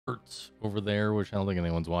over there, which I don't think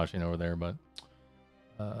anyone's watching over there, but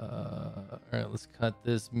all right, let's cut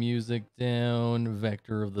this music down.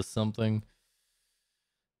 Vector of the something.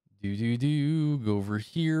 Go over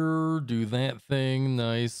here, do that thing.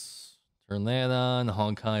 Nice. Turn that on.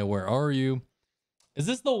 Honkai, where are you? Is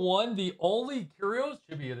this the one? The only Kyrios?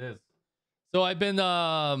 Should be, it is. So I've been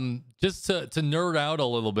just to nerd out a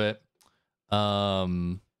little bit.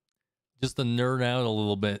 Just to nerd out a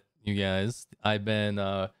little bit, you guys. I've been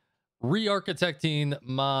re-architecting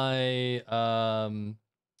my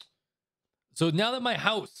so now that my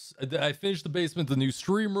house, I finished the basement, the new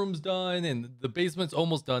stream room's done, and the basement's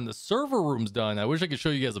almost done. The server room's done. I wish I could show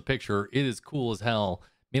you guys a picture. It is cool as hell,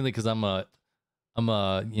 mainly because I'm a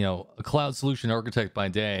a cloud solution architect by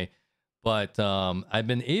day, but I've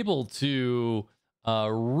been able to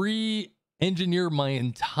re-engineer my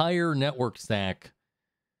entire network stack.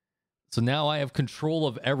 So now I have control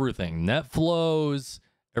of everything. Net flows,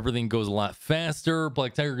 everything goes a lot faster.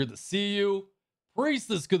 Black Tiger, good to see you.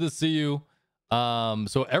 Priestess, good to see you.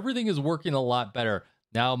 So everything is working a lot better.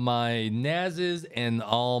 Now my NASs and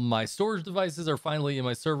all my storage devices are finally in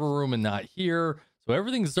my server room and not here. So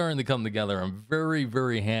everything's starting to come together. I'm very,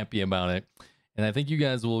 very happy about it. And I think you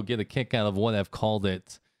guys will get a kick out of what I've called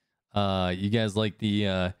it. You guys like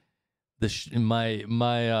the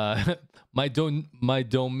my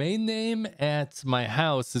domain name at my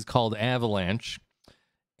house is called Avalanche,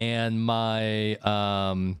 and my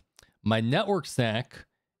my network stack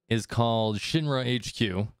is called Shinra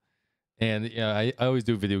HQ. And yeah, I always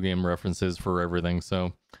do video game references for everything,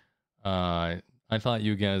 so I thought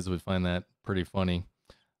you guys would find that pretty funny.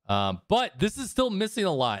 But this is still missing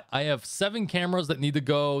a lot. I have 7 cameras that need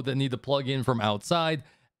to plug in from outside.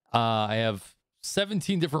 I have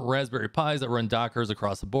 17 different Raspberry Pis that run Dockers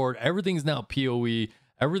across the board. Everything's now PoE.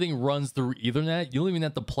 Everything runs through Ethernet. You don't even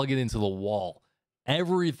have to plug it into the wall.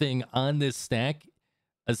 Everything on this stack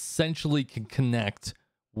essentially can connect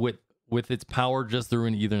with its power just through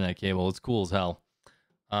an Ethernet cable. It's cool as hell.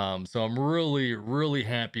 So I'm really, really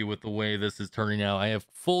happy with the way this is turning out. I have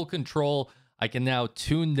full control. I can now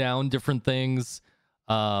tune down different things.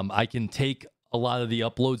 I can take a lot of the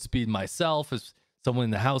upload speed myself. If someone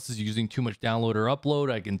in the house is using too much download or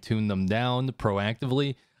upload, I can tune them down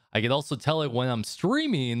proactively. I can also tell it when I'm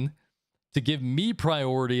streaming to give me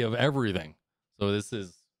priority of everything. So this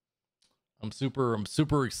is, I'm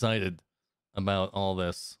super excited about all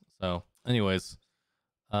this. So anyways,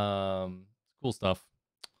 cool stuff.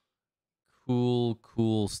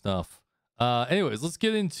 Cool stuff. Anyways, let's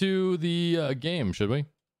get into the game, should we?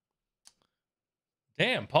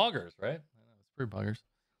 Damn, poggers, right? It's pretty poggers.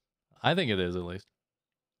 I think it is, at least.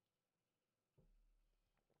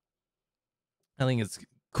 I think it's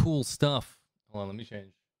cool stuff. Hold on, let me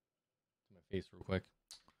change my face real quick.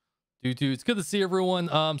 It's good to see everyone.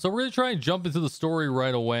 So we're gonna try and jump into the story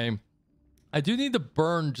right away. I do need to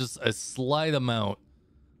burn just a slight amount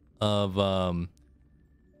of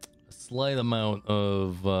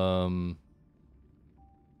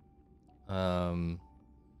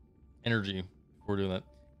energy before doing that.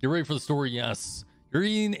 Get ready for the story. Yes, you're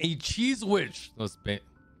eating a cheese witch. That's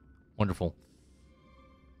wonderful.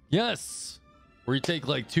 Yes, where you take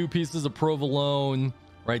like 2 pieces of provolone,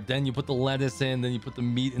 right? Then you put the lettuce in, then you put the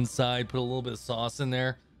meat inside, put a little bit of sauce in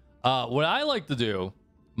there. What I like to do,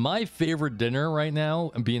 my favorite dinner right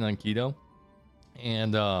now, and being on keto,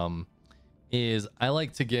 and is I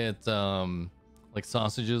like to get like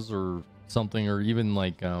sausages or something, or even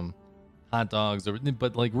like hot dogs,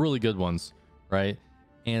 but like really good ones, right?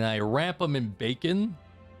 And I wrap them in bacon.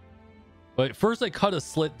 But first I cut a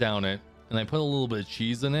slit down it, and I put a little bit of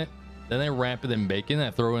cheese in it. Then I wrap it in bacon.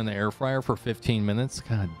 I throw it in the air fryer for 15 minutes.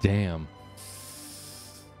 God damn.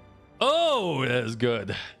 Oh, that is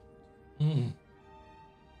good.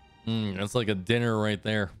 That's like a dinner right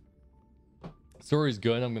there. Story's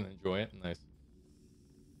good. I'm gonna enjoy it. Nice.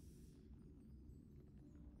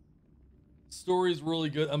 Story's really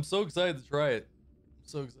good. I'm so excited to try it. I'm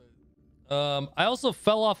so excited. I also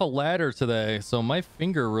fell off a ladder today, so my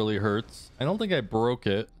finger really hurts. I don't think I broke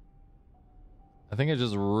it. I think I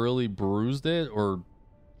just really bruised it or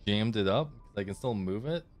jammed it up. I can still move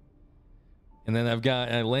it. And then I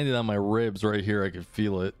landed on my ribs right here. I could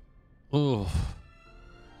feel it. Ooh.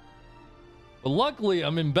 But luckily,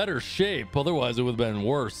 I'm in better shape. Otherwise, it would have been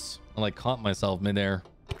worse. I like caught myself midair.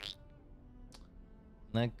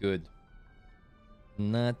 Not good.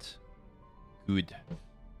 Not good.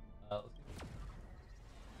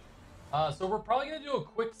 So we're probably gonna do a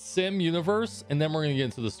quick sim universe, and then we're gonna get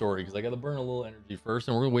into the story because I gotta burn a little energy first,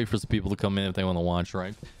 and we're gonna wait for some people to come in if they want to watch.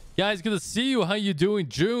 Right, guys, good to see you. How you doing,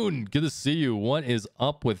 June? Good to see you. What is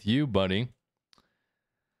up with you, buddy?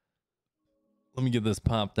 Let me get this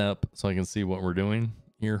popped up so I can see what we're doing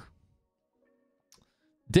here.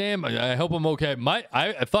 Damn, I hope I'm okay.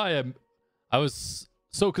 I thought I was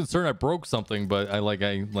so concerned I broke something, but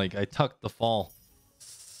I tucked the fall.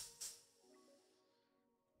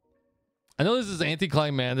 I know this is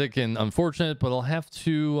anticlimactic and unfortunate, but I'll have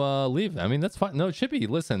to leave. I mean, that's fine. No, Chippy,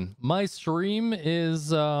 listen, my stream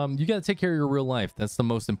is you got to take care of your real life. That's the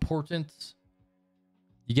most important.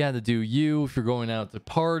 You got to do you. If you're going out to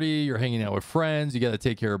party, you're hanging out with friends, you got to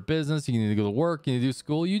take care of business. You need to go to work, you need to do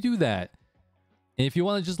school, you do that. And if you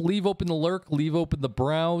want to just leave open the lurk, leave open the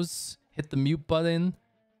browse, hit the mute button,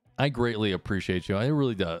 I greatly appreciate you. I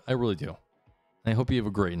really do. I really do. I hope you have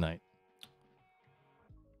a great night.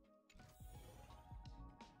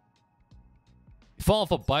 You fall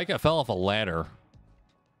off a bike? I fell off a ladder.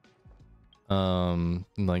 My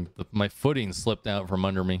footing slipped out from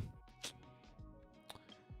under me.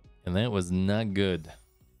 And that was not good.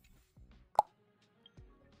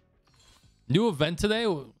 New event today?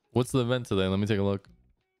 What's the event today? Let me take a look.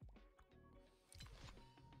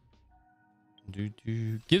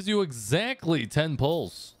 Gives you exactly 10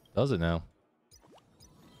 pulls. Does it now?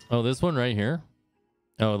 Oh, this one right here?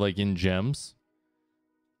 Oh, like in gems?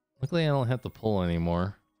 Luckily, I don't have to pull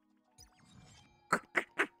anymore. I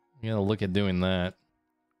gotta look at doing that.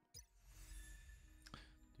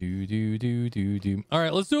 All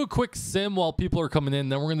right, let's do a quick sim while people are coming in.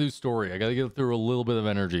 Then we're gonna do story. I gotta get through a little bit of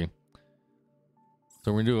energy.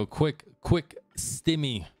 So we're gonna do a quick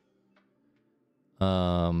stimmy.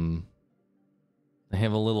 I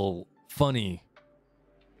have a little funny.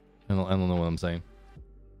 I don't know what I'm saying.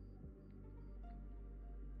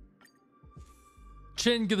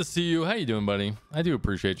 Chin, good to see you. How you doing, buddy? I do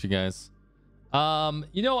appreciate you guys.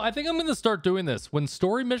 You know, I think I'm gonna start doing this when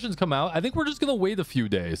story missions come out. I think we're just gonna wait a few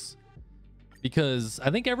days because I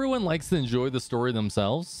think everyone likes to enjoy the story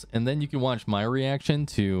themselves, and then you can watch my reaction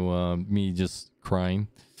to me just crying.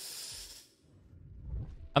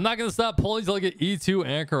 I'm not gonna stop pulling till I get E2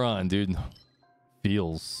 Acheron, dude.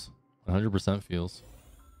 Feels 100% feels.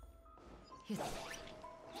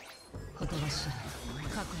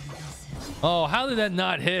 Oh, how did that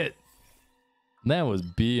not hit? That was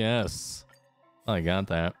BS. I got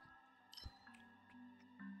that.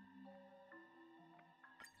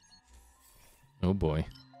 Oh boy.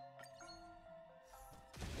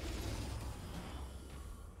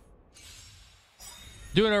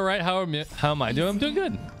 Doing all right. How am I doing? I'm doing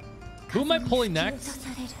good. Who am I pulling next?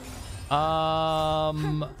 I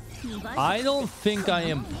don't think I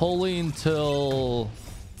am pulling till...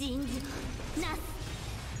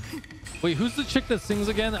 Wait, who's the chick that sings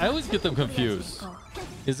again? I always get them confused.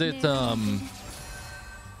 Is it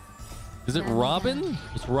Robin?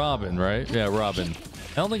 It's Robin, right? Yeah, Robin.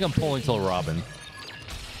 I don't think I'm pulling till Robin.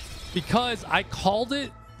 Because I called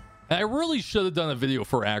it. I really should have done a video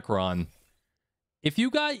for Acheron. If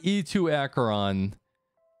you got E2 Acheron,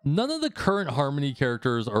 none of the current Harmony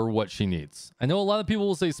characters are what she needs. I know a lot of people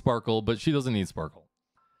will say Sparkle, but she doesn't need Sparkle.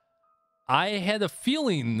 I had a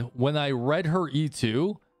feeling when I read her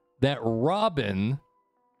E2 that Robin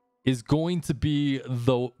is going to be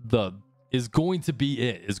is going to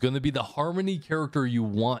be the Harmony character you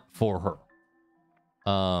want for her.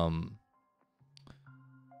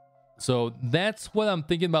 So that's what I'm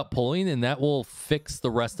thinking about pulling, and that will fix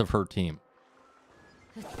the rest of her team.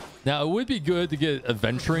 Now, it would be good to get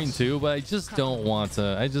adventuring too, but I just don't want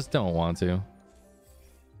to.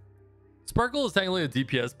 Sparkle is technically a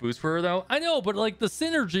DPS boost for her, though. I know, but like the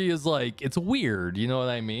synergy is like, it's weird. You know what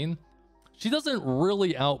I mean? She doesn't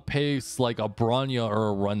really outpace like a Bronya or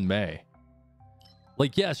a Run Mei.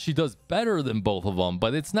 Like, yes, she does better than both of them,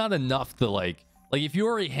 but it's not enough to like if you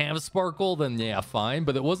already have Sparkle, then yeah, fine.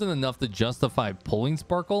 But it wasn't enough to justify pulling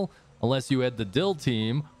Sparkle unless you had the Dill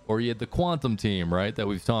team or you had the Quantum team, right? That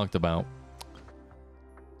we've talked about.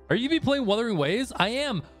 Are you gonna be playing Wuthering Waves? I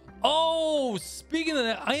am. Oh, speaking of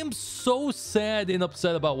that, I am so sad and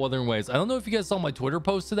upset about Wuthering Waves. I don't know if you guys saw my Twitter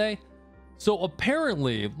post today. So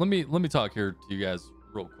apparently, let me talk here to you guys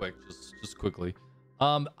real quick, just quickly.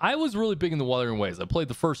 I was really big into Wuthering Waves. I played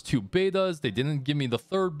the first 2 betas. They didn't give me the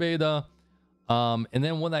 3rd beta. And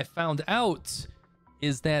then what I found out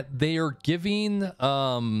is that they are giving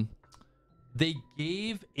they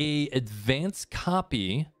gave a advanced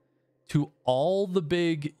copy to all the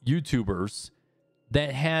big YouTubers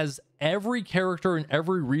that has every character and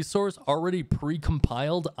every resource already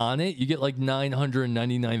pre-compiled on it. You get like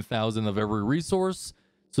 999,000 of every resource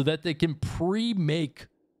so that they can pre-make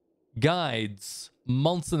guides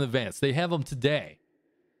months in advance. They have them today.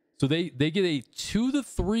 So they get a 2 to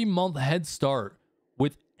 3 month head start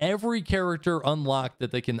with every character unlocked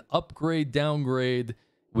that they can upgrade, downgrade,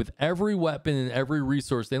 with every weapon and every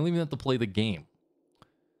resource. They don't even have to play the game.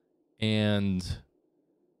 And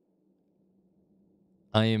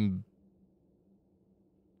I am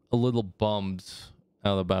a little bummed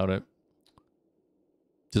out about it.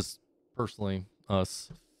 Just personally, us.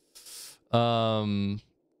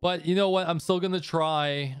 But you know what? I'm still going to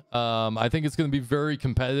try. I think it's going to be very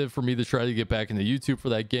competitive for me to try to get back into YouTube for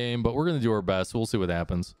that game, but we're going to do our best. We'll see what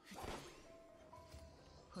happens.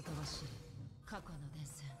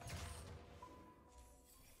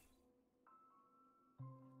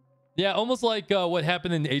 Yeah, almost like what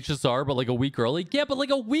happened in HSR, but like a week early. Yeah, but like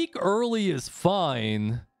a week early is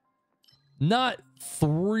fine. Not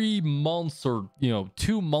 3 months or,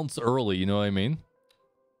 2 months early. You know what I mean?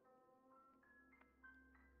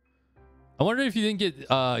 I wonder if you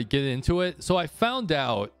didn't get into it. So I found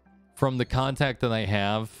out from the contact that I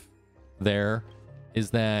have there is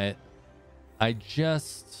that I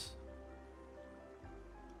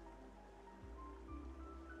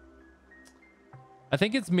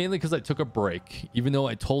think it's mainly because I took a break, even though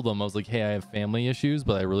I told them, I was like, hey, I have family issues,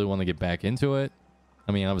 but I really want to get back into it.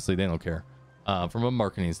 I mean, obviously they don't care from a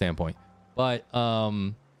marketing standpoint, but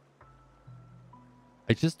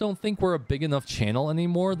I just don't think we're a big enough channel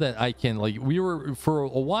anymore that I can, like, we were for a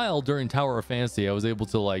while during Tower of Fantasy. I was able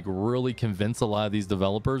to like really convince a lot of these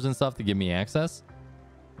developers and stuff to give me access.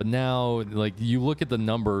 But now, like, you look at the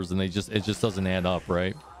numbers and it just doesn't add up,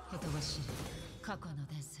 right?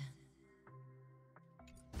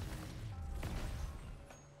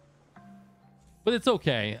 But it's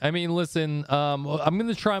okay. I mean, listen, I'm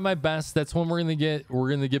gonna try my best. That's when we're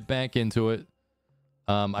gonna get back into it.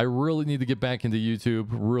 I really need to get back into YouTube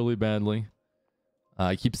really badly.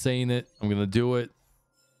 I keep saying it. I'm gonna do it.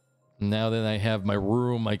 Now that I have my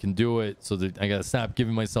room, I can do it. So that I gotta stop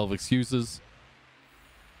giving myself excuses.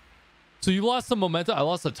 So you lost some momentum. I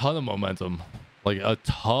lost a ton of momentum, like a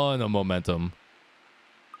ton of momentum.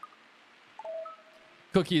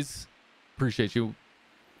 Cookies, appreciate you.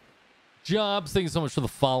 Jobs, thank you so much for the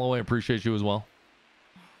follow. I appreciate you as well.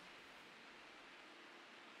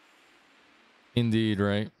 Indeed,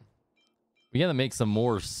 right? We gotta make some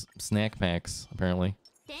more snack packs, apparently.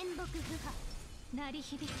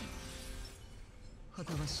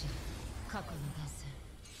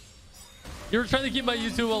 You're trying to keep my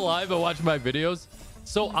YouTube alive by watching my videos?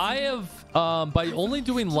 So I have, by only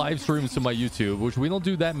doing live streams to my YouTube, which we don't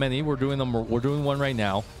do that many. We're doing one right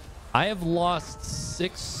now. I have lost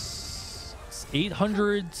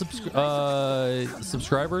 800 subscribers.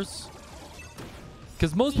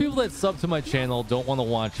 Because most people that sub to my channel don't want to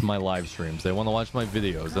watch my live streams. They want to watch my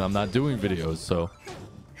videos, and I'm not doing videos, so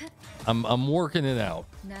I'm working it out.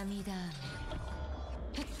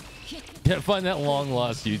 Can't find that long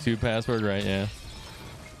lost YouTube password, right? Yeah.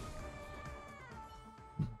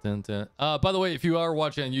 Dun, dun. By the way, if you are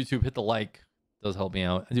watching on YouTube, hit the like. It does help me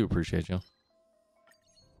out. I do appreciate you.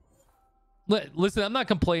 Listen, I'm not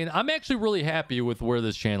complaining. I'm actually really happy with where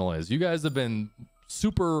this channel is. You guys have been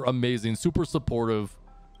super amazing, super supportive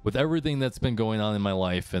with everything that's been going on in my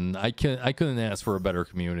life, and I couldn't ask for a better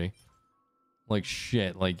community. Like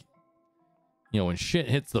shit, like, when shit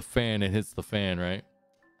hits the fan, it hits the fan, right?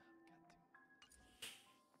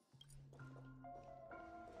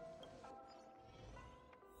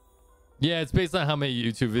 Yeah, it's based on how many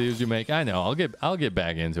YouTube videos you make. I know. I'll get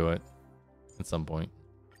back into it at some point.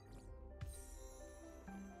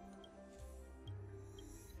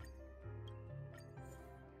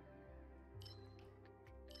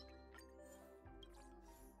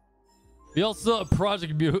 We also saw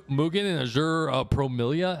Project Mugen and Azure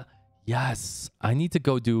Promilia. Yes, I need to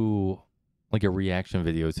go do like a reaction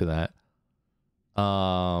video to that.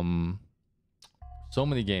 So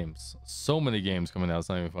many games coming out. It's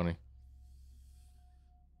not even funny.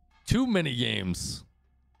 Too many games.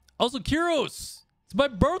 Also, Kyrios, it's my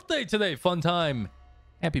birthday today. Fun time.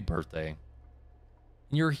 Happy birthday.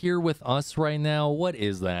 You're here with us right now. What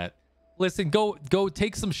is that? Listen, go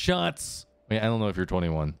take some shots. I mean, I don't know if you're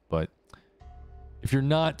 21, but if you're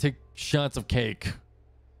not, take shots of cake.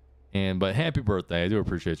 But happy birthday. I do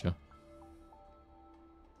appreciate you.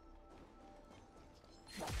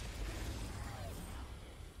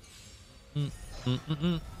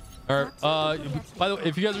 All right. By the way,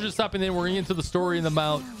 if you guys are just stopping in, we're getting into the story in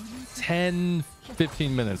about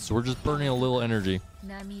 10-15 minutes. So we're just burning a little energy.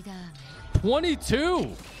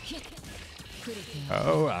 22.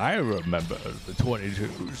 Oh, I remember the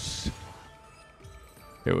 22s.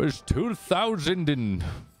 It was 2000 and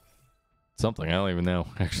something. I don't even know,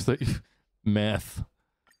 actually. Math.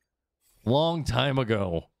 Long time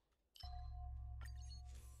ago.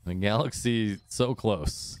 The galaxy so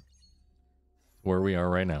close. Where we are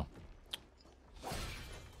right now.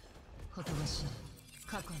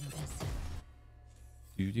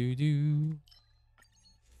 Do.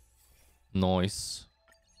 Nice.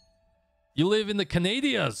 You live in the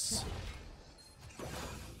Canadias.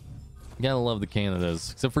 You gotta love the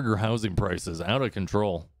Canadas, except for your housing prices, out of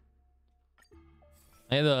control.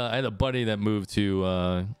 I had a buddy that moved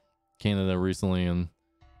to Canada recently, and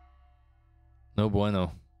no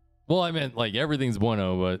bueno. Well, I meant like everything's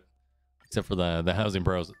bueno, but except for the housing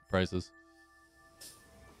prices.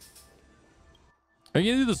 Are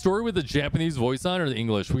you gonna do the story with the Japanese voice on or the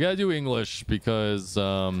English? We gotta do English because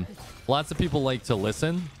lots of people like to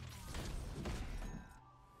listen.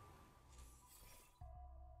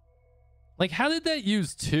 Like, how did that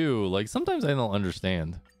use 2? Like, sometimes I don't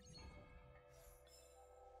understand.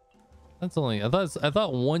 That's only I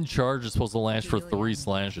thought 1 charge is supposed to last for 3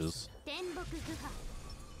 slashes.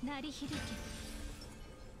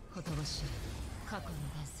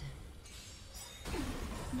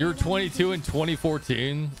 You were 22 in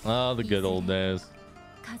 2014. Oh, the good old days.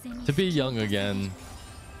 To be young again.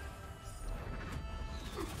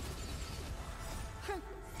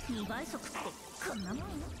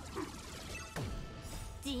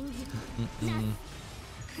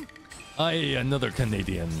 Aye, another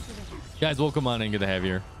Canadian. Guys, welcome on in. Good to have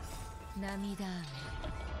you here.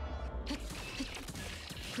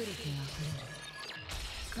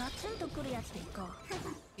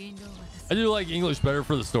 I do like English better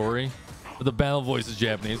for the story, but the battle voice is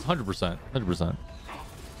Japanese. 100%. 100%.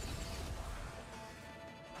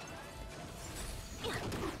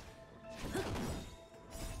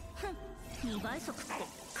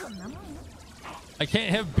 I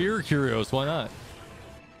can't have beer, Kyrios. Why not?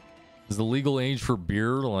 Is the legal age for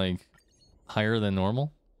beer like higher than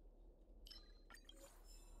normal?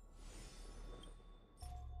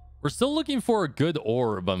 We're still looking for a good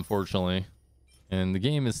orb, unfortunately. And the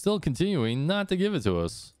game is still continuing not to give it to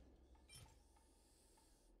us.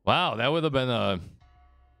 Wow, that would have been a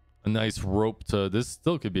nice rope to... This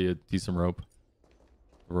still could be a decent rope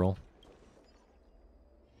to roll.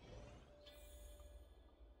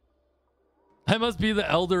 I must be the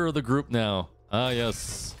elder of the group now. Ah,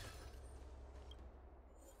 yes.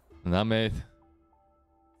 Name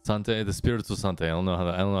Sante, the spirits of Sante. I don't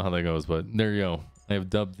know how that goes, but there you go. I have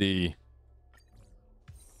dubbed the...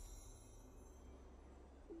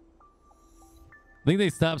 I think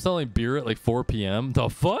they stopped selling beer at like 4 p.m. The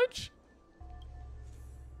fudge?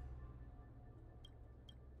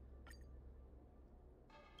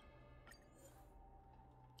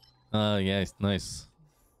 Yeah, nice.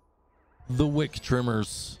 The wick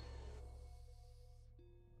trimmers.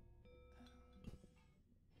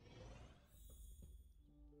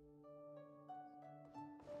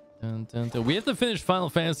 Dun, dun, dun. We have to finish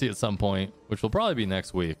Final Fantasy at some point, which will probably be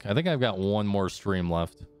next week. I think I've got 1 more stream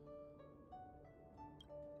left.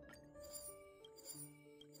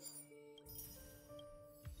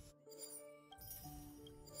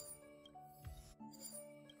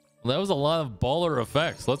 Well, that was a lot of baller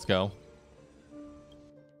effects. Let's go.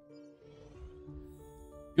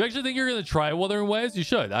 You actually think you're going to try Wuthering Waves? You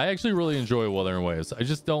should. I actually really enjoy Wuthering Waves. I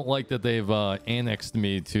just don't like that they've annexed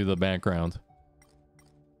me to the background.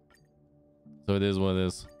 So it is what it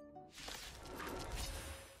is.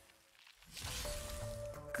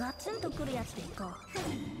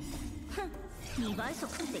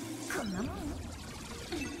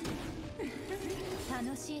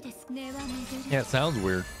 Yeah, it sounds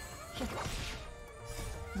weird.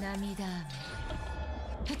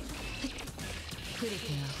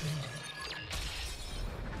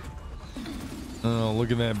 Oh,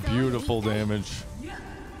 look at that beautiful damage.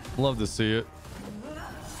 Love to see it.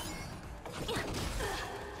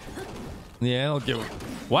 Yeah, I'll give it.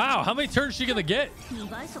 Wow, how many turns is she gonna get?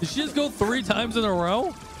 Did she just go 3 times in a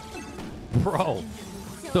row? Bro,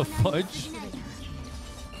 the fudge.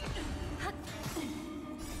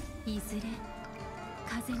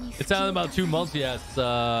 It's out in about 2 months, yes.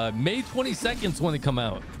 May 22nd is when it comes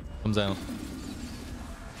out.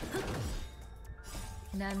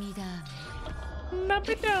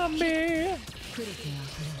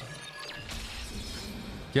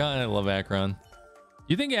 God, I love Acheron.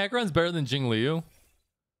 You think Acheron's better than 𝙀𝙓𝙋𝘼𝙉𝘿?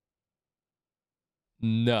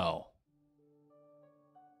 No.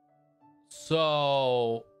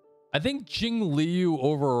 So, I think 𝙀𝙀𝙔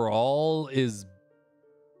overall is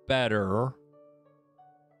better,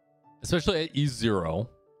 especially at E0.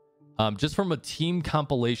 Just from a team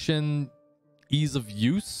compilation ease of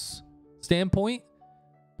use standpoint.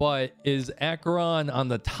 But is Acheron on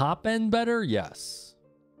the top end better? Yes.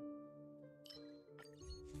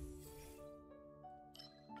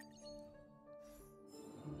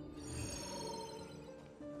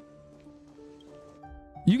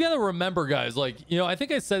 You gotta remember, guys, like, you know, I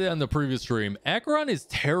think I said it on the previous stream. Acheron is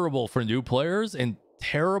terrible for new players and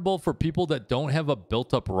terrible for people that don't have a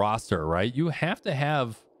built-up roster, right? You have to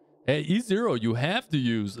have at E0, you have to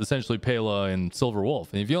use essentially 𝙀𝙓 and Silver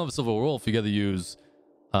Wolf. And if you don't have a Silver Wolf, you gotta use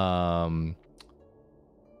what,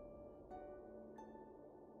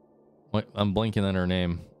 I'm blanking on her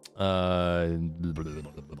name.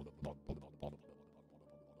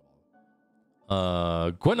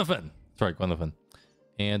 Gwenathan. That's right, Gwenathan.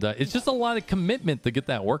 And it's just a lot of commitment to get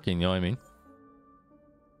that working, you know what I mean?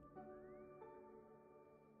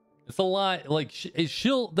 It's a lot, like,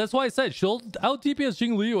 she'll, that's why I said she'll out DPS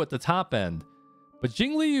Jingliu at the top end. But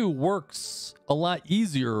Jingliu works a lot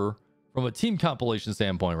easier from a team compilation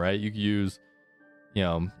standpoint, right? You could use, you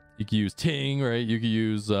know, you could use Ting, right? You could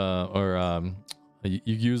use, you could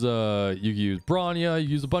use Bronya, you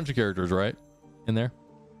could use a bunch of characters, right? In there.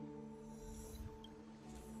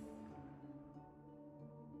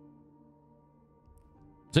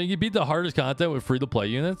 So you can beat the hardest content with free-to-play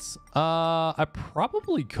units? I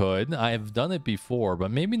probably could. I have done it before, but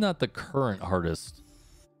maybe not the current hardest.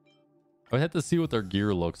 I would have to see what their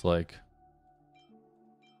gear looks like.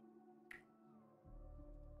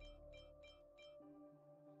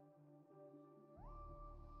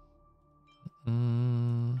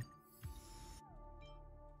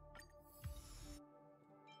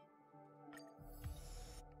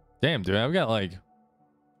 Damn, dude, I've got like...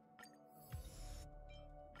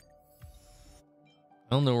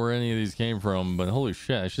 I don't know where any of these came from, but holy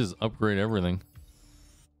shit, I should just upgrade everything.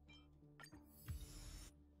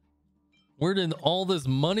 Where did all this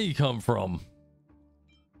money come from?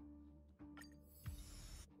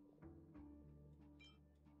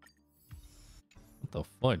 What the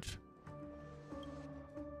fudge?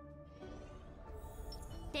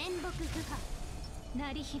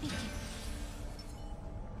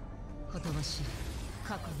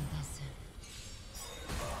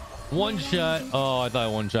 One shot. Oh, I thought I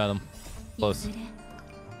one shot him. Close.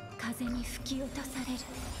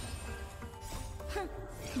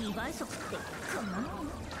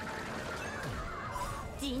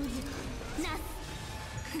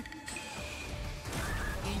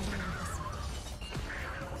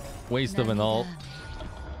 Waste of an ult.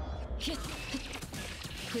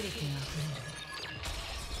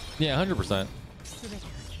 Yeah, 100%.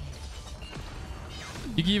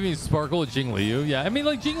 You can even sparkle with Jingliu. Yeah, I mean,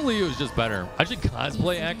 like, Jingliu is just better. I should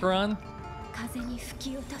cosplay Acheron.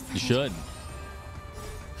 You should.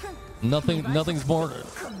 Nothing's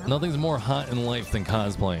more hot in life than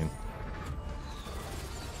cosplaying.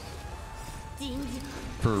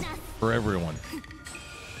 For everyone.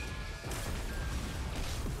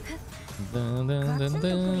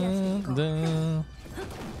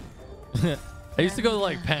 I used to go to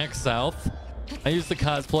like PAX South. I used to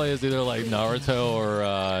cosplay as either like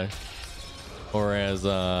Naruto or as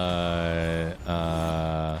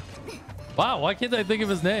wow, why can't I think of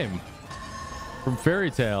his name? From Fairy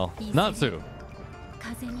Tail. Natsu.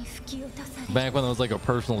 Back when I was like a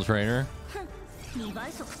personal trainer. You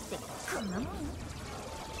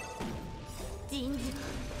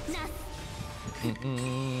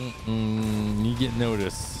get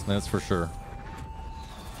noticed, that's for sure.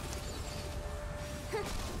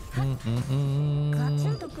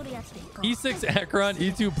 E6 Acheron,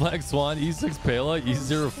 E2 Black Swan, E6 𝙀𝙓,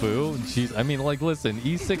 E0 𝙀𝙓. Jeez, I mean, like, listen,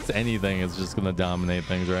 E6 anything is just gonna dominate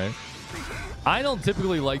things, right? I don't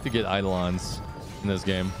typically like to get Eidolons in this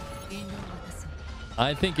game.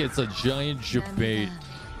 I think it's a giant debate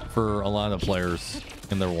for a lot of players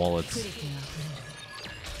in their wallets.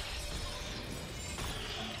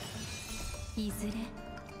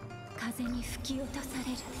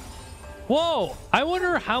 Whoa! I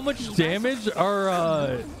wonder how much damage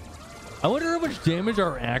our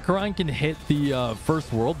Acheron can hit the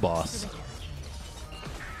first world boss.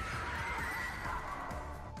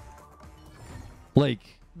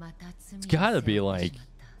 Like, it's gotta be like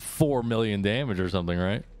 4 million damage or something,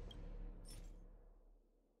 right?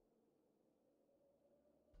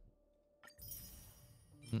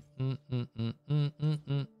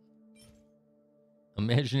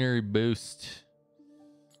 Imaginary boost.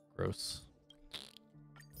 Gross.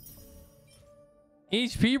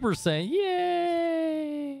 HP %.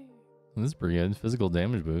 Yay! This is pretty good. Physical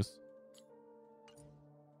damage boost.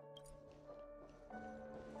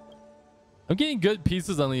 I'm getting good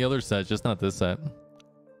pieces on the other set, just not this set.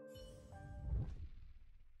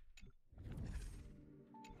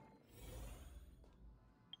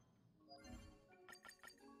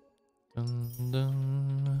 Dun,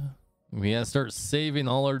 dun. We gotta start saving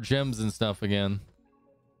all our gems and stuff again.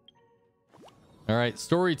 All right,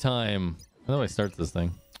 story time. How do I start this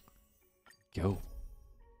thing? Go.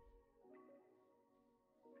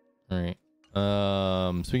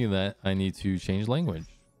 Speaking of that, I need to change language.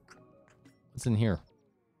 What's in here?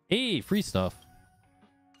 Hey, free stuff.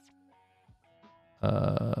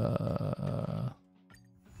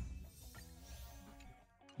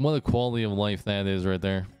 What a quality of life that is right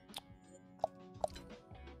there.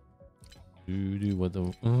 What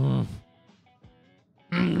the?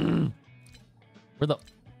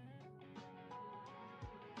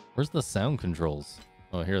 Where's the sound controls?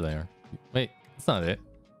 Oh, here they are. Wait, that's not it.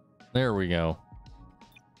 There we go.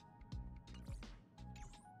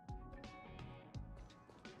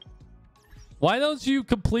 Why don't you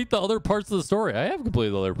complete the other parts of the story? I have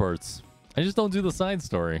completed the other parts. I just don't do the side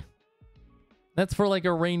story. That's for like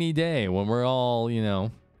a rainy day when we're all, you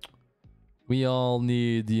know, we all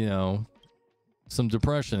need, you know, some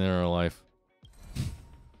depression in our life.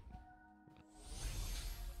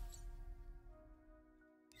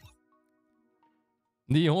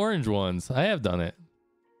 The orange ones. I have done it.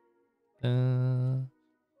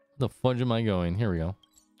 The fudge am I going? Here we go.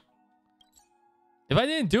 If I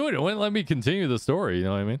didn't do it, it wouldn't let me continue the story. You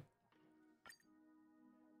know what I mean?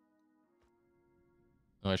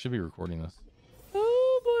 Oh, I should be recording this.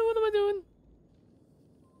 Oh boy, what am I doing?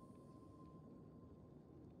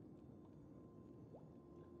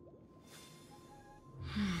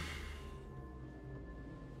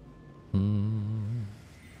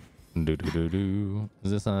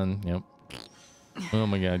 Is this on? Yep. Oh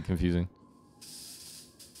my god, confusing.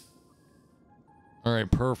 All right,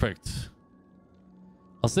 perfect.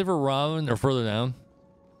 I'll save for Robin or further down.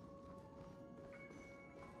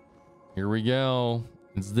 Here we go.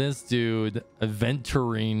 It's this dude,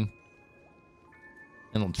 Aventurine.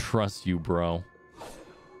 I don't trust you, bro.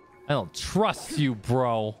 I don't trust you,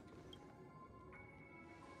 bro.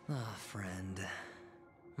 Ah, friend.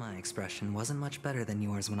 My expression wasn't much better than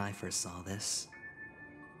yours when I first saw this.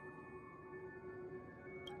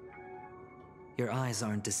 Your eyes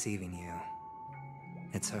aren't deceiving you.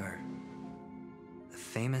 It's her. The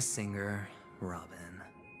famous singer, Robin.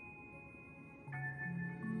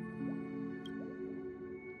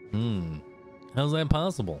 How's that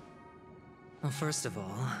possible? Well, first of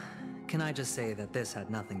all, can I just say that this had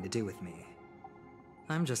nothing to do with me?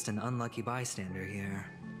 I'm just an unlucky bystander here.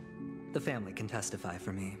 The family can testify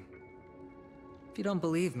for me. If you don't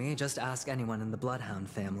believe me, just ask anyone in the Bloodhound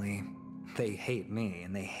family. They hate me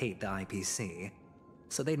and they hate the IPC,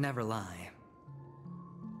 so they'd never lie.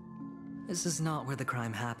 This is not where the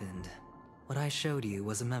crime happened. What I showed you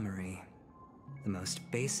was a memory. The most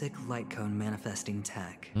basic light cone manifesting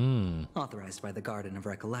tech. Authorized by the Garden of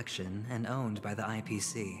Recollection and owned by the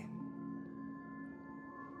IPC.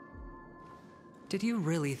 Did you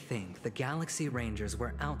really think the Galaxy Rangers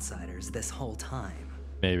were outsiders this whole time?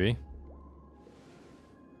 Maybe.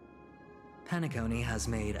 Penacony has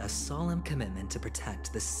made a solemn commitment to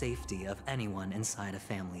protect the safety of anyone inside a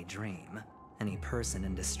family dream. Any person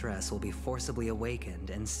in distress will be forcibly awakened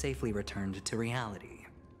and safely returned to reality.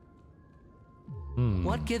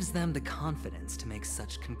 What gives them the confidence to make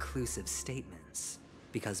such conclusive statements?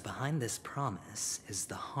 Because behind this promise is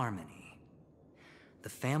the harmony. The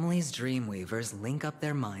family's Dreamweavers link up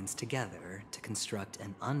their minds together to construct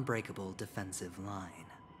an unbreakable defensive line.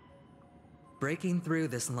 Breaking through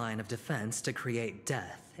this line of defense to create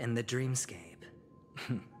death in the dreamscape.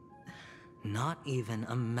 Not even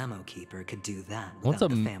a memo keeper could do that without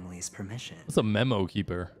the family's permission. What's a memo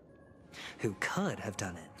keeper? Who could have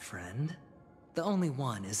done it, friend? The only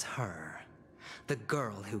one is her. The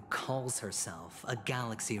girl who calls herself a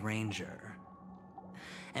Galaxy Ranger.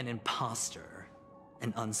 An imposter.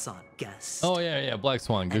 An unsought guest. Oh, yeah. Black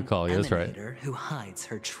Swan. Good call. Yeah, that's right. Who hides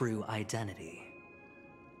her true identity.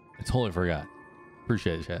 I totally forgot.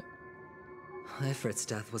 Appreciate it, chat. Ifrit's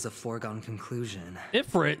death was a foregone conclusion.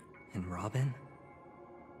 Ifrit? And Robin?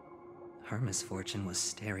 Her misfortune was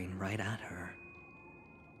staring right at her.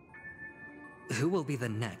 Who will be the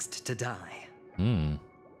next to die?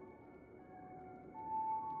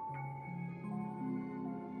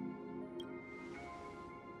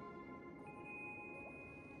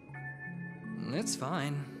 It's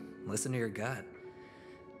fine. Listen to your gut.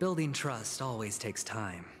 Building trust always takes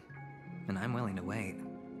time. And I'm willing to wait.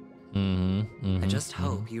 I just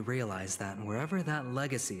hope you realize that wherever that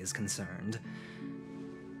legacy is concerned,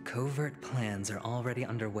 covert plans are already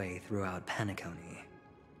underway throughout Penacony.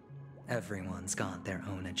 Everyone's got their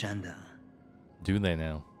own agenda. Do they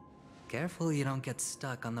now? Careful you don't get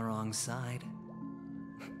stuck on the wrong side.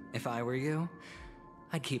 If I were you,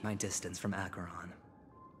 I'd keep my distance from Acheron.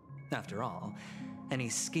 After all, any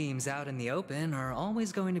schemes out in the open are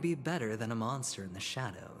always going to be better than a monster in the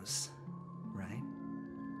shadows, right?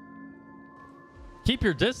 Keep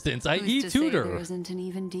your distance. I Who's eat to say tutor. there isn't an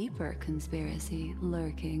even deeper conspiracy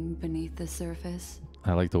lurking beneath the surface?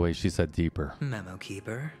 I like the way she said deeper. Memo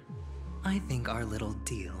keeper, I think our little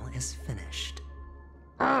deal is finished.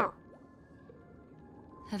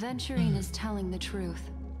 Aventurine is telling the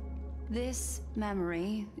truth. This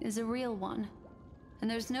memory is a real one, and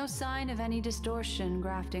there's no sign of any distortion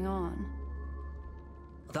grafting on.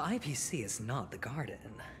 The IPC is not the Garden,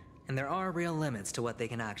 and there are real limits to what they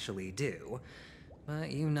can actually do.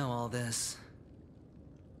 But you know all this.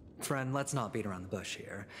 Friend, let's not beat around the bush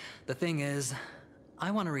here. The thing is,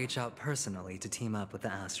 I want to reach out personally to team up with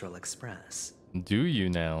the Astral Express. Do you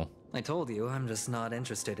now? I told you, I'm just not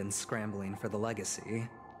interested in scrambling for the legacy.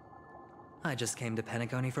 I just came to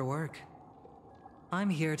Penacony for work. I'm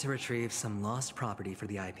here to retrieve some lost property for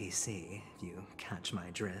the IPC, if you catch my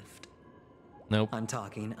drift. Nope. I'm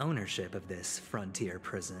talking ownership of this frontier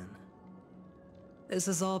prison. This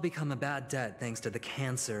has all become a bad debt thanks to the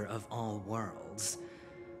cancer of all worlds.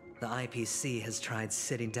 The IPC has tried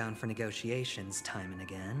sitting down for negotiations time and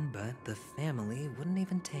again, but the family wouldn't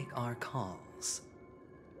even take our calls.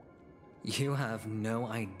 You have no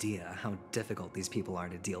idea how difficult these people are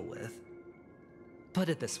to deal with. Put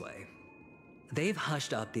it this way. They've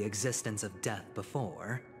hushed up the existence of death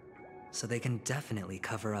before, so they can definitely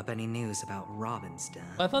cover up any news about Robin's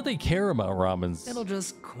death. I thought they care about Robin's. It'll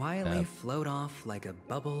just quietly float off like a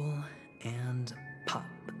bubble and pop.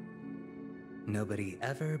 Nobody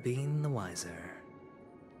ever being the wiser.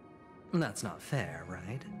 That's not fair,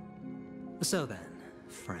 right? So then,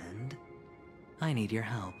 friend, I need your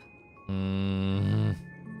help.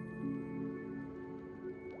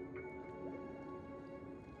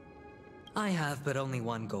 I have but only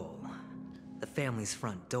one goal. The family's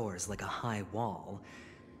front door is like a high wall,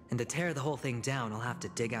 and to tear the whole thing down, I'll have to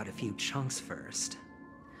dig out a few chunks first.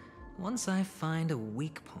 Once I find a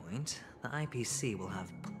weak point, the IPC will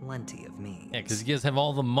have plenty of me. Yeah, because you guys have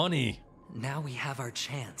all the money. Now we have our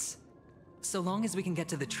chance. So long as we can get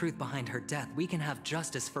to the truth behind her death, we can have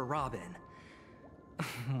justice for Robin.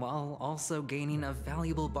 While also gaining a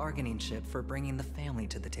valuable bargaining chip for bringing the family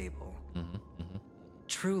to the table.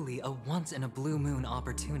 Truly a once-in-a-blue-moon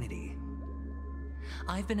opportunity.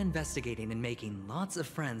 I've been investigating and making lots of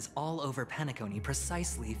friends all over Penacony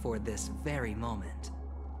precisely for this very moment.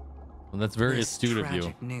 Well, that's very This astute of you.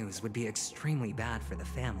 tragic news would be extremely bad for the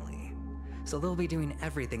family, so they'll be doing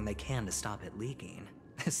everything they can to stop it leaking,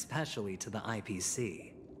 especially to the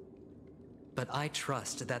IPC. But I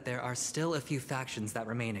trust that there are still a few factions that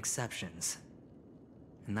remain exceptions,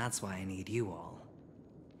 and that's why I need you all.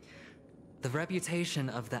 The reputation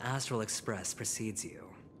of the Astral Express precedes you,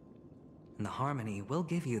 and the Harmony will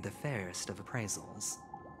give you the fairest of appraisals.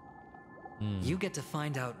 You get to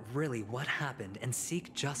find out really what happened and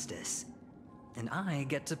seek justice, and I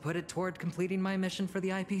get to put it toward completing my mission for the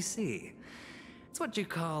IPC. It's what you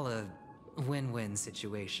call a win-win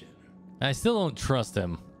situation. I still don't trust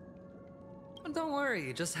him. But don't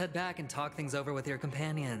worry, just head back and talk things over with your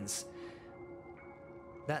companions.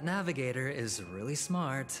 That navigator is really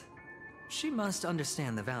smart. She must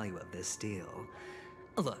understand the value of this deal.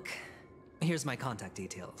 Look, here's my contact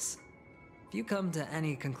details. If you come to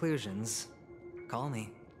any conclusions, call me.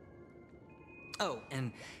 Oh,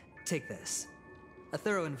 and take this. A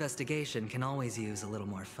thorough investigation can always use a little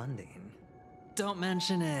more funding. Don't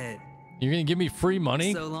mention it. You're gonna give me free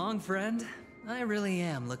money? So long, friend. I really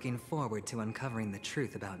am looking forward to uncovering the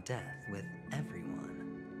truth about death with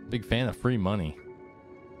everyone. Big fan of free money.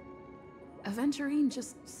 Aventurine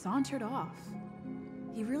just sauntered off.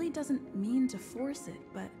 He really doesn't mean to force it,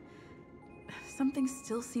 but something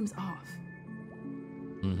still seems off.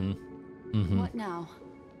 What now?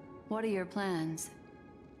 What are your plans?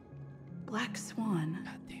 Black Swan.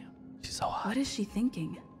 God damn. She's so hot. What is she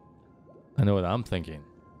thinking? I know what I'm thinking.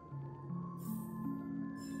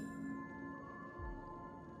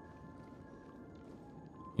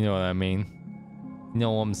 You know what I mean? You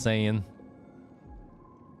know what I'm saying?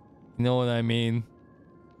 You know what I mean?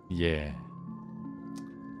 Yeah.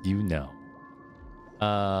 You know.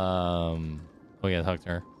 Oh yeah, talk to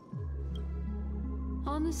her.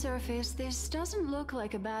 On the surface, this doesn't look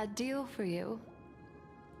like a bad deal for you.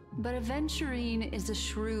 But Aventurine is a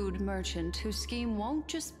shrewd merchant whose scheme won't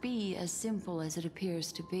just be as simple as it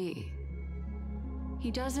appears to be. He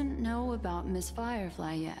doesn't know about Miss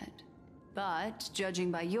Firefly yet, but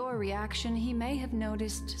judging by your reaction, he may have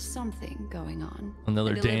noticed something going on.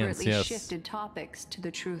 Another and dance, deliberately yes. shifted topics to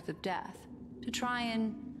the truth of death to try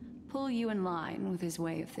and pull you in line with his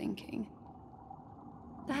way of thinking.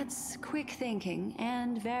 That's quick thinking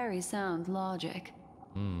and very sound logic.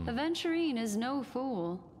 Aventurine is no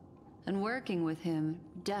fool. And working with him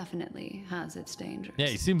definitely has its dangers. Yeah,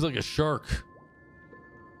 he seems like a shark.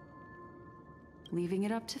 Leaving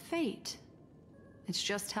it up to fate. It's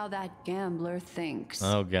just how that gambler thinks.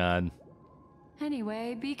 Oh, God.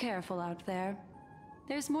 Anyway, be careful out there.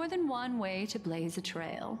 There's more than one way to blaze a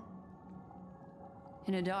trail.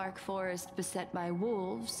 In a dark forest beset by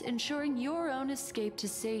wolves, ensuring your own escape to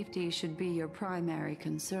safety should be your primary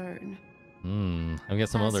concern. I've got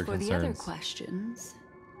some other As for concerns. the other questions...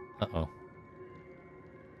 Uh-oh.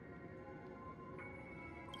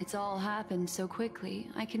 It's all happened so quickly,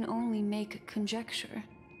 I can only make conjecture.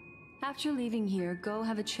 After leaving here, go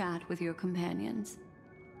have a chat with your companions.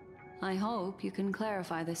 I hope you can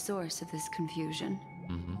clarify the source of this confusion.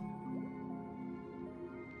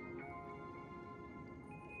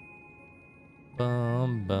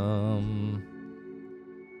 Bum, bum.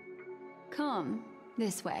 Come,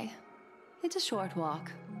 this way. It's a short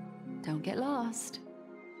walk. Don't get lost.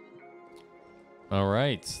 All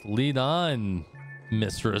right, lead on,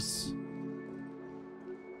 mistress.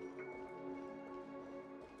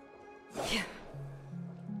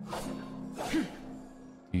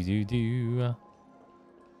 Do.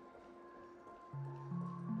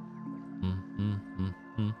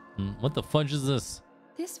 What the fudge is this?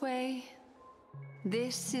 This way.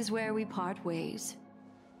 This is where we part ways.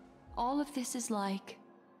 All of this is like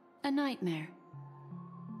a nightmare.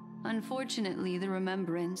 Unfortunately, the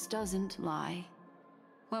remembrance doesn't lie.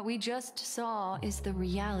 What we just saw is the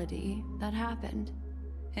reality that happened,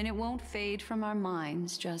 and it won't fade from our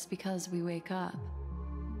minds just because we wake up.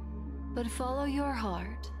 But follow your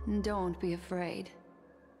heart and don't be afraid.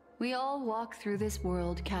 We all walk through this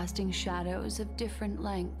world casting shadows of different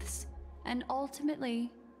lengths, and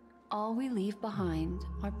ultimately, all we leave behind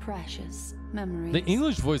are precious memories. The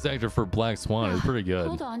English voice actor for Black Swan is pretty good.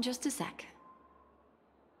 Hold on just a sec.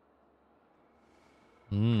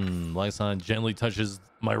 Black Swan gently touches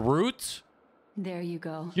my roots. There you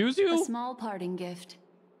go. Excuse you? A small parting gift.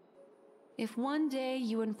 If one day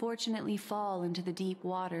you unfortunately fall into the deep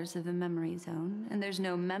waters of the memory zone and there's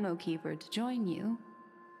no memo keeper to join you,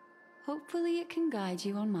 hopefully it can guide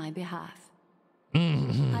you on my behalf.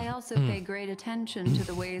 I also pay great attention to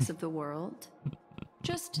the ways of the world.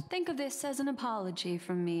 Just think of this as an apology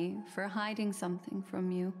from me for hiding something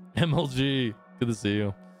from you. MLG, good to see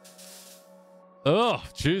you. Oh,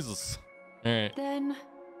 Jesus. All right. Then,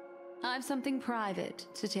 I've something private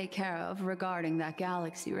to take care of regarding that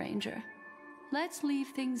Galaxy Ranger. Let's leave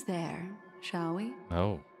things there, shall we?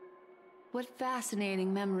 Oh. What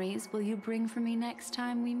fascinating memories will you bring for me next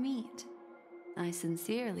time we meet? I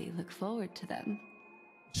sincerely look forward to them.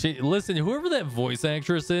 Listen, whoever that voice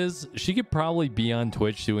actress is, she could probably be on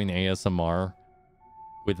Twitch doing ASMR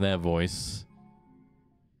with that voice.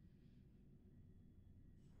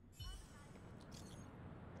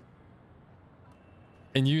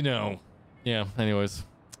 And you know, yeah, anyways.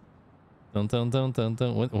 What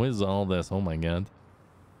is all this? Oh my God.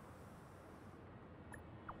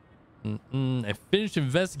 I finished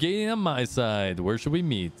investigating on my side. Where should we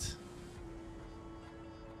meet?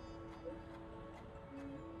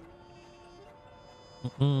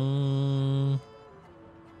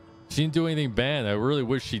 She didn't do anything bad. I really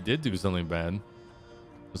wish she did do something bad.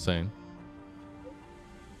 Just saying.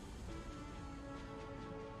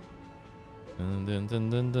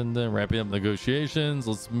 Wrapping up negotiations.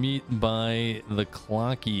 Let's meet by the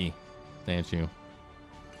Clocky statue.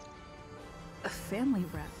 A family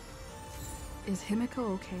rep. Is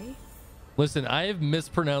Himiko okay? Listen, I have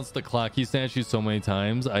mispronounced the Clocky statue so many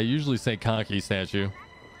times. I usually say cocky statue.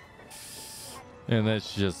 And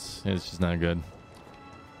it's just not good.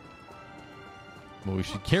 But we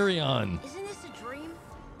should carry on. Isn't this a dream?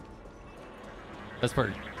 That's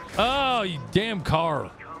part. Oh, you damn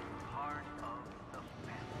car.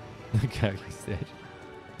 The cocky statue.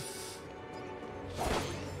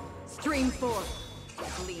 Stream 4.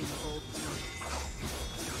 Clean old.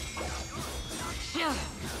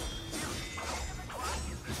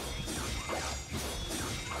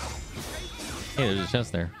 Hey, there's a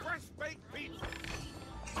chest there.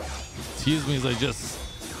 Excuse me as I just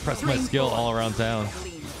press my skill all around town.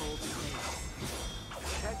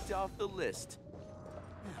 Checked off the list.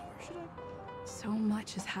 Now, where should I? So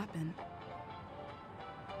much has happened.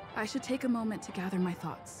 I should take a moment to gather my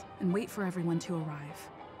thoughts and wait for everyone to arrive.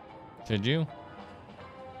 Should you?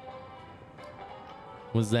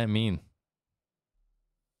 What does that mean?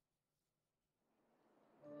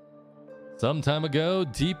 Some time ago,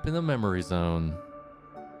 deep in the memory zone.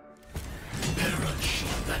 Perish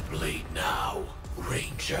that blade now,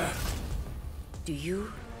 Ranger. Do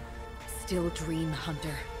you still dream,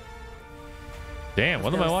 Hunter? Damn,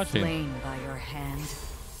 what am I Those watching? Slain by your hand.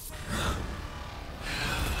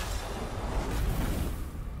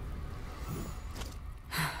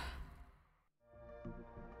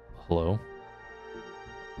 Hello?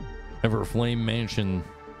 Everflame Mansion.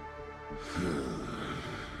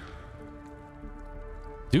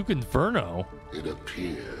 Duke Inferno? It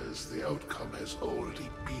appears the outcome has already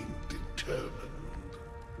been determined.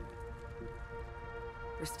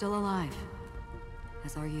 You're still alive.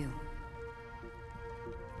 As are you.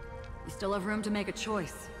 You still have room to make a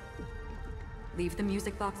choice. Leave the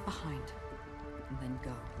music box behind, and then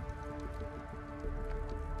go.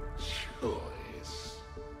 Choice.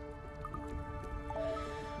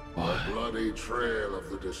 The bloody trail of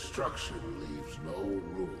the destruction leaves no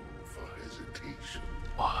room for hesitation.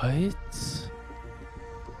 What?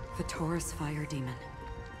 The Taurus Fire Demon.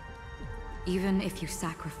 Even if you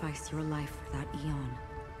sacrifice your life for that eon,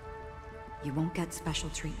 you won't get special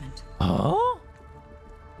treatment. Huh?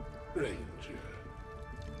 Ranger,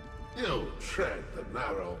 you tread the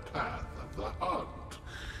narrow path of the hunt.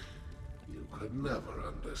 You could never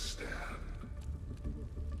understand.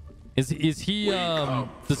 Is he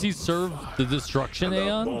does he serve the destruction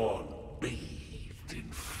Aeon? Born bathed in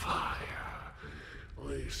fire.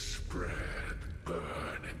 We spread,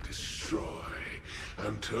 burn, and destroy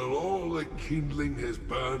until all the kindling has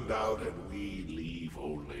burned out and we leave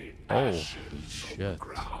only ashes on the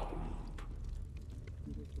ground.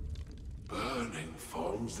 Burning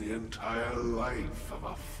forms the entire life of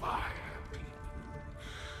a fire demon,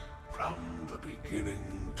 from the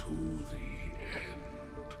beginning to the end.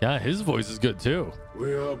 Yeah, his voice is good too.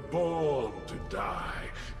 We are born to die,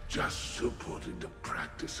 just to put into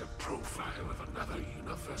practice a profile of another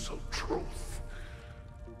universal truth.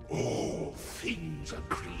 All things are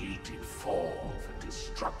created for the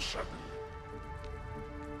destruction.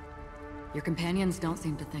 Your companions don't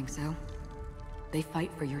seem to think so. They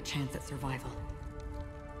fight for your chance at survival.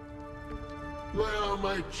 They are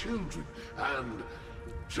my children, and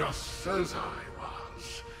just as I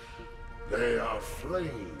was, they are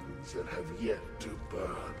flames that have yet to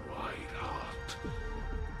burn white hot.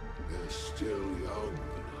 They're still young,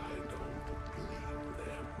 and I don't blame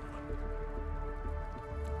them.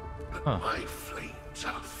 But my flames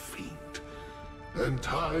are faint, and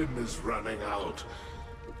time is running out.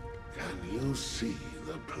 Can you see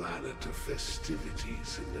the planet of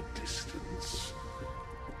festivities in the distance?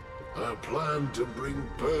 I plan to bring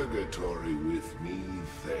Purgatory with me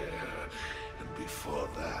there, and before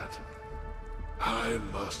that, I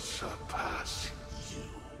must surpass you.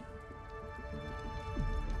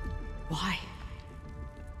 Why?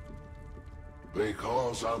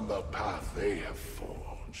 Because on the path they have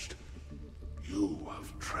forged, you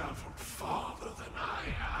have traveled farther than I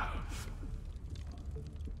have.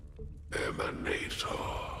 Emanator.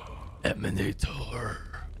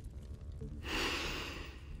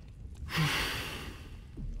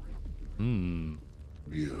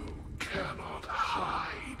 You cannot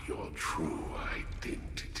hide your true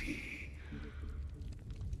identity.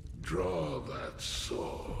 Draw that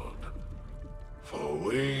sword, for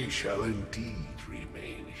we shall indeed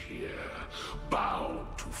remain here,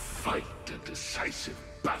 bound to fight a decisive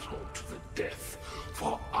battle to the death,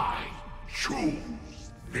 for I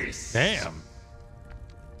choose this. Damn.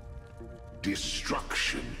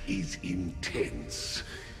 Destruction is intense,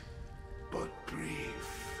 but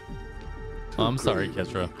brief. Oh, I'm sorry, To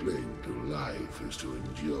Kestra. cling to life is to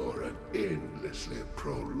endure an endlessly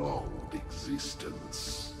prolonged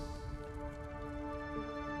existence.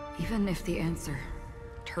 Even if the answer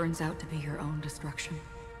turns out to be your own destruction.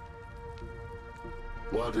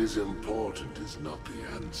 What is important is not the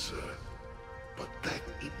answer, but that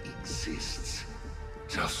it exists,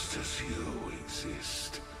 just as you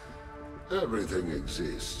exist. Everything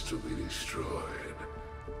exists to be destroyed.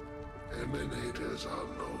 Emanators are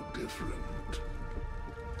no different.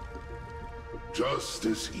 Just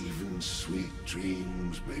as even sweet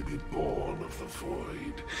dreams may be born of the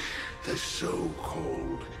void, the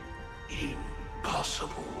so-called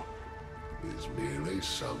impossible is merely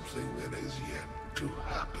something that has yet to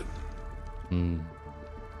happen.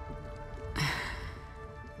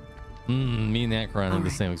 Me and Acheron have the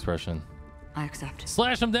same expression. I accept.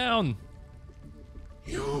 Slash him down!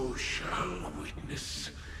 You shall witness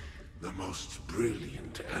the most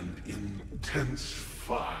brilliant and intense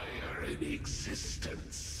fire in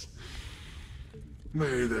existence.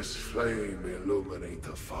 May this flame illuminate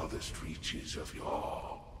the farthest reaches of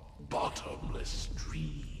your bottomless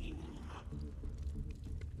dream.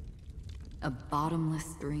 A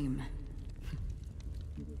bottomless dream.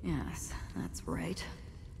 Yes, that's right.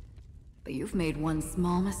 But you've made one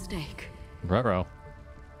small mistake. Ruh-roh.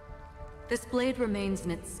 This blade remains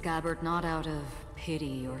in its scabbard not out of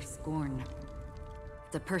pity or scorn.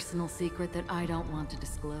 It's a personal secret that I don't want to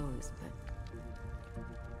disclose, but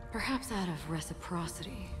perhaps out of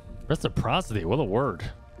reciprocity. Reciprocity, what a word.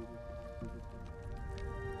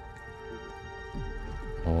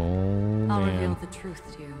 Oh, I'll man. reveal the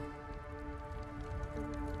truth to you.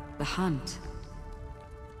 The hunt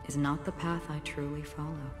is not the path I truly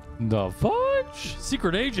follow. The fudge?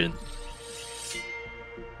 Secret agent.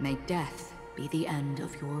 May death be the end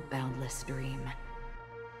of your boundless dream,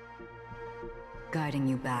 guiding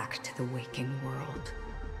you back to the waking world.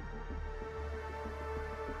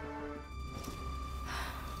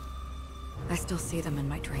 I still see them in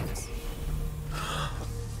my dreams.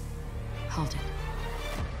 Hold it.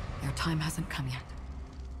 Your time hasn't come yet.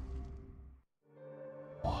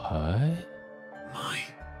 What? My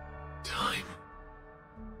time?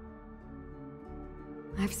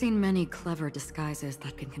 I've seen many clever disguises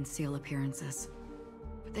that can conceal appearances,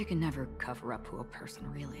 but they can never cover up who a person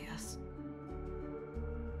really is.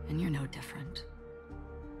 And you're no different.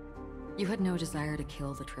 You had no desire to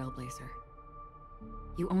kill the Trailblazer.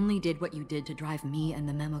 You only did what you did to drive me and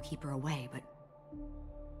the Memo Keeper away, but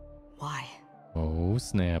why? Oh,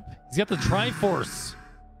 snap. He's got the Triforce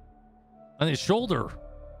on his shoulder.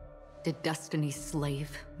 Did Destiny's slave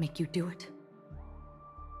make you do it?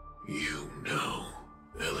 You know,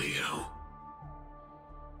 Elio.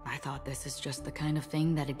 I thought this is just the kind of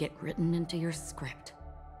thing that'd get written into your script.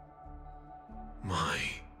 My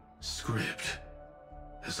script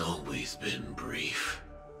has always been brief.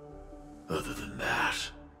 Other than that,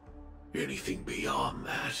 anything beyond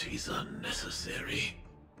that is unnecessary.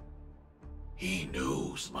 He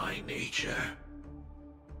knows my nature.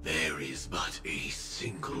 There is but a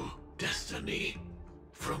single destiny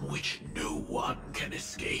from which no one can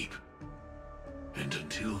escape. And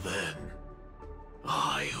until then,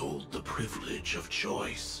 I hold the privilege of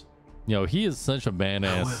choice. Yo, he is such a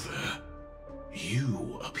badass. However,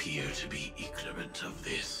 you appear to be ignorant of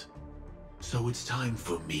this. So it's time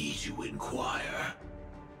for me to inquire.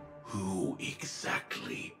 Who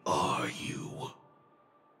exactly are you?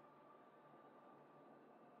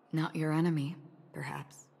 Not your enemy,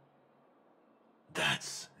 perhaps.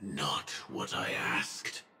 That's not what I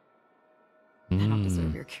asked. I don't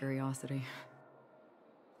deserve your curiosity.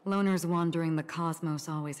 Loners wandering the cosmos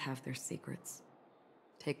always have their secrets.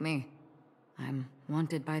 Take me. I'm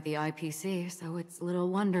wanted by the IPC, so it's little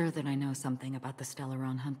wonder that I know something about the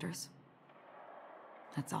Stellaron hunters.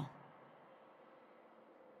 That's all.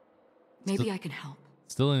 Maybe I can help.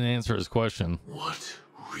 Still didn't answer his question. What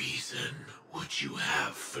reason would you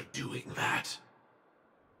have for doing that?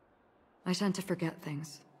 I tend to forget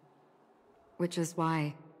things. Which is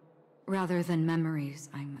why, rather than memories,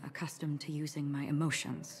 I'm accustomed to using my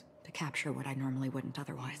emotions to capture what I normally wouldn't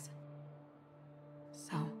otherwise.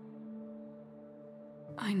 So,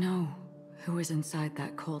 I know who is inside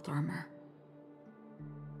that cold armor.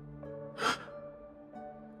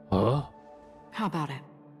 Huh? How about it?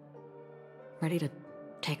 Ready to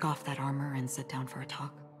take off that armor and sit down for a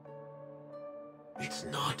talk? It's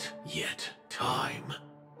not yet time.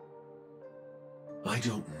 I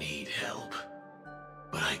don't need help,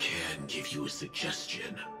 but I can give you a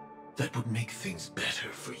suggestion that would make things better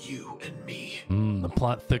for you and me. The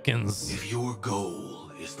plot thickens. If your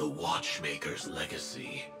goal is the Watchmaker's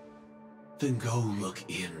legacy, then go look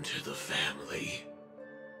into the family.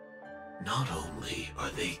 Not only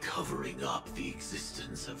are they covering up the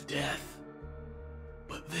existence of death,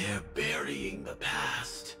 but they're burying the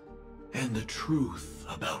past and the truth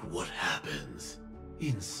about what happens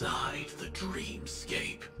inside the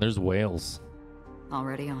dreamscape. There's whales.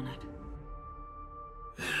 Already on it.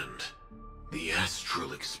 And the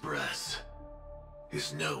Astral Express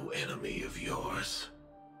is no enemy of yours.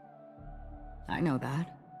 I know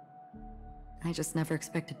that. I just never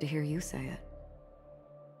expected to hear you say it.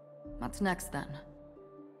 What's next, then?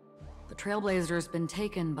 The Trailblazer's been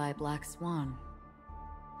taken by Black Swan.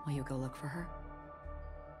 Will you go look for her?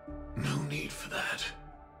 No need for that.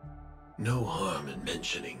 No harm in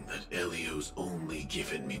mentioning that Elio's only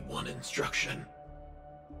given me one instruction.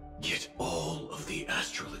 Get all of the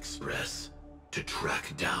Astral Express to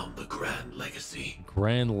track down the Grand Legacy.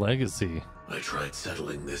 Grand Legacy. I tried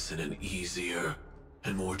settling this in an easier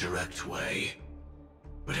and more direct way.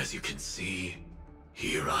 But as you can see,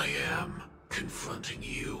 here I am, confronting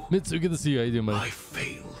you. Mitsu, good to see you. How you doing, I buddy?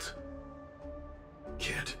 failed.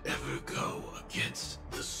 Can't ever go against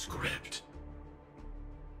the script.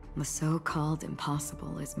 The so-called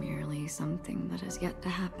impossible is merely something that has yet to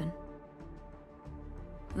happen.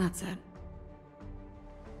 That's it.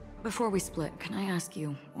 Before we split, can I ask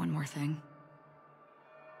you one more thing?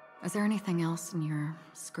 Is there anything else in your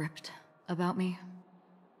script about me?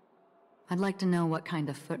 I'd like to know what kind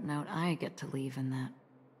of footnote I get to leave in that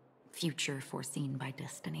future foreseen by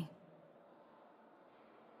destiny.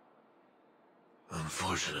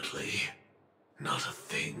 Unfortunately, not a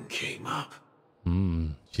thing came up.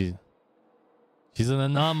 She's an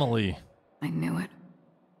anomaly. I knew it.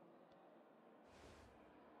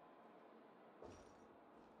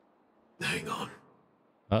 Hang on.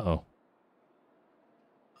 Uh-oh.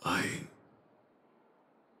 I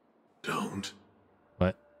don't.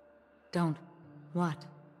 What? Don't. What?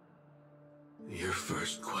 Your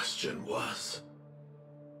first question was,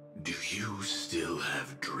 do you still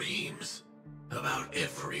have dreams about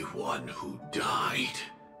everyone who died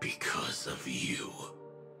because of you?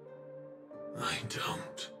 I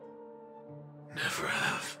don't. Never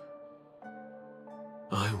have.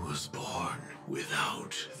 I was born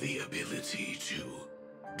without the ability to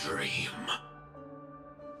dream.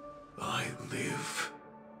 I live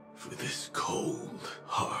for this cold,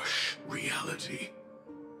 harsh reality.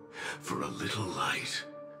 For a little light,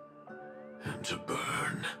 and to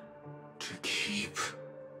burn, to keep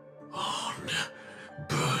on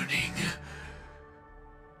burning,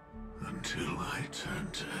 until I turn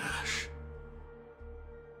to ash.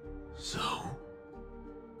 So,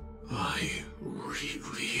 I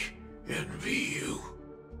really envy you.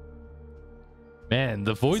 Man,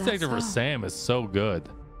 the voice actor for so? Sam is so good.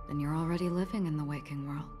 Then you're already living in the waking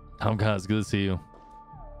world. Honkai, it's good to see you.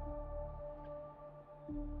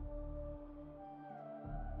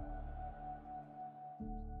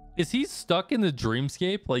 Is he stuck in the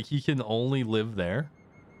dreamscape? Like he can only live there?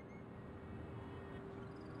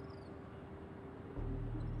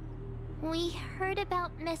 We heard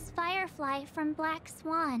about Miss Firefly from Black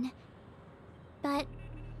Swan, but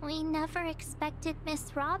we never expected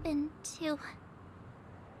Miss Robin to...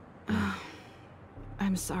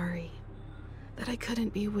 I'm sorry that I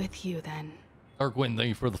couldn't be with you then. Arkwin, thank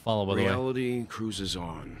you for the follow, by the way. Reality cruises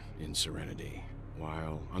on in serenity,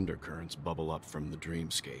 while undercurrents bubble up from the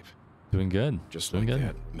dreamscape. Doing good. Just Doing like good.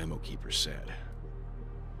 that memo keeper said.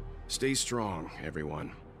 Stay strong,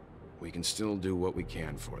 everyone. We can still do what we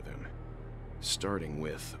can for them. Starting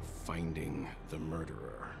with finding the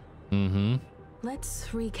murderer. Mm-hmm. Let's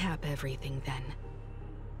recap everything then.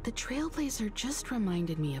 The Trailblazer just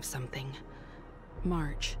reminded me of something.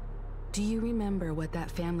 March, do you remember what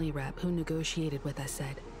that family rep who negotiated with us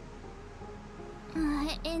said?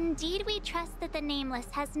 Indeed, we trust that the Nameless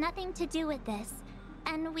has nothing to do with this,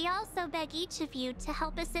 and we also beg each of you to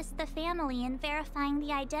help assist the family in verifying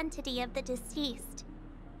the identity of the deceased.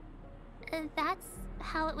 That's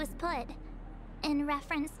how it was put, in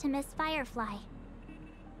reference to Miss Firefly.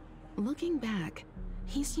 Looking back,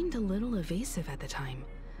 he seemed a little evasive at the time.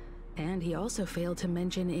 And he also failed to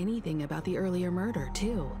mention anything about the earlier murder,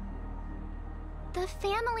 too. The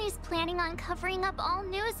family's planning on covering up all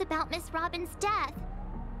news about Miss Robin's death.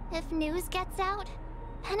 If news gets out,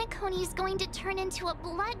 Penacony's going to turn into a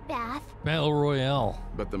bloodbath. Battle Royale.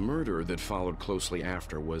 But the murder that followed closely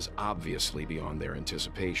after was obviously beyond their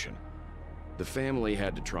anticipation. The family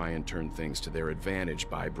had to try and turn things to their advantage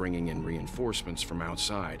by bringing in reinforcements from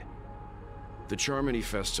outside. The Charmony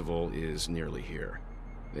Festival is nearly here.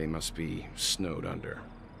 They must be snowed under.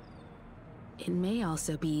 It may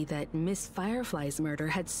also be that Miss Firefly's murder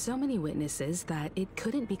had so many witnesses that it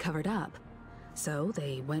couldn't be covered up. So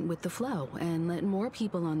they went with the flow and let more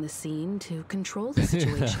people on the scene to control the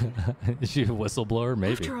situation. Is she a whistleblower?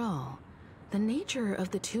 Maybe. After all, the nature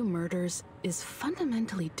of the two murders is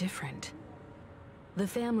fundamentally different. The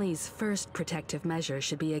family's first protective measure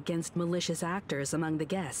should be against malicious actors among the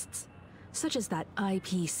guests, such as that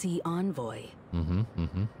IPC envoy.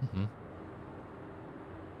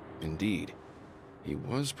 Indeed. He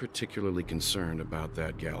was particularly concerned about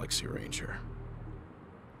that Galaxy Ranger.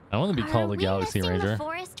 I want to be called a Galaxy Are we Ranger. missing the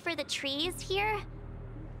forest for the trees here?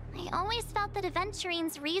 I always felt that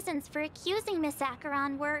Aventurine's reasons for accusing Miss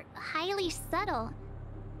Acheron were highly subtle.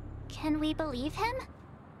 Can we believe him?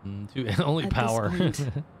 Only At power. this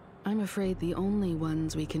point, I'm afraid the only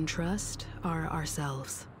ones we can trust are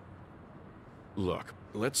ourselves. Look,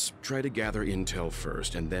 let's try to gather intel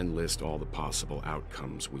first and then list all the possible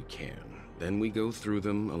outcomes we can. Then we go through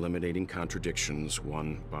them, eliminating contradictions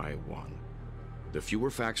one by one. The fewer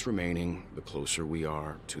facts remaining, the closer we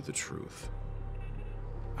are to the truth.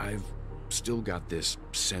 I've still got this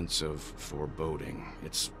sense of foreboding.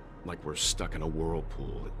 It's like we're stuck in a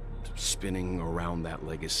whirlpool, spinning around that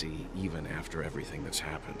legacy even after everything that's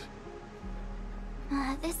happened.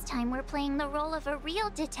 This time we're playing the role of a real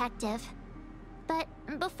detective. But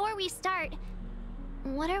before we start,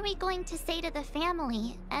 what are we going to say to the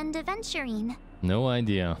family and Aventurine? No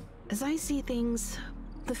idea. As I see things,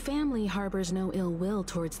 The family harbors no ill will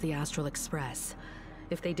towards the Astral Express.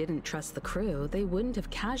 If they didn't trust the crew, they wouldn't have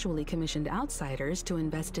casually commissioned outsiders to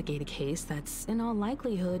investigate a case that's, in all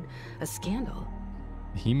likelihood, a scandal.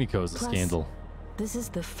 Himiko's a scandal. This is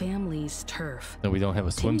the family's turf. No, we don't have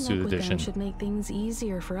a swimsuit Teaming up with edition. them should make things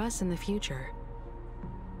easier for us in the future.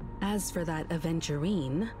 As for that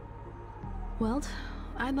aventurine, well,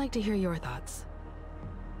 I'd like to hear your thoughts.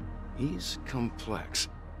 He's complex.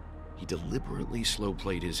 He deliberately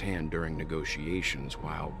slow-played his hand during negotiations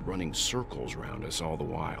while running circles around us all the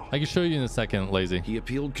while. I can show you in a second, Lazy. He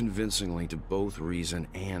appealed convincingly to both reason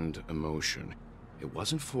and emotion. It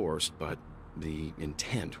wasn't forced, but the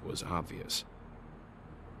intent was obvious.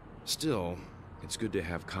 Still, it's good to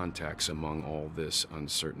have contacts among all this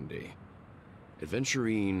uncertainty.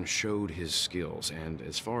 Adventurine showed his skills, and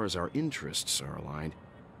as far as our interests are aligned,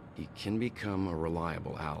 he can become a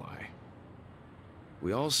reliable ally.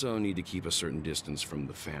 We also need to keep a certain distance from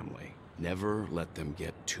the family. Never let them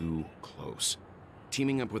get too close.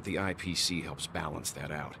 Teaming up with the IPC helps balance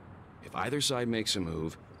that out. If either side makes a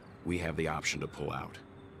move, we have the option to pull out.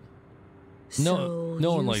 No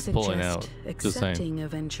one likes pulling out. Just saying. Accepting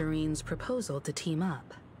Aventurine's proposal to team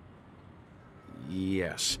up.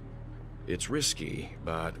 Yes. It's risky,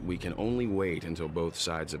 but we can only wait until both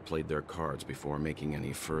sides have played their cards before making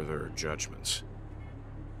any further judgments.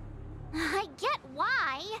 I get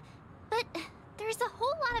why, but there's a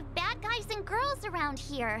whole lot of bad guys and girls around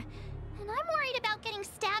here, and I'm worried about getting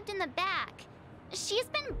stabbed in the back. She's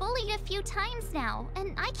been bullied a few times now,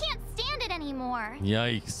 and I can't stand it anymore.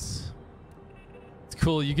 Yikes. It's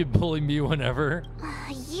cool, you can bully me whenever.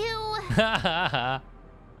 You... No,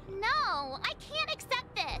 I can't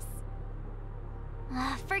accept this.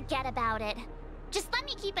 Forget about it. Just let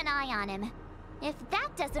me keep an eye on him. If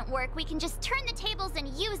that doesn't work, we can just turn the tables and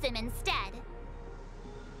use him instead.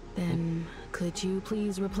 Then, could you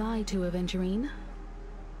please reply to Aventurine?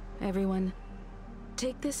 Everyone,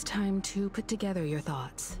 take this time to put together your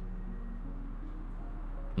thoughts.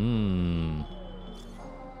 I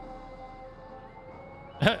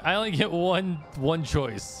only get one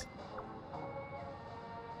choice.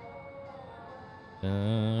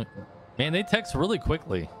 Man, they text really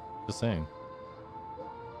quickly. Just saying.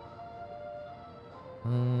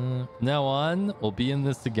 Now on, we'll be in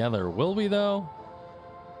this together. Will we though?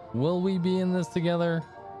 Will we be in this together?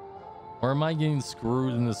 Or am I getting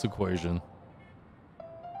screwed in this equation?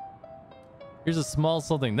 Here's a small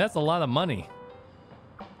something. That's a lot of money.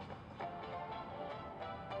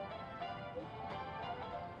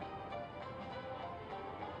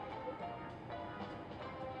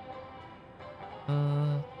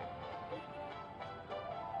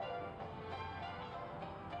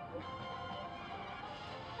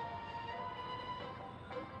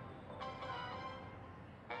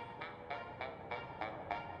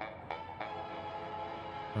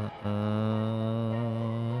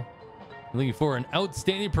 Looking for an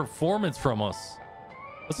outstanding performance from us.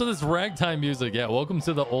 What's with this ragtime music? Yeah, welcome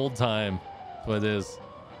to the old time. That's what it is.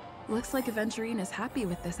 Looks like Aventurine is happy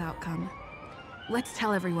with this outcome. Let's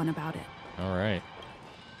tell everyone about it. All right.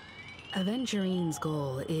 Aventurine's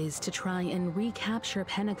goal is to try and recapture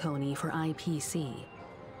Penacony for IPC.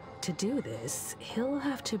 To do this, he'll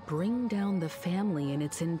have to bring down the family in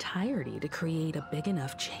its entirety to create a big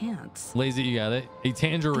enough chance. Lazy, you got it. A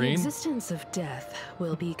tangerine. The existence of death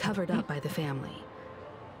will be covered up by the family.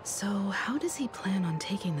 So how does he plan on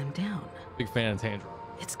taking them down? Big fan of tangerine.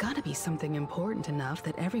 It's gotta be something important enough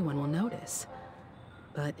that everyone will notice.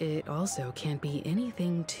 But it also can't be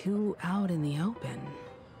anything too out in the open.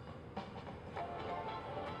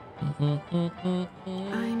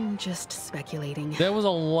 I'm just speculating. There was a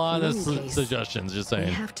lot of In any case, suggestions, just saying.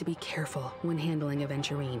 We have to be careful when handling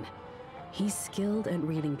Aventurine. He's skilled at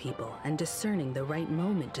reading people and discerning the right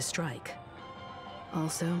moment to strike.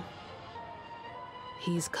 Also,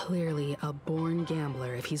 he's clearly a born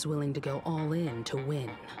gambler if he's willing to go all in to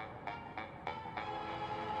win.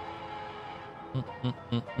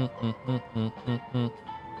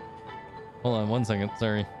 Hold on 1 second,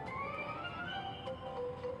 sorry.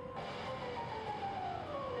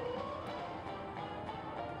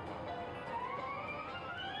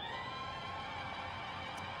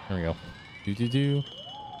 There we go.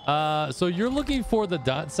 So you're looking for the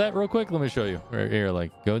dot set real quick? Let me show you. Right here,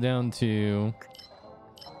 like go down to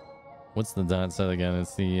what's the dot set again?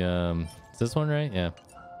 It's the is this one, right? Yeah.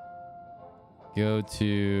 Go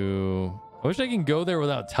to I wish I can go there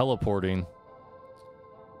without teleporting.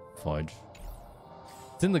 Fudge.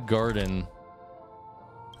 It's in the garden.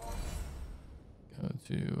 Go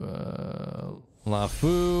to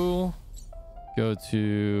LaFu. Go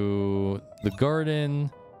to the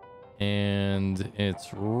garden. And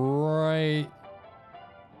it's right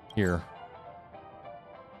here.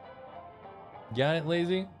 Got it,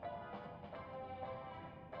 Lazy?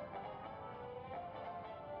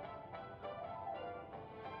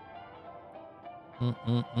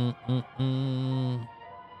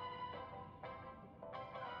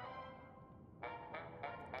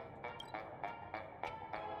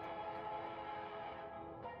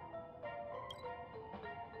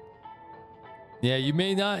 Yeah, you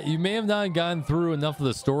may have not gotten through enough of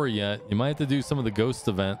the story yet. You might have to do some of the ghost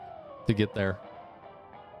event to get there.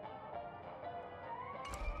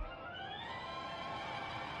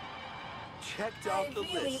 Checked off the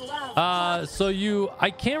list. So I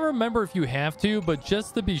can't remember if you have to, but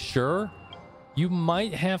just to be sure, you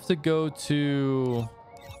might have to go to,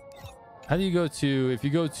 how do you go to, if you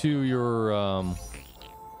go to your,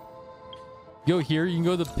 go here, you can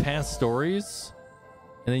go to past stories.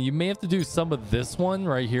 And then you may have to do some of this one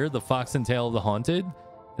right here, the Fox and Tale of the Haunted.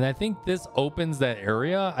 And I think this opens that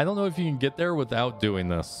area. I don't know if you can get there without doing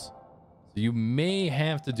this. So you may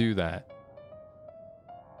have to do that.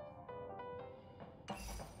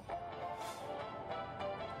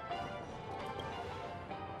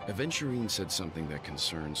 Aventurine said something that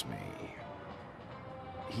concerns me.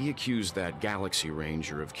 He accused that Galaxy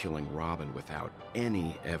Ranger of killing Robin without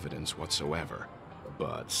any evidence whatsoever,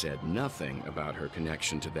 but said nothing about her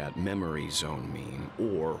connection to that memory zone meme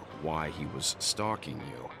or why he was stalking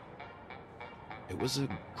you. It was a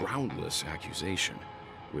groundless accusation,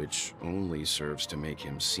 which only serves to make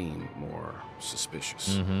him seem more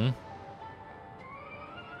suspicious.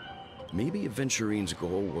 Maybe Aventurine's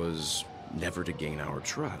goal was never to gain our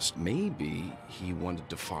trust. Maybe he wanted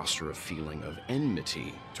to foster a feeling of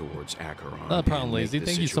enmity towards Acheron. Not a problem, Lazy.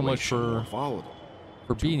 Thank you so much for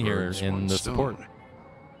being here and the support.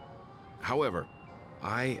 However,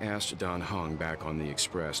 I asked Don Hung back on the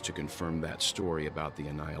Express to confirm that story about the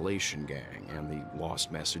Annihilation Gang and the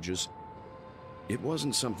lost messages. It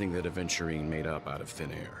wasn't something that Aventurine made up out of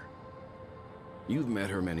thin air. You've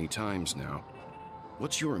met her many times now.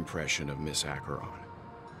 What's your impression of Miss Acheron?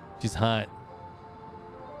 She's hot.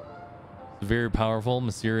 Very powerful,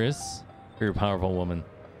 mysterious, very powerful woman.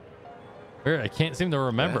 I can't seem to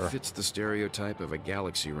remember. That fits the stereotype of a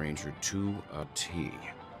Galaxy Ranger to a T.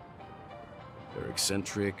 They're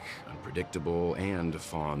eccentric, unpredictable, and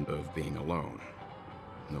fond of being alone.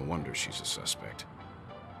 No wonder she's a suspect.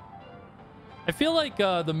 I feel like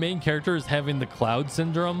the main character is having the Cloud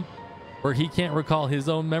Syndrome, where he can't recall his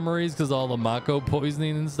own memories because all the Mako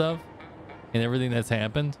poisoning and stuff, and everything that's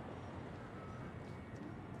happened.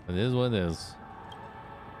 It is what it is.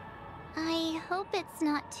 I hope it's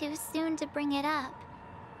not too soon to bring it up,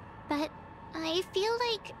 but I feel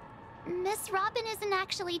like Miss Robin isn't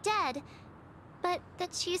actually dead, but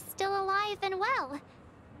that she's still alive and well.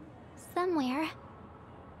 Somewhere.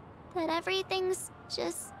 That everything's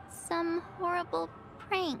just some horrible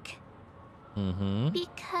prank.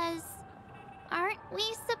 Because aren't we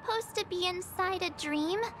supposed to be inside a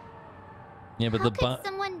dream? Yeah, but how could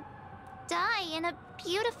someone die in a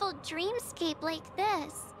beautiful dreamscape like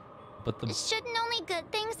this? But shouldn't only good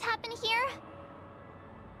things happen here?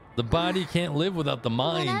 The body can't live without the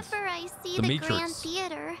mind. Whenever I see the Grand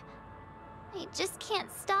Theater, I just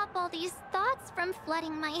can't stop all these thoughts from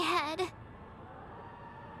flooding my head.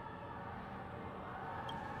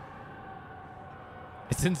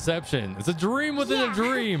 It's Inception. It's a dream within a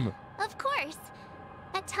dream. Of course.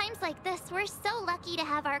 At times like this, we're so lucky to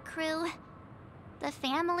have our crew. The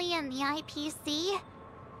family and the IPC.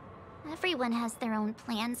 Everyone has their own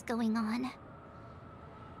plans going on.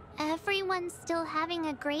 Everyone's still having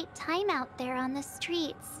a great time out there on the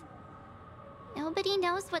streets. Nobody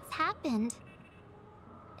knows what's happened.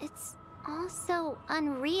 It's all so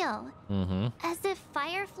unreal. As if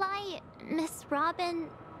Firefly, Miss Robin,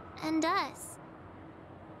 and us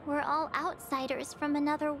were all outsiders from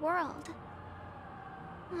another world.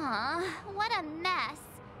 Aw, what a mess.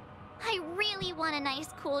 I really want a nice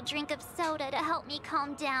cool drink of soda to help me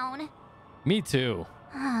calm down. Me too.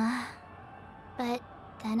 But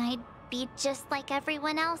then I'd be just like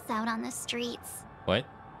everyone else out on the streets. What?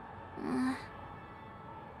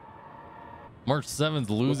 March 7th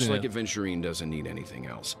losing Looks like Aventurine doesn't need anything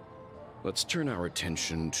else. Let's turn our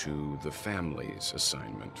attention to the family's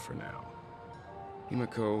assignment for now.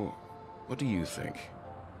 Himiko, what do you think?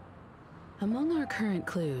 Among our current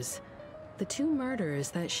clues, the two murders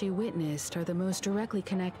that she witnessed are the most directly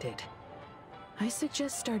connected. I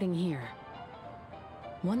suggest starting here.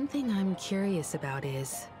 One thing I'm curious about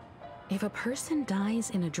is, if a person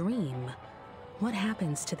dies in a dream, what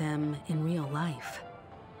happens to them in real life?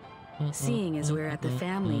 Seeing as we're at the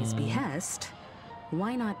family's behest,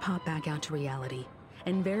 why not pop back out to reality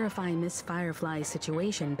and verify Miss Firefly's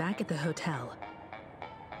situation back at the hotel?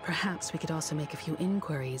 Perhaps we could also make a few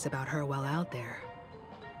inquiries about her while out there.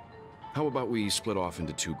 How about we split off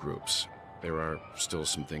into 2 groups? There are still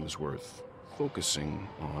some things worth focusing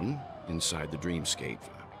on inside the dreamscape.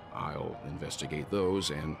 I'll investigate those,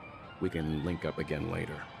 and we can link up again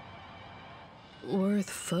later. Worth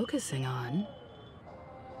focusing on?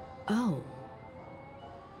 Oh.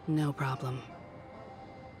 No problem.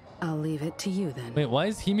 I'll leave it to you then. Wait, why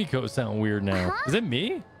is Himiko sound weird now? Is it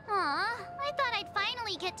me? Aw, I thought I'd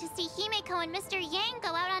finally get to see Himiko and Mr. Yang go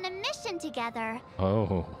out on a mission together.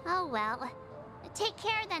 Oh. Oh well. Take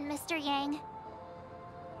care then, Mr. Yang.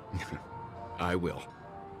 I will.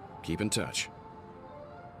 Keep in touch.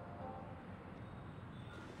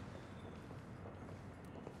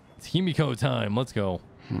 It's Himiko time. Let's go.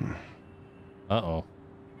 Uh-oh.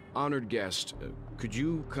 Honored guest, could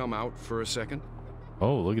you come out for a second?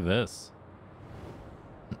 Oh, look at this.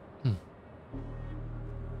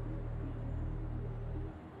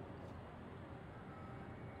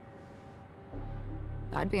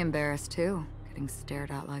 I'd be embarrassed too, getting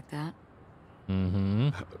stared at like that.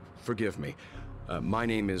 Forgive me. My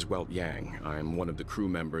name is 𝙀𝙓𝙋𝘼𝙉𝙿 Yang. I'm one of the crew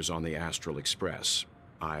members on the Astral Express.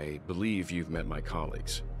 I believe you've met my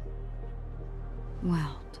colleagues.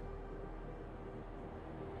 Well.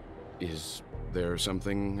 Is there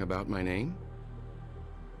something about my name?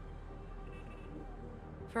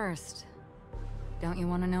 First, don't you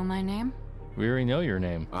want to know my name? We already know your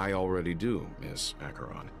name. I already do, Miss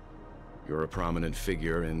Acheron. You're a prominent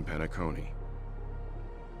figure in Penacony.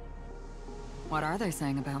 What are they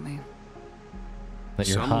saying about me? That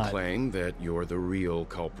you're Some hot. claim that you're the real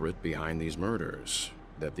culprit behind these murders,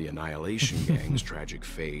 that the Annihilation Gang's tragic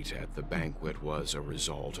fate at the banquet was a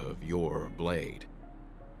result of your blade,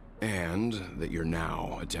 and that you're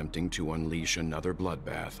now attempting to unleash another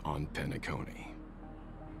bloodbath on Penacony.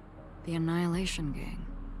 The Annihilation Gang.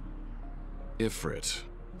 Ifrit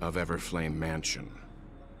of Everflame Mansion.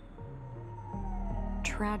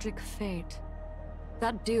 Tragic fate.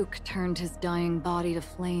 That Duke turned his dying body to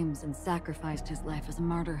flames and sacrificed his life as a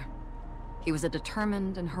martyr. He was a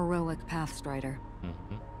determined and heroic pathstrider.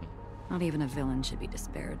 Not even a villain should be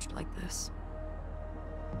disparaged like this.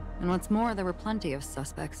 And what's more, there were plenty of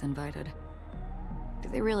suspects invited. Do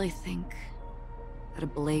they really think that a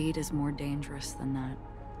blade is more dangerous than that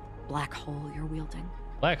black hole you're wielding?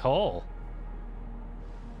 Black hole?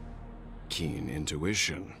 Keen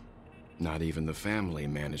intuition. Not even the family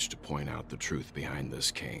managed to point out the truth behind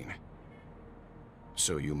this cane.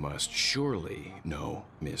 So you must surely know,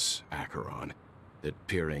 Miss Acheron, that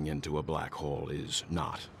peering into a black hole is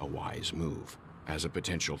not a wise move. As a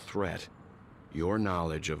potential threat, your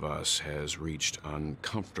knowledge of us has reached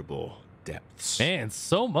uncomfortable depths. Man,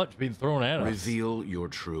 so much being thrown at us. Reveal your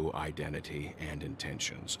true identity and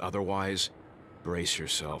intentions. Otherwise, brace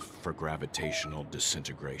yourself for gravitational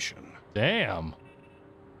disintegration. Damn.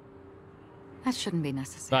 That shouldn't be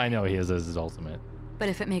necessary. I know he is as his ultimate. But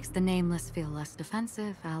if it makes the Nameless feel less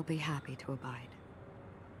defensive, I'll be happy to abide.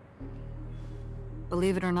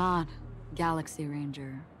 Believe it or not, Galaxy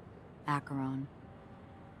Ranger, Acheron,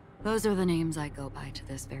 those are the names I go by to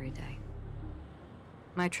this very day.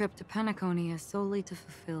 My trip to Penacony is solely to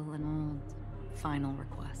fulfill an old, final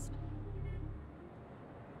request.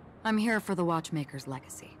 I'm here for the Watchmaker's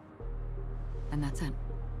legacy. And that's it.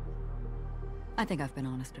 I think I've been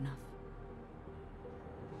honest enough.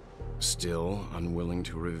 Still unwilling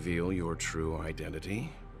to reveal your true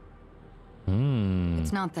identity?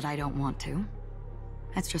 It's not that I don't want to.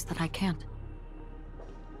 It's just that I can't.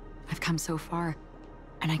 I've come so far,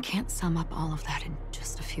 and I can't sum up all of that in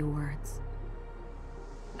just a few words.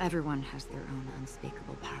 Everyone has their own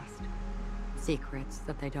unspeakable past. Secrets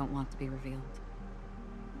that they don't want to be revealed.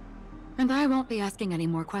 And I won't be asking any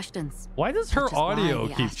more questions. Why does her audio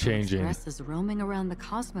keep changing? Express is roaming around the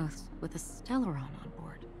cosmos with a Stellaron on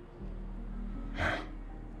board.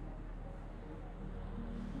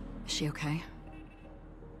 Is she okay?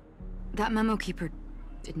 That memo keeper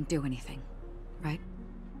didn't do anything, right?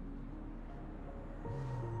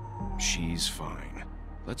 She's fine.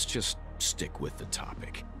 Let's just stick with the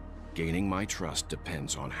topic. Gaining my trust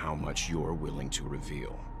depends on how much you're willing to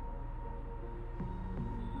reveal.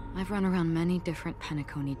 I've run around many different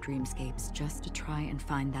Penacony dreamscapes just to try and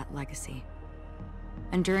find that legacy.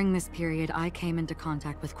 And during this period, I came into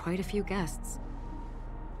contact with quite a few guests.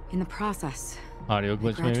 In the process, Audio I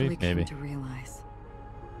glitch, gradually maybe? came Maybe. to realize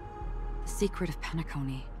the secret of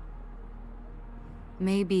Penacony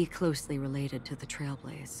may be closely related to the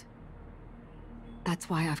Trailblaze. That's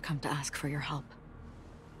why I've come to ask for your help.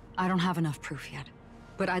 I don't have enough proof yet,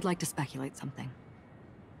 but I'd like to speculate something.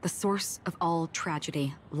 The source of all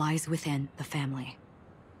tragedy lies within the family.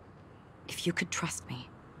 If you could trust me,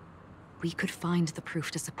 we could find the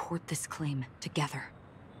proof to support this claim together.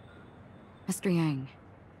 Mr. Yang,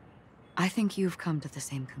 I think you've come to the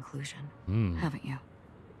same conclusion, haven't you?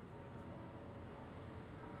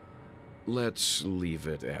 Let's leave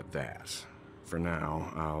it at that. For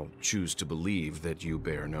now, I'll choose to believe that you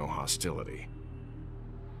bear no hostility.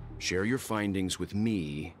 Share your findings with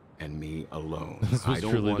me and me alone. I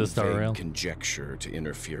don't want vague conjecture to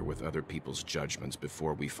interfere with other people's judgments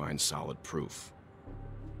before we find solid proof.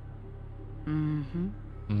 By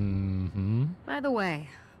the way,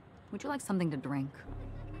 would you like something to drink?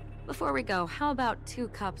 Before we go, how about 2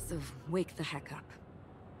 cups of Wake the Heck Up?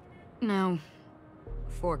 No,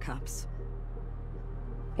 4 cups.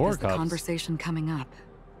 4 because cups? The conversation coming up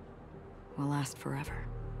will last forever.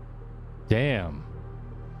 Damn.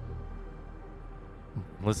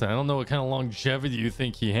 Listen, I don't know what kind of longevity you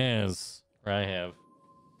think he has. Or I have.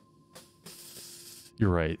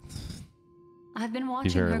 You're right. I've been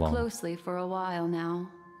watching her closely for a while now,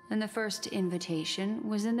 and the first invitation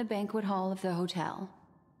was in the banquet hall of the hotel.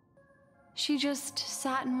 She just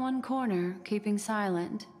sat in one corner, keeping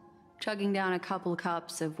silent, chugging down a couple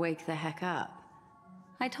cups of Wake the Heck Up.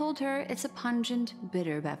 I told her it's a pungent,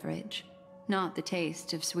 bitter beverage, not the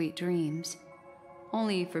taste of sweet dreams.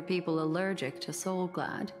 Only for people allergic to Soul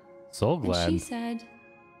Glad. Soul Glad? And she said...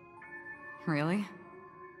 Really?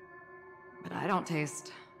 But I don't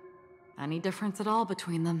taste any difference at all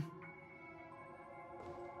between them.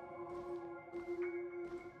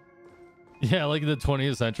 Yeah, like in the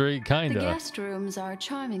 20th century, kinda. The guest rooms are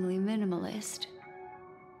charmingly minimalist.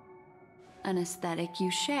 An aesthetic you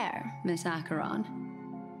share, Miss Acheron.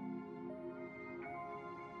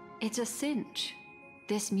 It's a cinch,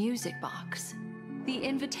 this music box. The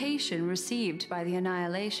invitation received by the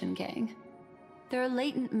Annihilation Gang. There are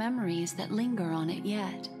latent memories that linger on it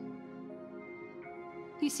yet.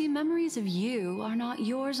 You see, memories of you are not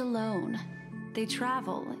yours alone. They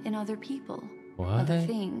travel in other people, other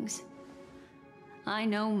things. I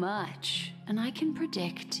know much, and I can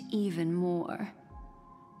predict even more.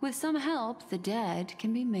 With some help, the dead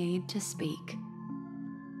can be made to speak.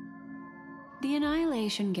 The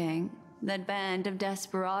Annihilation Gang, that band of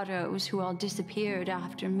desperados who all disappeared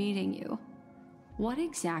after meeting you. What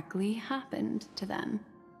exactly happened to them?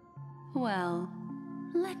 Well,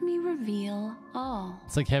 let me reveal all.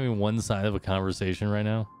 It's like having one side of a conversation right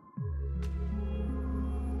now.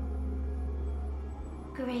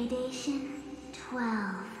 Gradation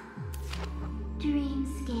 12.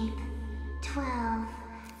 Dreamscape 12.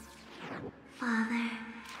 Father,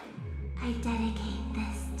 I dedicate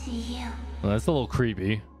this to you. Well, that's a little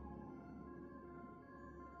creepy.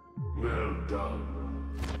 Well done,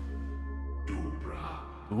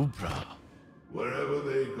 Ubra. Wherever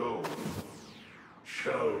they go,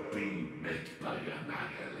 shall be met by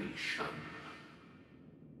annihilation.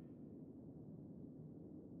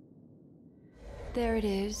 There it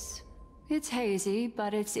is. It's hazy,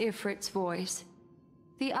 but it's Ifrit's voice.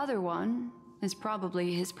 The other one is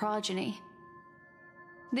probably his progeny.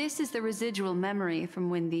 This is the residual memory from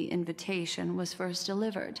when the invitation was first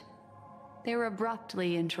delivered. They were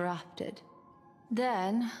abruptly interrupted.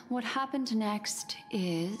 Then, what happened next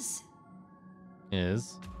is... They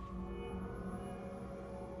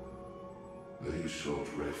sought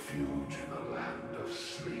refuge in a land of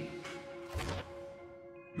sleep,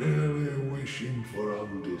 merely wishing for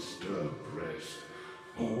undisturbed rest,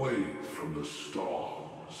 away from the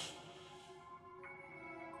storms.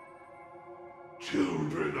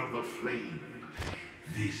 Children of the Flame,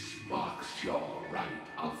 this marks your rite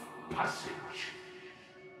of passage.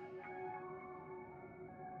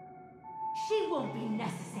 She won't be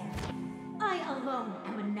necessary. I alone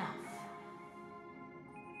am enough.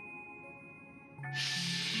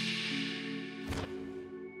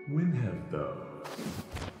 When have those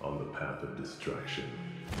on the path of destruction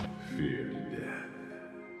feared death?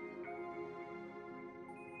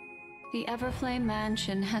 The Everflame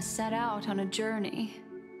Mansion has set out on a journey.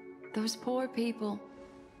 Those poor people,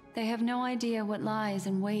 they have no idea what lies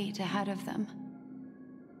in wait ahead of them.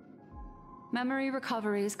 Memory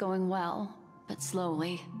recovery is going well, but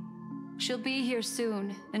slowly. She'll be here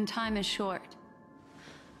soon, and time is short.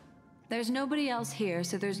 There's nobody else here,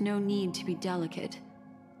 so there's no need to be delicate.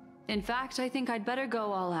 In fact, I think I'd better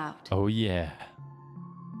go all out. Oh, yeah.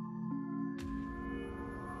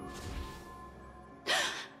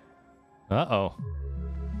 Uh-oh.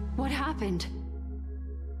 What happened?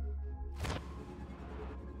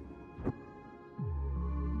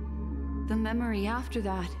 The memory after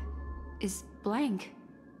that is blank.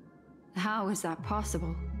 How is that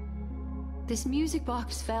possible? This music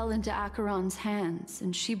box fell into Acheron's hands,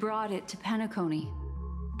 and she brought it to Penacony.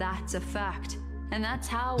 That's a fact, and that's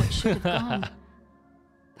how it should have gone.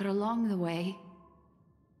 But along the way...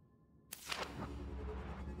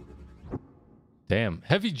 Damn.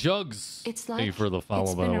 Heavy Jugs. It's like thank you for the follow,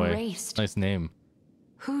 it's by the been way. erased. Nice name.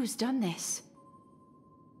 Who's done this?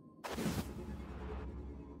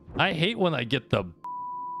 I hate when I get the...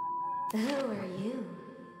 Who are you?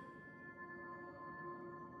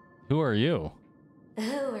 Who are you?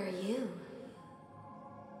 Who are you?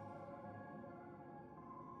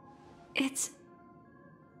 It's...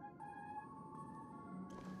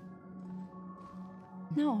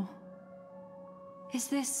 No. Is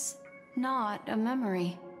this not a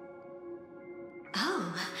memory?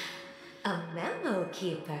 Oh, a memo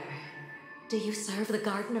keeper. Do you serve the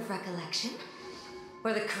Garden of Recollection?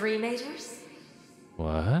 Or the Cremators?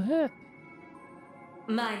 What?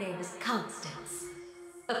 My name is Constance.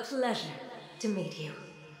 A pleasure to meet you.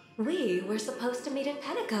 We were supposed to meet in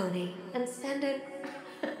Penacony and spend an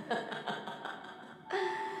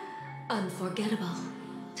unforgettable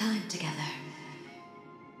time together.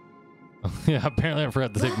 Yeah, apparently I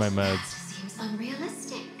forgot to take my That meds. seems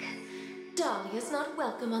unrealistic. Dahlia's not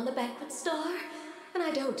welcome on the banquet star, and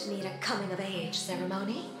I don't need a coming-of-age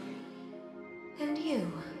ceremony. And you,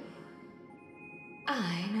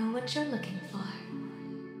 I know what you're looking for.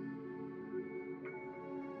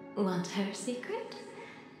 Want her secret?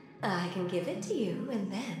 I can give it to you,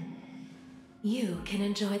 and then you can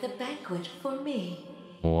enjoy the banquet for me.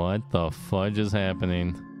 What the fudge is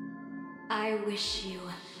happening? I wish you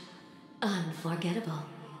unforgettable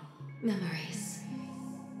memories.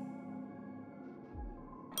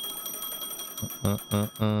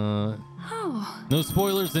 Oh. No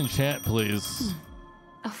spoilers in chat, please.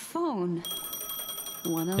 A phone.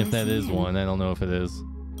 Wanna If that listen is in? one, I don't know if it is.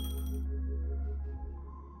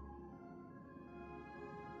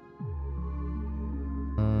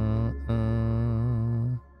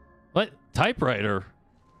 What? Typewriter?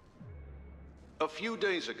 A few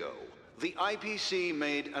days ago, the IPC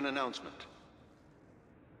made an announcement.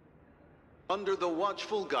 Under the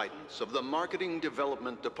watchful guidance of the Marketing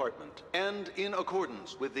Development Department, and in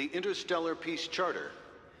accordance with the Interstellar Peace Charter,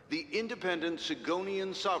 the independent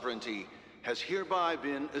Sigonian sovereignty has hereby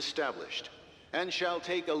been established, and shall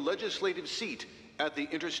take a legislative seat at the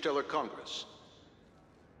Interstellar Congress.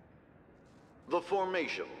 The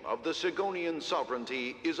formation of the Sigonian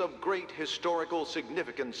sovereignty is of great historical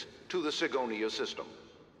significance to the Sigonia system.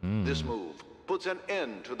 This move puts an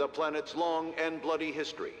end to the planet's long and bloody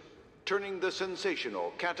history, turning the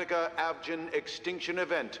sensational 𝙀𝙓𝙋𝘼𝙉𝙿 extinction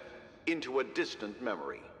event into a distant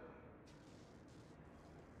memory.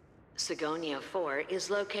 Sigonia 4 is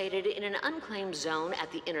located in an unclaimed zone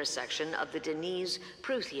at the intersection of the Dailies,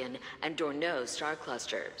 Prothean, and Dorneau star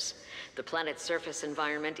clusters. The planet's surface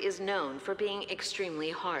environment is known for being extremely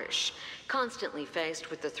harsh, constantly faced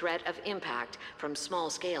with the threat of impact from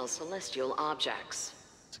small-scale celestial objects.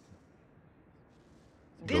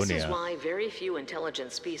 This is why very few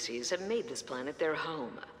intelligent species have made this planet their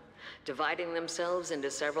home, dividing themselves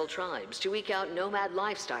into several tribes to eke out nomad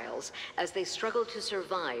lifestyles as they struggle to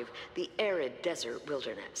survive the arid desert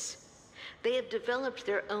wilderness. They have developed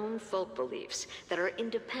their own folk beliefs that are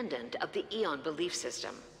independent of the Aeon belief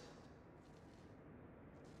system.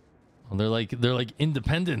 Well, they're like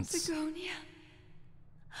independents. Sigonia.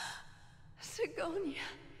 Sigonia.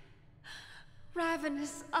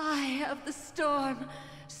 Ravenous eye of the storm,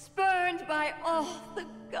 spurned by all the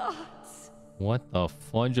gods. What the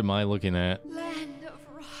fudge am I looking at? Land of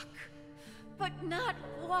rock, but not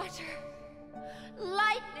water.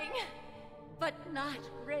 Lightning, but not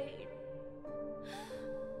rain.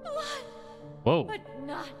 Blood, Whoa. but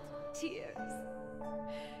not tears.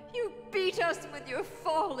 You beat us with your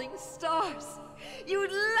falling stars. You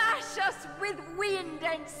lash us with wind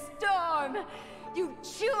and storm. You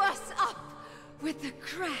chew us up with the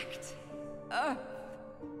cracked earth.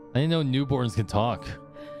 I didn't know newborns can talk.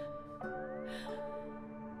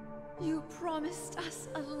 You promised us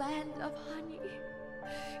a land of honey,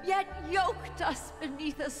 yet yoked us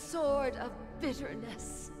beneath a sword of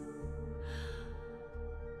bitterness.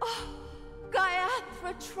 Oh,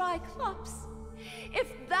 𝙀𝙓𝙋𝘼𝙉𝙿,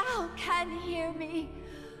 if thou can hear me,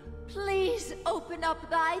 please open up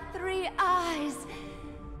thy 3 eyes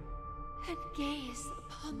and gaze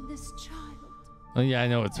upon this child. Oh, yeah, I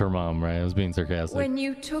know it's her mom, right? I was being sarcastic. When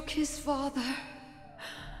you took his father,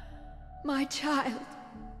 my child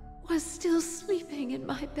was still sleeping in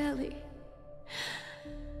my belly.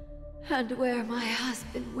 And where my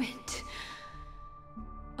husband went,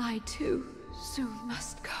 I too soon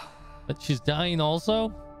must go. But she's dying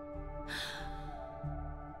also?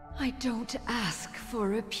 I don't ask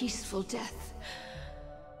for a peaceful death.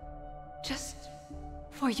 Just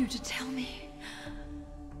for you to tell me,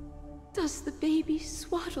 does the baby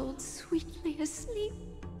swaddled sweetly asleep?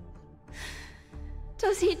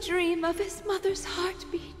 Does he dream of his mother's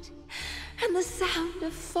heartbeat and the sound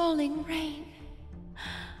of falling rain?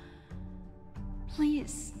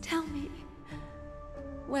 Please tell me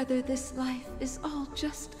whether this life is all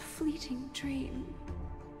just a fleeting dream.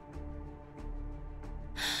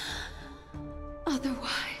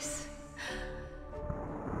 Otherwise,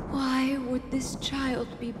 why would this child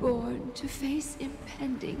be born to face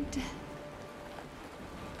impending death?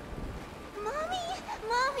 Mommy!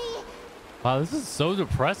 Mommy! Wow, this is so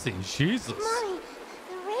depressing. Jesus. Mommy!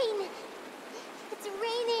 The rain! It's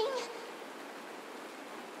raining!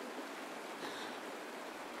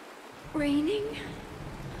 Raining?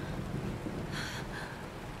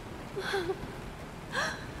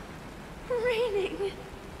 Raining.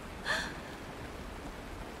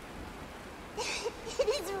 It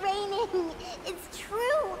is raining! It's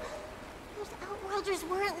true! Those Outworlders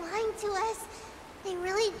weren't lying to us. They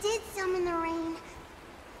really did summon the rain.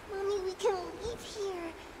 Mommy, we can leave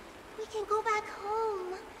here. We can go back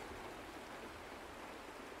home.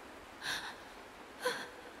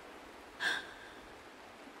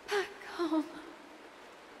 Back home.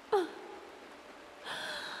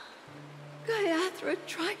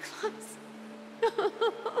 𝙀𝙓𝙋𝘼𝙉𝘿.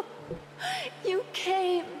 You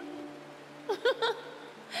came.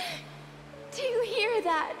 Do you hear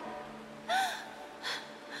that?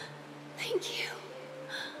 Thank you.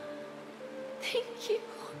 Thank you.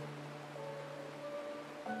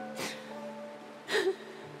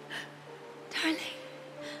 Darling,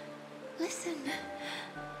 listen.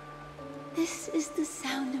 This is the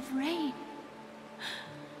sound of rain.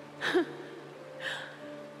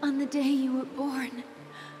 On the day you were born,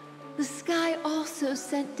 the sky also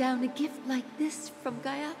sent down a gift like this from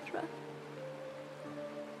𝙀𝙓𝙋.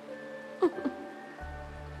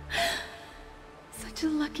 Such a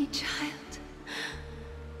lucky child.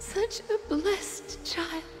 Such a blessed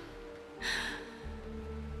child.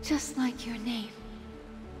 Just like your name.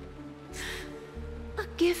 A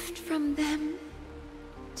gift from them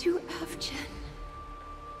to Avgen.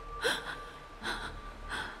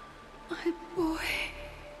 My boy.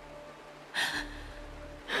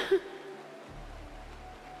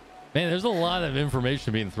 Man, there's a lot of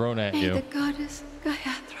information being thrown at May you. the goddess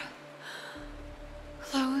𝙀𝙓𝙋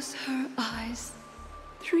close her eyes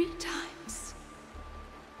 3 times.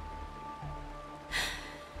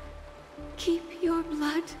 Keep your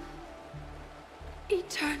blood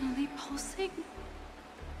eternally pulsing.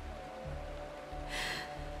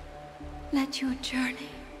 Let your journey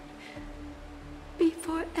be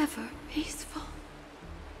forever peaceful.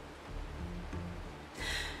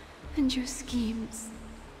 And your schemes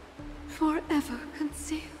forever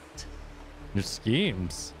concealed. Your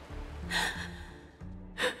schemes.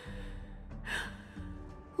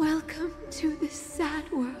 Welcome to this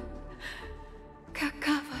sad world,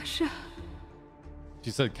 𝙀𝙀𝙀.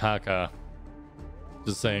 She said caca.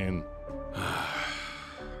 Just saying.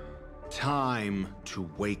 Time to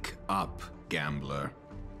wake up, gambler.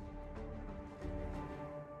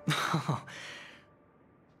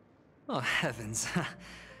 Oh, heavens.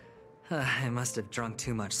 I must have drunk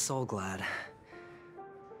too much Soul Glad.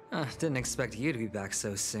 Didn't expect you to be back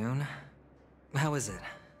so soon. How is it?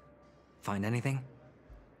 Find anything?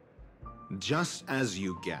 Just as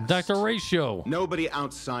you guessed. Dr. Ratio. Nobody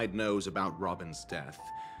outside knows about Robin's death.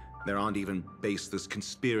 There aren't even baseless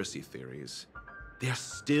conspiracy theories. They're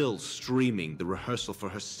still streaming the rehearsal for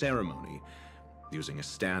her ceremony, using a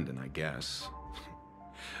stand-in, I guess.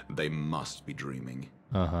 They must be dreaming.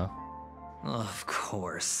 Uh-huh. Of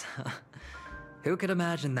course. Who could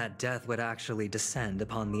imagine that death would actually descend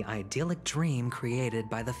upon the idyllic dream created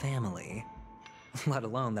by the family? Let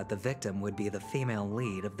alone that the victim would be the female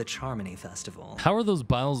lead of the Charmony Festival. How are those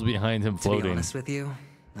bottles behind him floating? To be honest with you,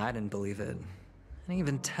 I didn't believe it. I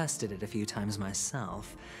even tested it a few times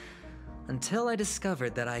myself. Until I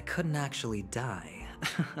discovered that I couldn't actually die.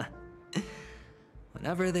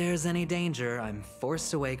 Whenever there's any danger, I'm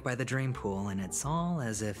forced awake by the dream pool, and it's all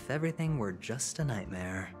as if everything were just a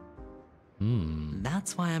nightmare.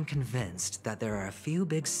 That's why I'm convinced that there are a few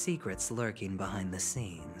big secrets lurking behind the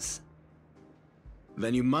scenes.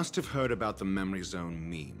 Then you must have heard about the Memory Zone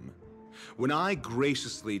meme. When I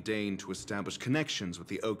graciously deigned to establish connections with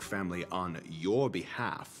the Oak family on your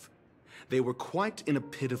behalf, they were quite in a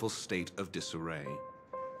pitiful state of disarray.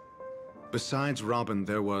 Besides Robin,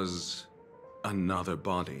 there was another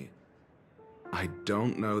body. I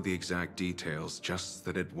don't know the exact details, just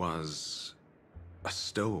that it was a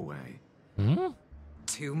stowaway.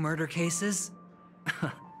 2 murder cases?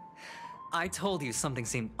 I told you something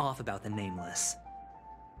seemed off about the Nameless.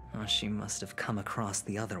 Oh, she must have come across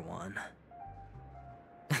the other one.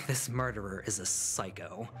 This murderer is a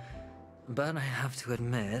psycho. But I have to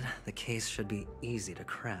admit, the case should be easy to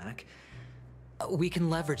crack. We can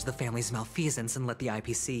leverage the family's malfeasance and let the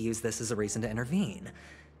IPC use this as a reason to intervene.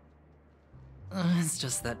 It's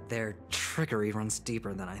just that their trickery runs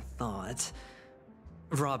deeper than I thought.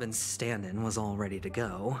 Robin's stand-in was all ready to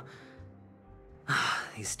go.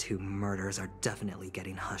 These 2 murders are definitely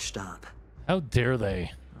getting hushed up. How dare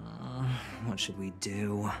they? What should we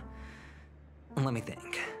do? Let me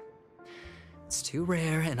think. It's too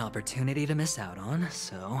rare an opportunity to miss out on,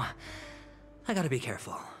 so I gotta be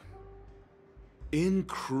careful.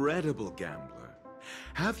 Incredible gambler.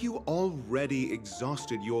 Have you already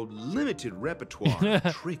exhausted your limited repertoire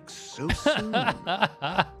of tricks so soon?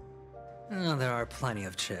 Oh, there are plenty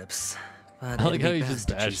of chips, but I like it'd how be he best just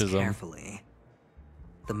to choose bashes them. carefully.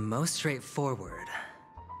 The most straightforward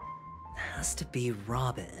has to be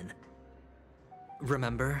Robin.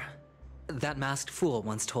 Remember? That masked fool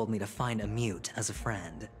once told me to find a mute as a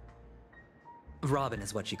friend. Robin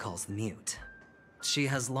is what she calls the mute. She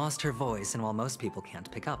has lost her voice, and while most people can't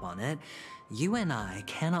pick up on it, you and I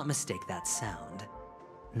cannot mistake that sound.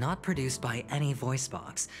 Not produced by any voice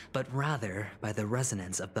box, but rather by the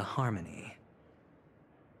resonance of the harmony.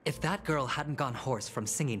 If that girl hadn't gone hoarse from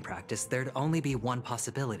singing practice, there'd only be one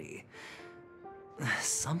possibility.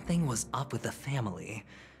 Something was up with the family.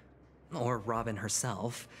 Or Robin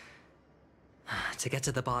herself. To get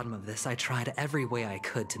to the bottom of this, I tried every way I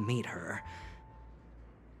could to meet her.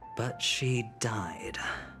 But she died.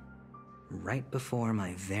 Right before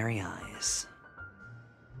my very eyes.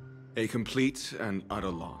 A complete and utter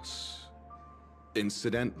loss.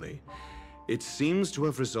 Incidentally, it seems to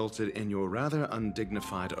have resulted in your rather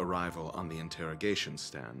undignified arrival on the interrogation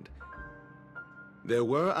stand. There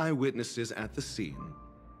were eyewitnesses at the scene,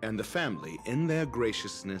 and the family, in their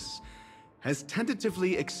graciousness, has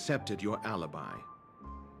tentatively accepted your alibi.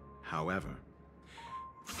 However,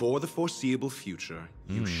 for the foreseeable future,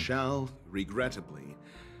 you shall, regrettably,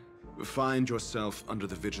 find yourself under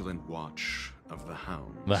the vigilant watch of the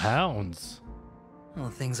Hounds. The Hounds? Well,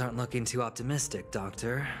 things aren't looking too optimistic,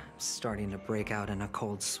 Doctor. Starting to break out in a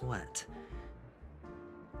cold sweat.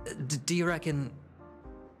 Do you reckon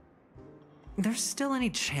there's still any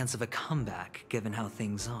chance of a comeback, given how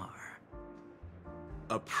things are?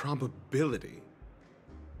 A probability?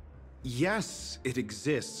 Yes, it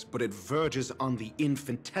exists, but it verges on the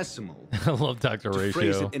infinitesimal. I love Dr. To Ratio.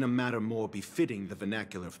 phrase it in a manner more befitting the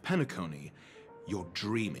vernacular of Penacony, you're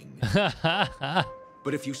dreaming.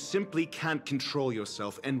 But if you simply can't control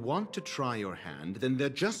yourself and want to try your hand, then there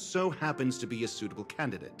just so happens to be a suitable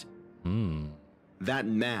candidate. That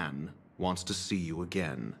man wants to see you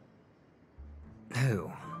again.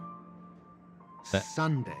 Who?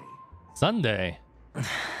 Sunday. Sunday?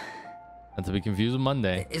 Not to be confused with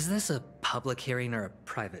Monday. Is this a public hearing or a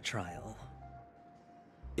private trial?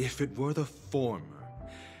 If it were the former,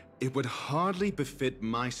 it would hardly befit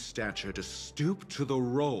my stature to stoop to the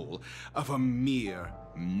role of a mere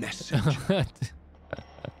messenger.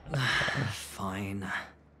 Fine.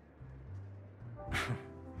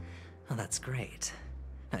 Oh, that's great.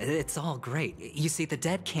 It's all great. You see, the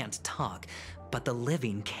dead can't talk, but the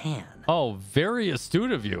living can. Oh, very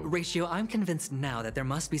astute of you. Ratio, I'm convinced now that there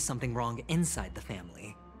must be something wrong inside the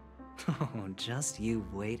family. Oh, just you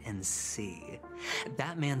wait and see.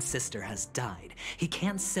 That man's sister has died. He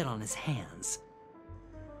can't sit on his hands.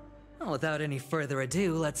 Well, without any further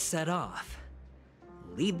ado, let's set off.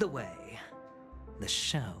 Lead the way. The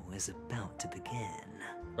show is about to begin.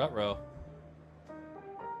 Ruh-roh.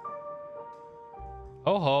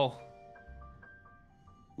 Oh ho.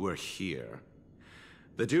 We're here.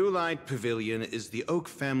 The Dewlight Pavilion is the Oak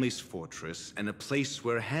family's fortress and a place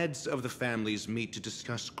where heads of the families meet to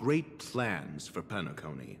discuss great plans for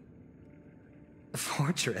Penacony.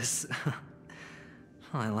 Fortress?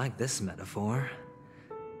 I like this metaphor.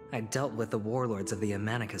 I dealt with the warlords of the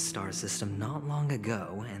Amanicus star system not long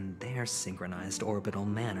ago, and their synchronized orbital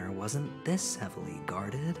manor wasn't this heavily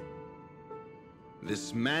guarded.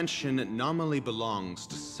 This mansion nominally belongs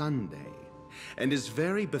to Sunday, and is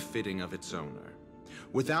very befitting of its owner.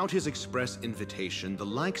 Without his express invitation, the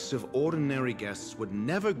likes of ordinary guests would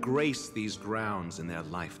never grace these grounds in their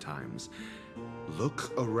lifetimes.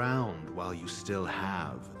 Look around while you still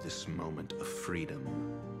have this moment of freedom.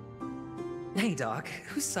 Hey, Doc,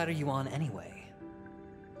 whose side are you on anyway?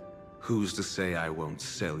 Who's to say I won't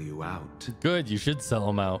sell you out? Good, you should sell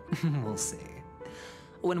him out. We'll see.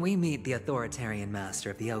 When we meet the authoritarian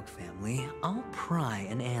master of the Oak family, I'll pry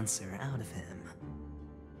an answer out of him.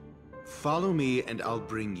 Follow me and I'll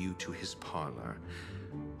bring you to his parlor.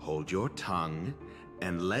 Hold your tongue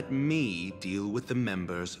and let me deal with the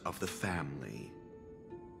members of the family.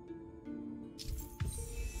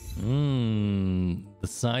 The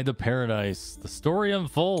side of paradise. The story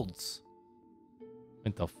unfolds.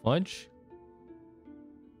 What the fudge?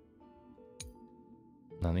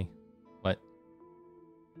 Nani? What?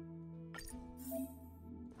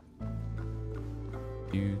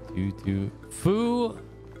 Foo.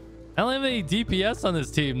 I don't have any DPS on this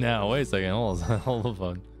team now. Wait a second. Hold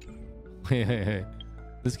on. Hey.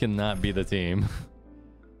 This cannot be the team.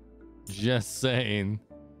 Just saying.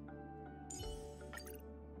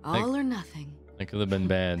 All or nothing. That could have been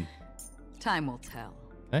bad. Time will tell.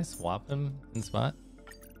 Can I swap him in spot?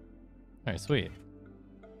 Alright, sweet.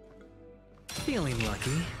 Feeling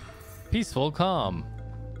lucky. Peaceful, calm.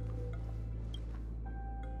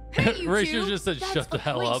 Hey, you Rachel two. just said, That's shut the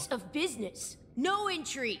hell up. place of business. No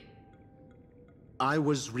intrigue. I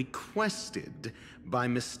was requested by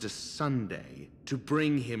Mr. Sunday to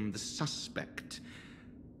bring him the suspect.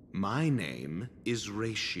 My name is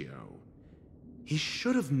Ratio. He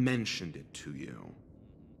should have mentioned it to you.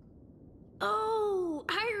 Oh,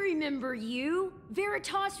 I remember you.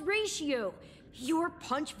 Veritas Ratio. Your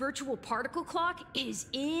punch virtual particle clock is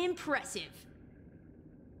impressive.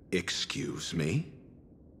 Excuse me?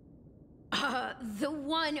 The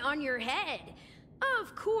one on your head.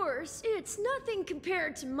 Of course, it's nothing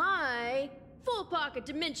compared to my full pocket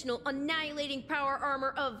dimensional annihilating power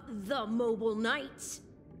armor of the Mobile Knights.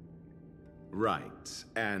 Right,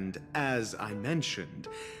 and as I mentioned,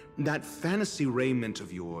 that fantasy raiment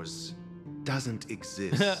of yours doesn't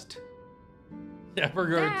exist.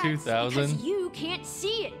 Evergreen 2000. Because you can't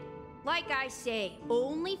see it. Like I say,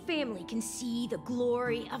 only family can see the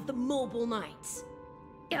glory of the Mobile Knights.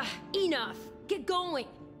 Ugh, enough. Get going.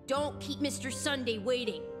 Don't keep Mr. Sunday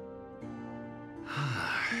waiting.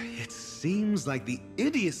 It seems like the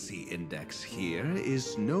idiocy index here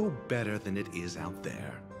is no better than it is out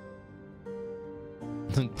there.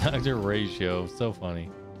 Dr. Ratio, so funny.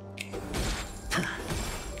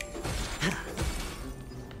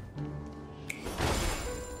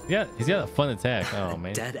 Yeah, he's got a fun attack. Oh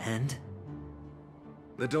man. Dead end.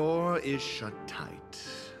 The door is shut tight.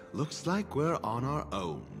 Looks like we're on our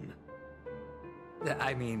own.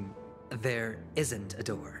 I mean, there isn't a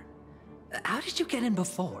door. How did you get in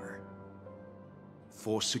before?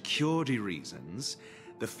 For security reasons,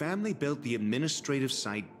 the family built the administrative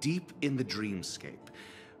site deep in the dreamscape,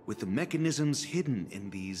 with the mechanisms hidden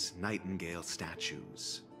in these Nightingale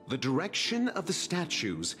statues. The direction of the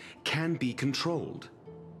statues can be controlled.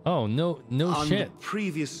 Oh, no shit. On the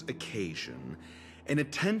previous occasion, an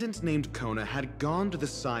attendant named Kona had gone to the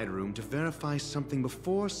side room to verify something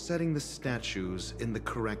before setting the statues in the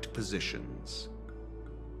correct positions.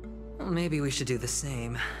 Well, maybe we should do the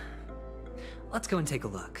same. Let's go and take a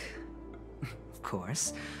look. Of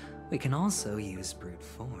course, we can also use brute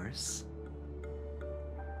force.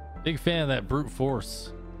 Big fan of that brute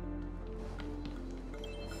force.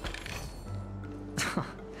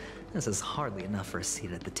 This is hardly enough for a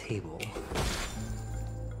seat at the table.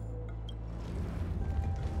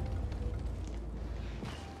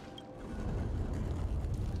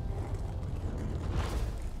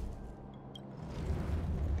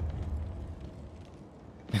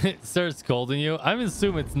 It starts scolding you. I'm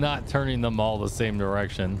assuming it's not turning them all the same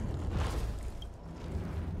direction.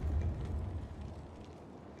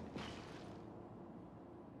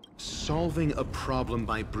 Solving a problem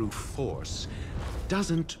by brute force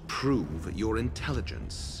doesn't prove your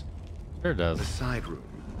intelligence. Sure does. The side room.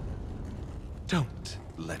 Don't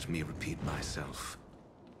let me repeat myself.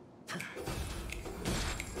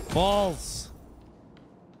 False.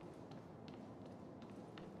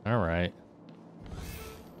 All right.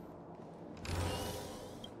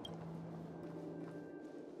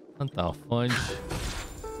 What the fudge?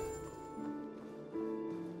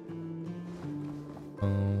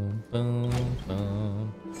 Boom, boom,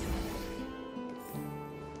 boom.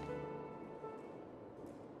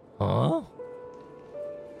 Huh?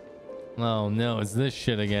 Oh no, it's this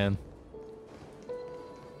shit again.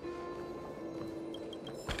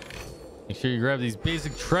 Make sure you grab these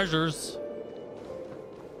basic treasures.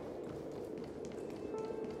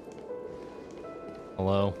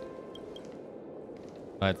 Hello?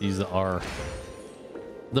 I have to use the R.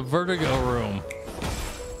 The vertigo room.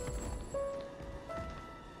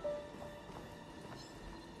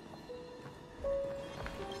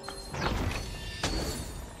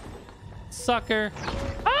 Sucker.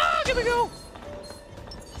 Ah, gonna go.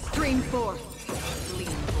 Stream forth.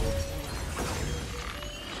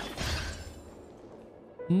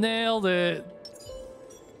 Nailed it.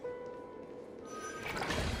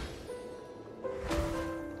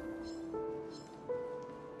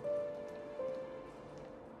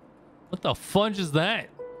 What the fudge is that?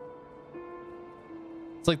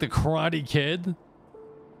 It's like the Karate Kid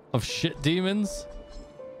of shit demons.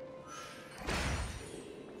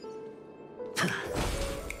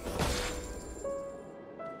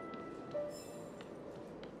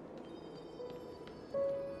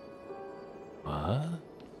 What?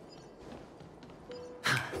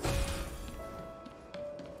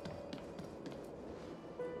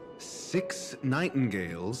 6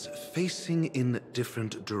 nightingales facing in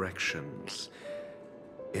different directions.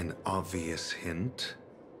 An obvious hint.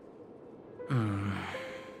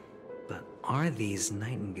 But are these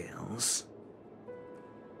nightingales?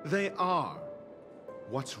 They are.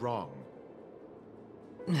 What's wrong?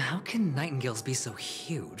 How can nightingales be so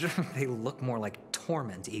huge? They look more like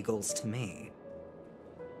torment eagles to me.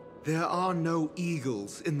 There are no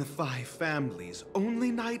eagles in the 5 families,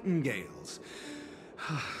 only nightingales.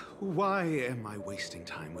 Why am I wasting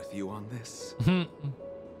time with you on this?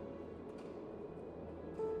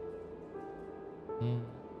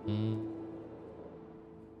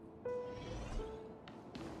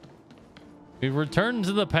 We've returned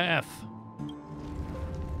to the path.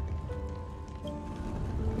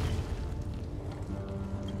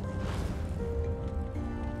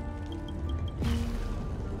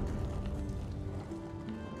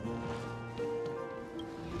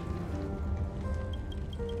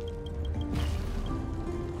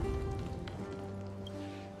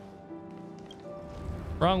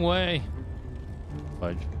 Wrong way.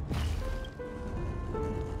 Fudge.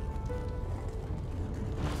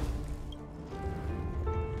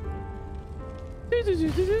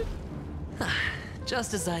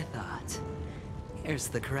 Just as I thought. Here's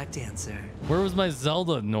the correct answer. Where was my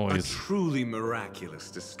Zelda A noise? truly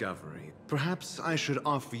miraculous discovery. Perhaps I should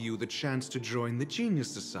offer you the chance to join the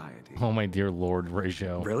Genius Society. Oh my dear Lord,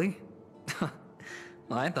 Ratio. Really? Well,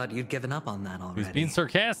 I thought you'd given up on that already. He's being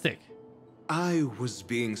sarcastic. I was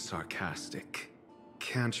being sarcastic.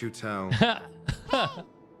 Can't you tell?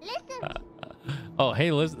 Oh,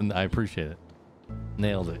 hey, listen. I appreciate it.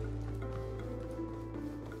 Nailed it.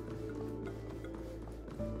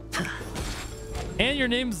 And your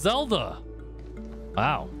name's Zelda.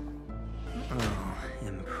 Wow. Oh,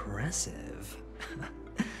 impressive.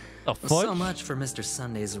 The fudge? So much for Mr.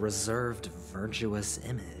 Sunday's reserved, virtuous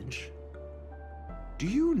image. Do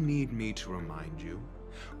you need me to remind you?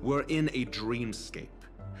 We're in a dreamscape.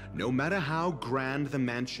 No matter how grand the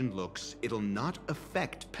mansion looks, it'll not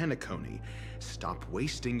affect Penacony. Stop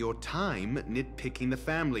wasting your time nitpicking the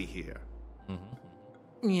family here.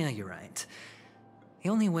 Yeah, you're right. The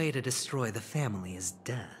only way to destroy the family is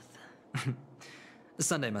death.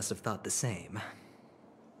 Sunday must have thought the same.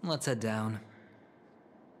 Let's head down.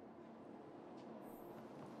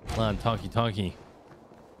 Come on, talkie.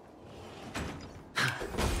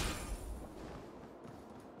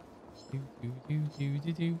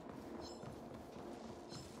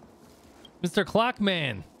 Mr.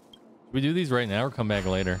 Clockman. Should we do these right now or come back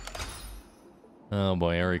later? Oh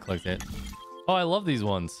boy, I already clicked it. Oh, I love these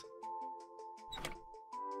ones.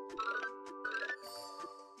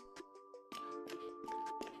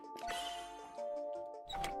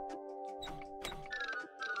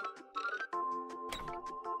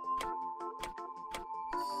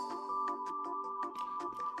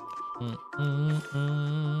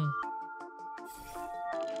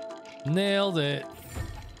 Nailed it.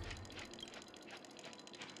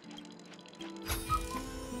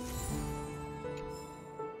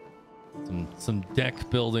 Some deck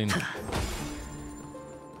building.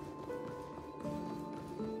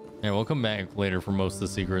 Yeah, we'll come back later for most of the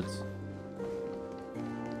secrets.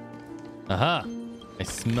 Aha! I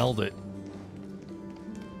smelled it.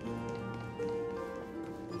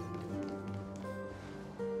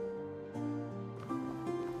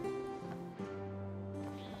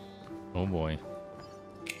 Oh boy.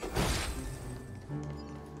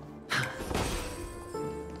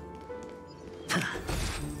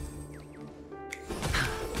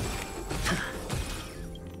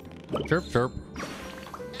 Chirp, chirp.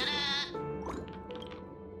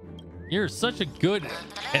 You're such a good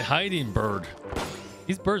at hiding bird.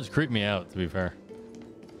 These birds creep me out, to be fair.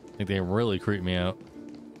 I think they really creep me out.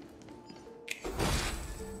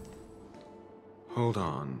 Hold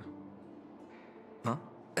on. Huh?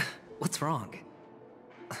 What's wrong?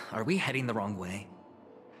 Are we heading the wrong way?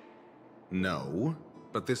 No,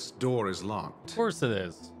 but this door is locked. Of course it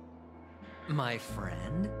is. My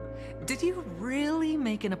friend? Did you really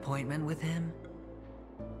make an appointment with him?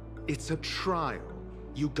 It's a trial.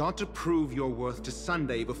 You got to prove your worth to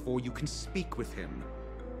Sunday before you can speak with him.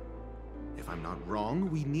 If I'm not wrong,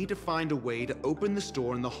 we need to find a way to open this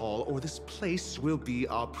door in the hall or this place will be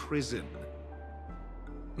our prison.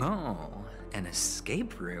 Oh, an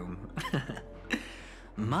escape room.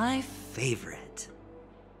 My favorite.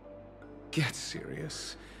 Get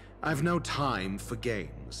serious. I've no time for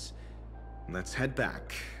games. Let's head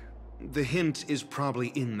back. The hint is probably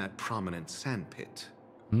in that prominent sandpit.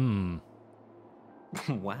 Hmm.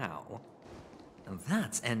 Wow.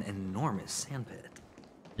 That's an enormous sandpit.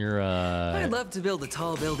 Your I'd love to build a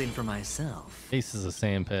tall building for myself. face is a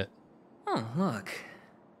sandpit. Oh, look.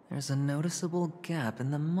 There's a noticeable gap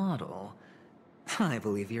in the model. I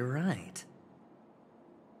believe you're right.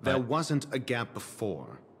 There wasn't a gap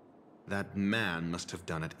before. That man must have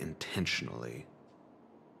done it intentionally.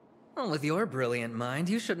 Well, with your brilliant mind,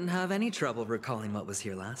 you shouldn't have any trouble recalling what was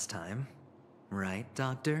here last time. Right,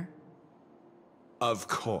 Doctor? Of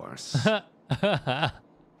course.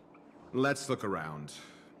 Let's look around.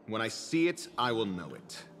 When I see it, I will know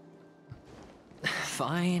it.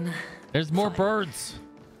 Fine. There's more birds.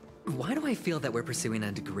 Why do I feel that we're pursuing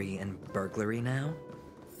a degree in burglary now?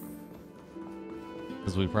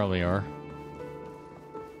 Because we probably are.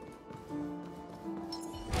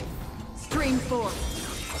 Stream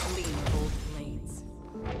forth. Lean both blades.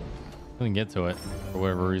 Couldn't get to it for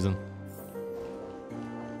whatever reason.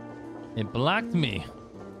 It blocked me.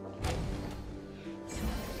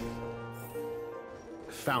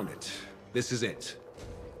 Found it. This is it.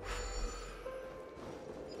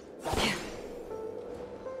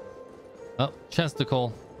 Oh,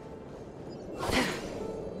 chesticle.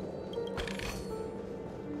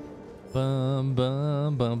 Bum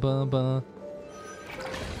bum bum bum bum.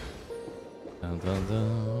 Dun, dun,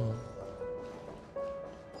 dun.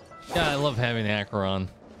 Yeah, I love having Acheron.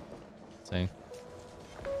 See.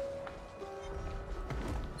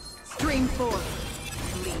 Stream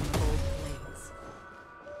forth. Lean both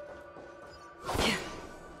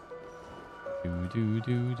blades. Do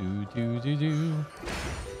do do do do do.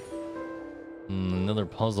 Another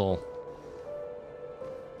puzzle.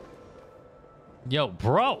 Yo,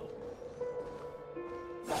 bro.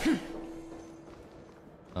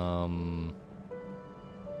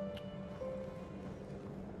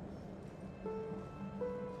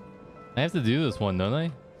 I have to do this one, don't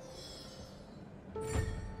I?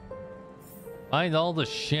 Find all the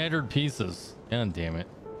shattered pieces. God damn it.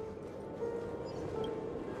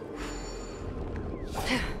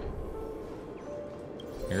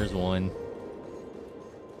 Here's one.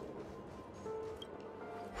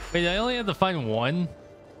 Wait, I only have to find one?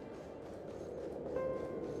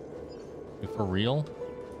 For real?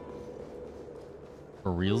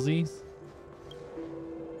 For realsies?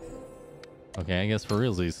 Okay, I guess for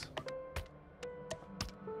realsies.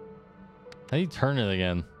 How do you turn it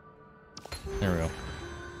again? There we go.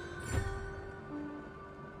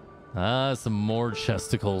 Ah, some more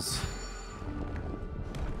chesticles.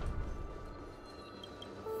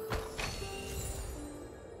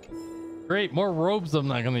 Great, more robes I'm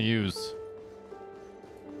not gonna use.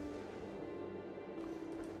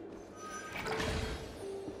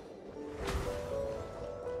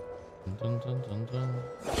 Dun, dun, dun, dun.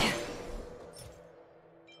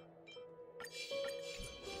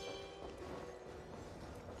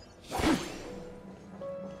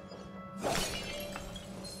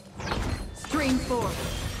 Stream forth.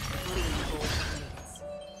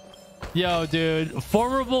 Yo, dude,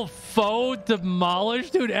 formidable foe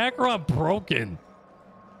demolished, dude. Acheron broken.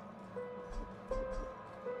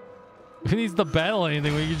 If he needs to battle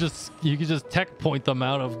anything, you could just tech point them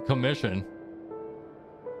out of commission.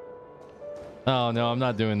 Oh no, I'm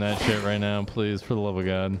not doing that shit right now, please, for the love of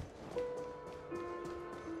God.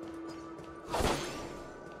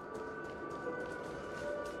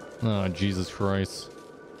 Oh, Jesus Christ.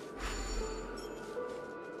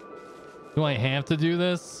 Do I have to do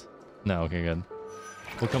this? No, okay, good.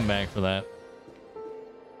 We'll come back for that.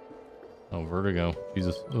 Oh, vertigo.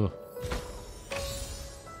 Jesus. Ugh.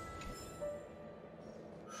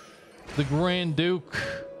 The Grand Duke.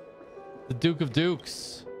 The Duke of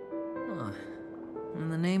Dukes. Huh.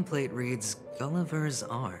 And the nameplate reads Gulliver's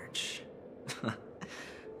Arch. Well,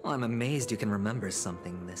 I'm amazed you can remember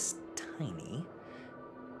something this tiny.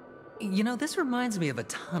 You know, this reminds me of a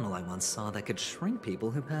tunnel I once saw that could shrink people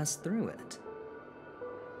who passed through it.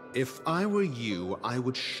 If I were you, I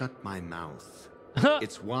would shut my mouth.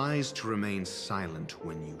 It's wise to remain silent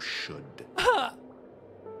when you should.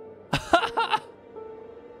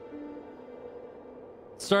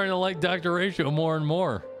 Starting to like Dr. Ratio more and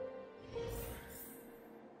more.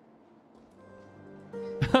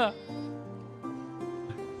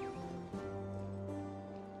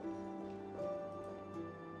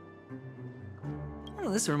 Oh,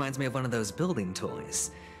 this reminds me of one of those building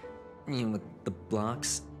toys. You know, with the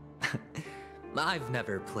blocks. I've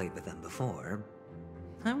never played with them before,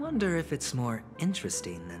 I wonder if it's more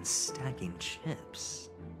interesting than stacking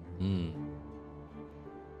chips. Hmm.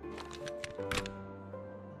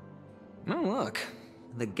 Oh, look.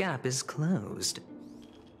 The gap is closed.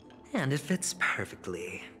 And it fits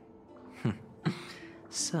perfectly.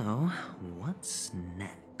 So, what's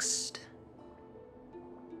next?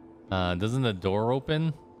 Doesn't the door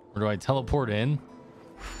open? Or do I teleport in?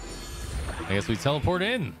 I guess we teleport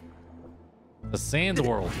in. The sand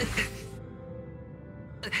world.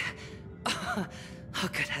 Oh,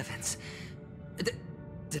 good heavens.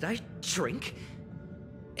 Did I drink?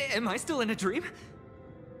 Am I still in a dream?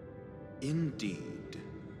 Indeed.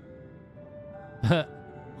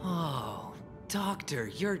 Oh, Doctor,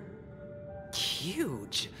 you're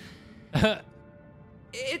huge.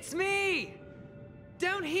 It's me!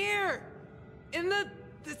 Down here! In the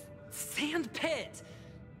sand pit!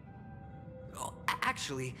 Oh,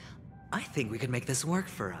 actually, I think we could make this work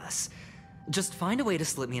for us. Just find a way to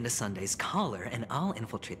slip me into Sunday's collar, and I'll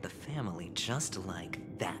infiltrate the family just like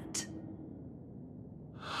that.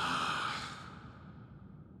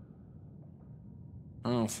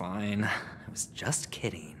 Oh, fine. I was just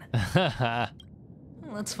kidding.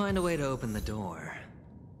 Let's find a way to open the door.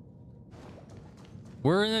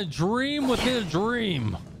 We're in a dream within a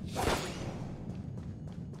dream.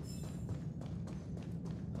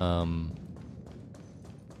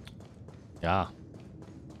 Yeah.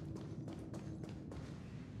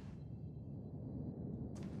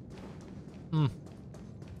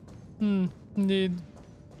 Indeed.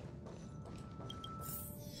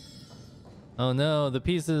 Oh no, the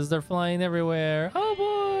pieces, they're flying everywhere. Oh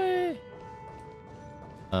boy.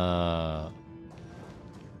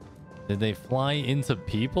 Did they fly into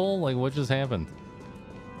people? Like, what just happened?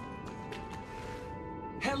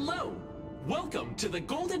 Hello. Welcome to the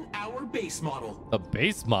Golden Hour base model. The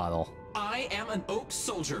base model? I am an Oak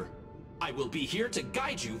Soldier. I will be here to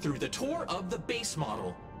guide you through the tour of the base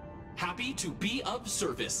model. Happy to be of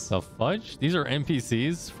service. The fudge? These are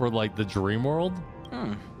NPCs for like the dream world?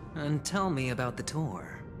 And tell me about the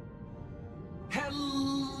tour.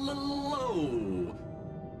 Hello.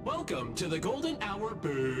 Welcome to the Golden Hour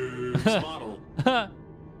base model.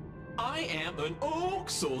 I am an Oak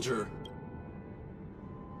Soldier.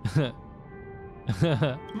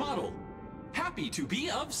 Model. Happy to be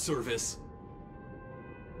of service.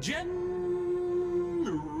 Generating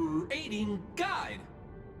guide.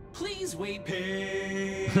 Please wait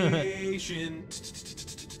patient.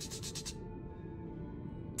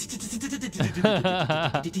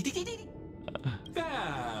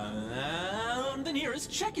 Found the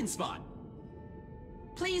nearest check-in spot.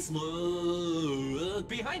 Please look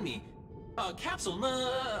behind me. A capsule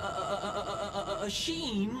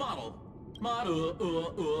machine model.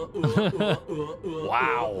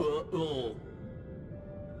 Wow.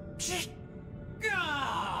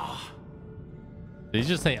 Did he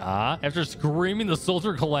just say ah? After screaming, the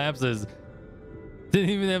soldier collapses. Didn't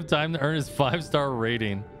even have time to earn his 5-star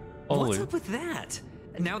rating. Holy. What's up with that?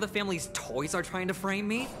 Now the family's toys are trying to frame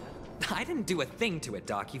me? I didn't do a thing to it,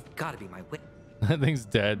 Doc. You've got to be my wit. That thing's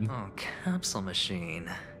dead. Oh, capsule machine.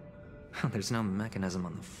 There's no mechanism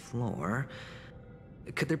on the floor.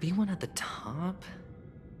 Could there be one at the top?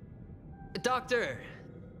 Doctor,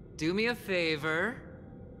 do me a favor.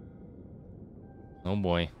 Oh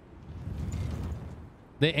boy.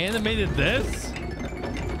 They animated this?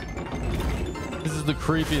 This is the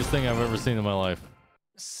creepiest thing I've ever seen in my life.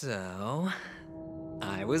 So,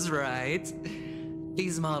 I was right.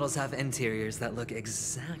 These models have interiors that look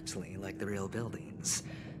exactly like the real buildings.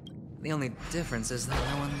 The only difference is that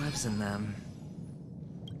no one lives in them.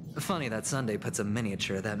 Funny that Sunday puts a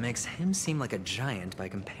miniature that makes him seem like a giant by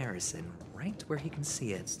comparison right where he can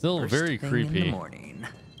see it. Still very creepy. In the morning.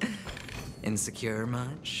 Insecure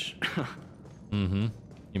much? Mm-hmm.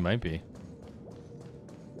 You might be.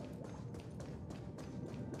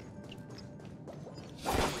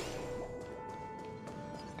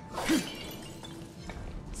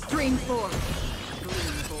 Stream 4.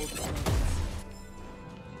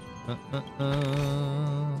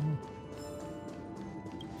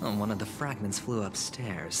 Oh, one of the fragments flew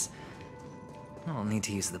upstairs. I'll need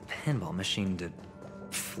to use the pinball machine to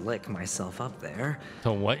flick myself up there.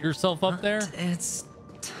 To what yourself up there? It's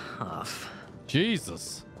tough.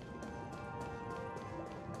 Jesus.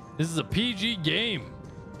 This is a PG game.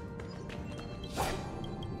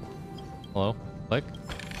 Hello? Click.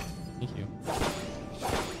 Thank you.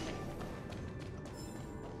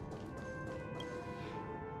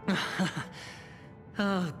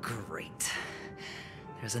 Oh, great.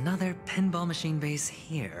 There's another pinball machine base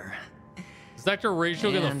here. Is Dr.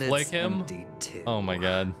 Rachel gonna flick him? Empty too. Oh my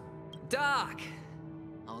god. Doc!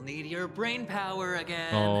 I'll I'll need your brain power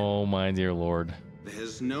again. Oh my dear lord.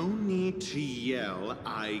 There's no need to yell.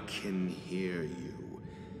 I can hear you.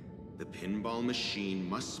 The pinball machine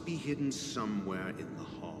must be hidden somewhere in the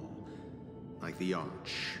hall, like the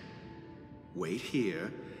arch. Wait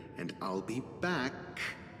here, and I'll be back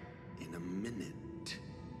in a minute.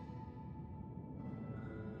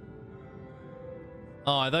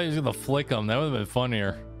 Oh, I thought he was gonna flick him. That would have been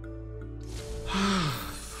funnier.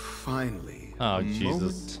 Finally, oh Jesus!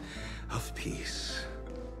 Moment of peace.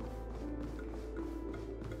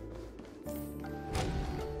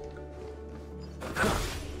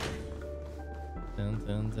 Dun,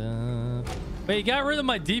 dun, dun. Wait, you got rid of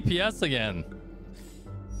my DPS again,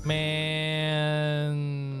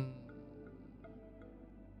 man.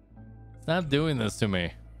 Stop doing this to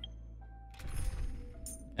me.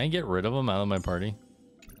 Can I get rid of him out of my party?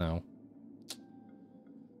 No.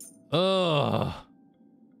 Ugh.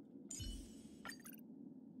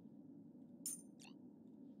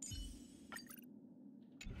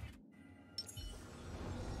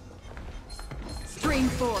 Stream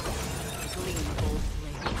forward.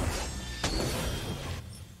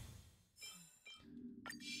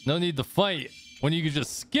 No need to fight when you can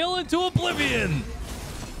just skill into oblivion.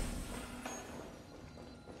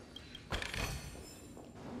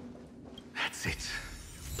 That's it.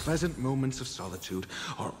 Pleasant moments of solitude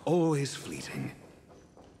are always fleeting.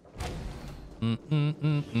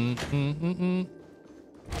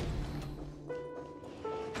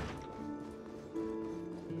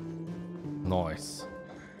 Nice.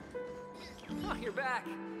 Oh, you're back.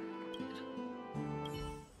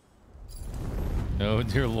 Oh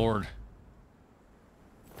dear lord.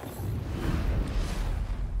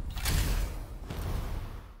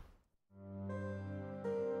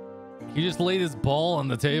 He just laid his ball on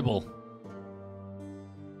the table.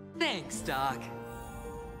 Thanks, Doc.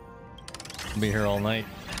 I'll be here all night.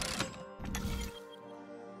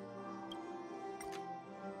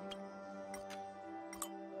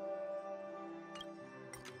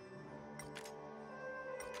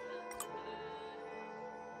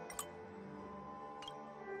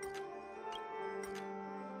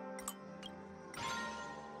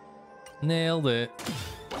 Nailed it.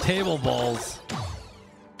 Table balls.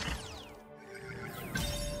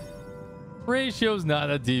 Ratio's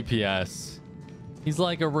not a DPS. He's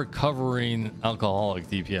like a recovering alcoholic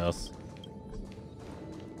DPS.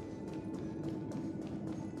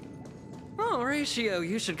 Oh, Ratio,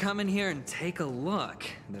 you should come in here and take a look.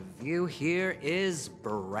 The view here is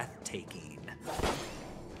breathtaking.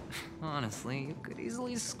 Honestly, you could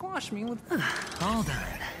easily squash me with... Hold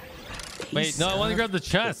on. Wait, no, I want to grab the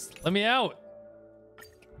chest. Let me out.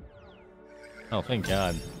 Oh, thank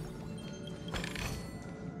God.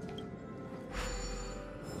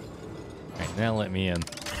 Alright, now let me in.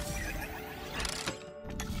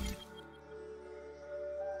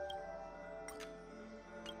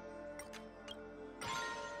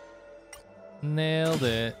 Nailed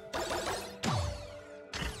it.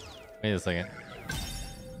 Wait a second.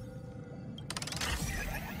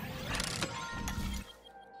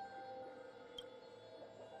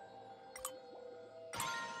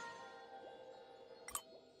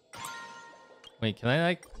 Wait, can I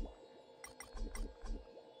like...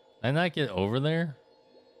 Can I not get over there?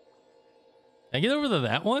 Can I get over to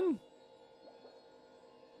that one?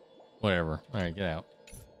 Whatever. Alright, get out.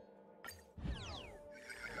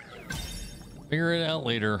 Figure it out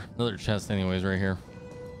later. Another chest anyways right here.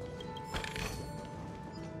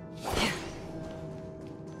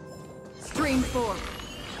 Stream forward.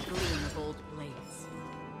 Gleam of old blades.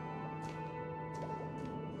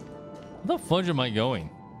 Where the fudge am I going?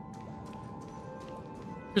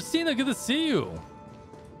 Christina, good to see you.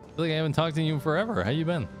 I feel like I haven't talked to you in forever. How you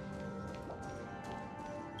been?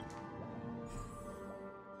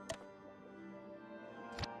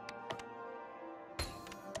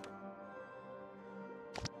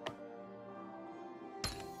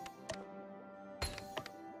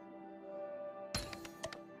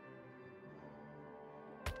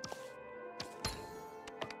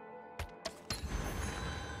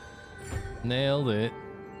 Nailed it.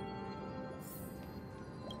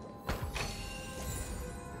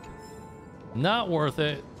 Not worth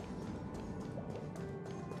it.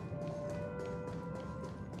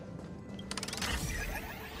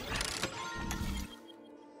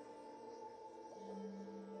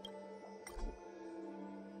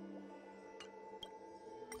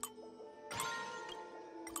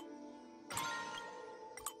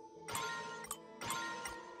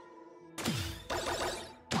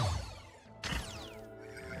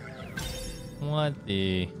 What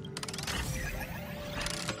the...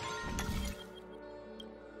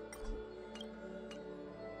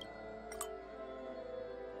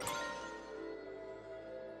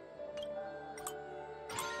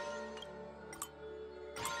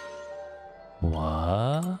 What?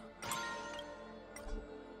 I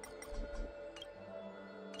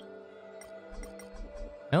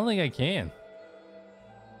don't think I can.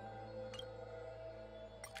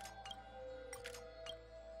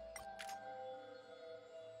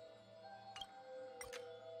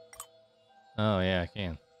 Oh, yeah, I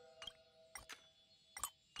can.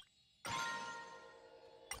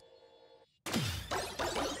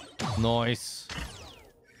 Nice.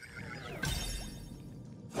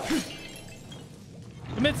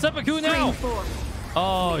 Commit seppuku now!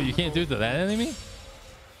 Oh, you can't do it to that enemy?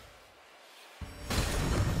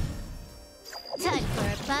 Time for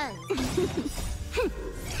a buzz.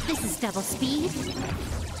 This is double speed.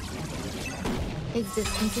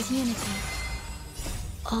 Existence is unity.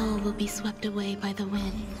 All will be swept away by the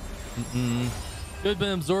wind. Good,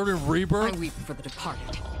 been absorbed in rebirth. I weep for the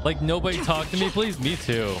departed. Like nobody talk to me, please. Me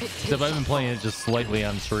too. Except I've been playing it just slightly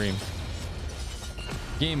on stream.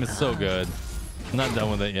 Game is so good. I'm not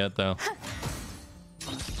done with it yet though.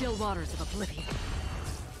 Still waters of oblivion.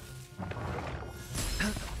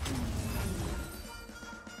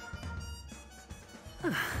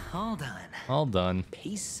 All done. All done.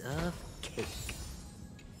 Piece of cake.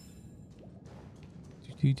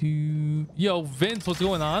 Yo, Vince, what's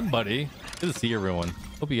going on, buddy? Good to see everyone.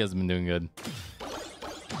 Hope you guys have been doing good.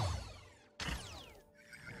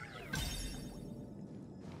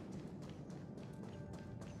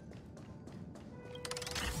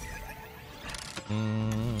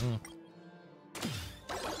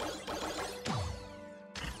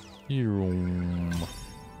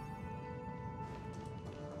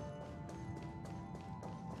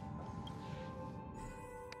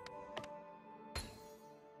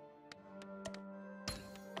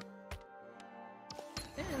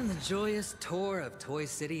 And the joyous tour of Toy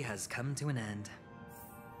City has come to an end.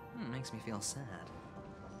 Makes me feel sad.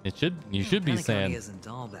 It should. You should be sad. Penacony isn't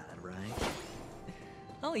all bad, right?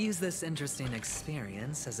 I'll use this interesting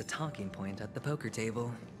experience as a talking point at the poker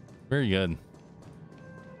table. Very good.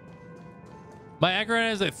 My Acheron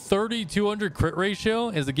has a 30-200 crit ratio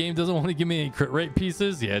as the game doesn't want to give me any crit rate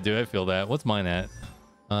pieces. Yeah, dude, I feel that. What's mine at?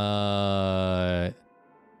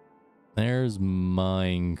 There's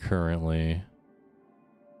mine currently.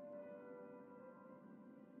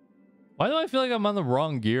 Why do I feel like I'm on the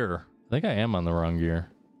wrong gear? I think I am on the wrong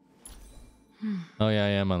gear. Oh yeah, I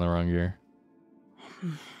am on the wrong gear.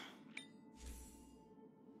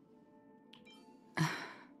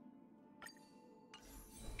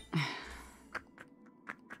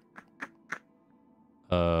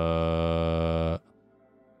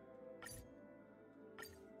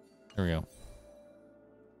 There we go.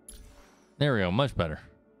 There we go. Much better.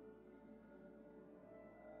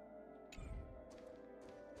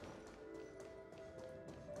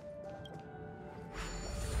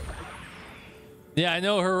 Yeah, I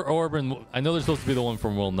know her orb, and I know they're supposed to be the one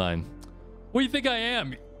from World 9. What do you think I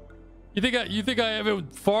am? You think I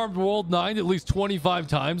haven't farmed World 9 at least 25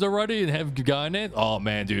 times already and have gotten it? Oh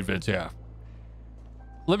man, dude, Vince, yeah.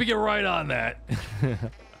 Let me get right on that.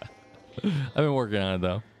 I've been working on it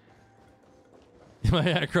though. My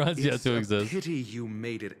Acheron's yet to exist. It's a pity you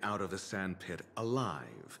made it out of the sandpit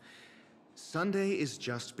alive. Sunday is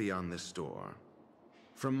just beyond this door.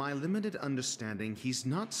 From my limited understanding, he's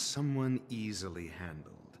not someone easily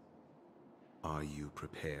handled. Are you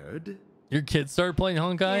prepared? Your kids started playing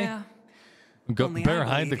Honkai? Yeah. Go better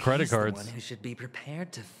hide the credit cards. The one who should be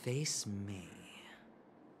prepared to face me.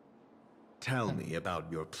 Tell me about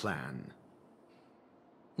your plan.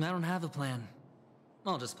 I don't have a plan.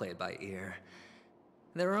 I'll just play it by ear.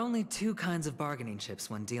 There are only two kinds of bargaining chips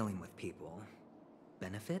when dealing with people.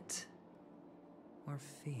 Benefit or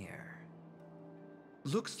fear.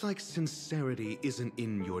 Looks like sincerity isn't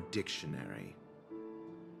in your dictionary.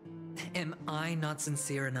 Am I not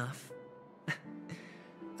sincere enough?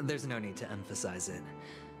 There's no need to emphasize it.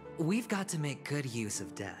 We've got to make good use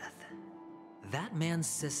of death. That man's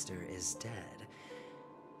sister is dead.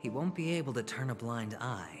 He won't be able to turn a blind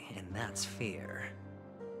eye, and that's fear.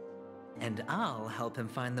 And I'll help him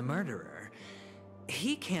find the murderer.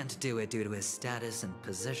 He can't do it due to his status and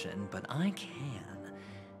position, but I can.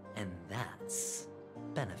 And that's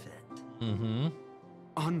benefit.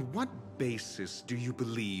 On what basis do you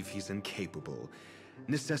believe he's incapable,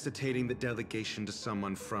 necessitating the delegation to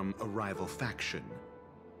someone from a rival faction,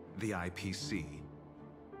 the IPC?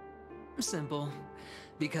 Simple.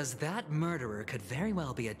 Because that murderer could very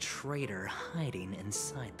well be a traitor hiding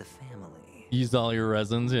inside the family. Used all your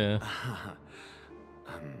resins, yeah.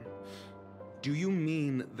 Do you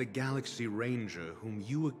mean the Galaxy Ranger whom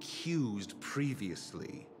you accused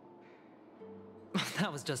previously?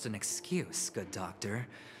 That was just an excuse, good doctor.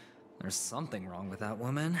 There's something wrong with that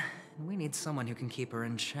woman, and we need someone who can keep her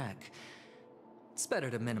in check. It's better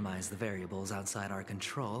to minimize the variables outside our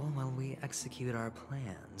control while we execute our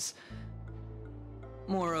plans.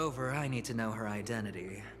 Moreover, I need to know her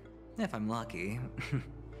identity. If I'm lucky.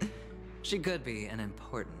 She could be an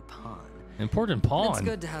important pawn. Important pawn? And it's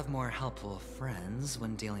good to have more helpful friends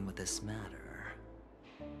when dealing with this matter.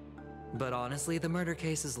 But honestly, the murder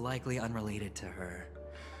case is likely unrelated to her.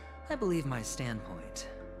 I believe my standpoint.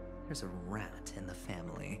 There's a rat in the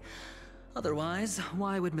family. Otherwise,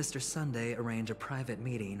 why would Mr. Sunday arrange a private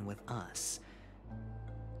meeting with us?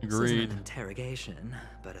 This isn't Agreed. an interrogation,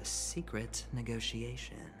 but a secret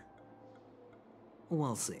negotiation.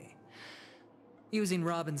 We'll see. Using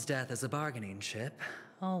Robin's death as a bargaining chip,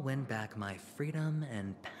 I'll win back my freedom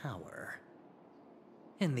and power.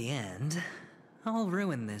 In the end, I'll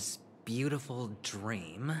ruin this beautiful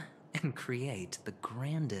dream and create the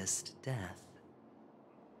grandest death.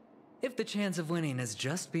 If the chance of winning is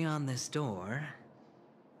just beyond this door,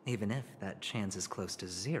 even if that chance is close to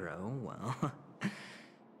zero, well,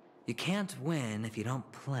 you can't win if you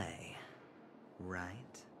don't play, right?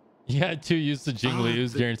 Yeah, to use the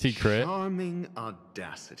Jinglies guaranteed crit. Charming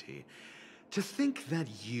audacity. To think that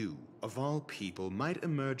you, of all people, might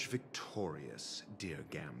emerge victorious, dear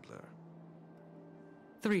gambler.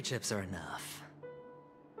 3 chips are enough.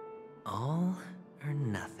 All or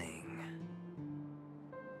nothing.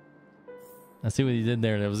 I see what he did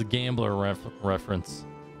there. That was a gambler reference.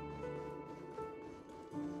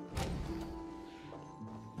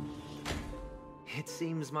 It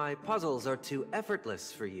seems my puzzles are too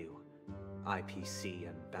effortless for you, IPC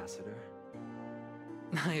Ambassador.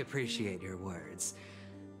 I appreciate your words.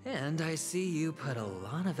 And I see you put a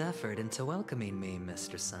lot of effort into welcoming me,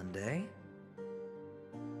 Mr. Sunday.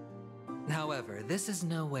 However, this is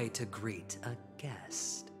no way to greet a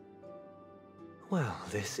guest. Well,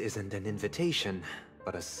 this isn't an invitation,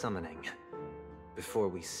 but a summoning. Before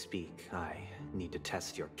we speak, I need to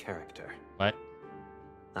test your character. What?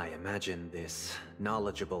 I imagine this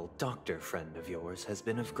knowledgeable doctor friend of yours has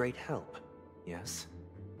been of great help, yes?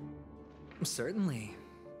 Certainly.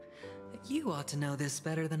 You ought to know this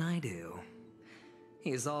better than I do.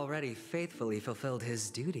 He's already faithfully fulfilled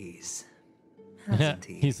his duties, hasn't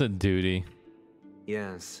he? He said duty.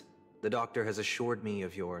 Yes. The doctor has assured me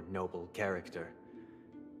of your noble character.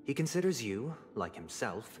 He considers you, like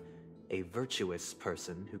himself, a virtuous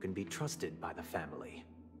person who can be trusted by the family.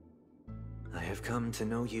 I have come to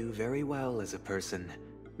know you very well as a person,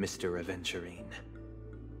 Mr. Aventurine.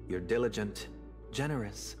 You're diligent,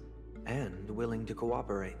 generous, and willing to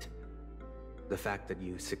cooperate. The fact that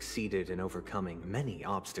you succeeded in overcoming many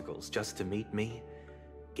obstacles just to meet me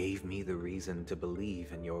gave me the reason to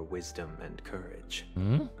believe in your wisdom and courage.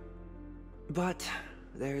 Hmm? But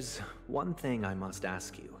there's one thing I must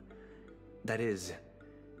ask you. That is,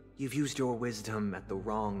 you've used your wisdom at the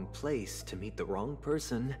wrong place to meet the wrong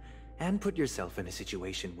person and put yourself in a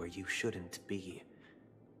situation where you shouldn't be,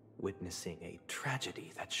 witnessing a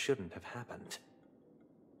tragedy that shouldn't have happened.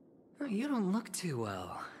 You don't look too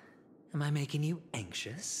well. Am I making you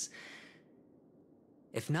anxious?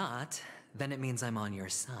 If not, then it means I'm on your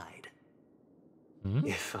side.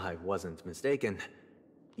 If I wasn't mistaken,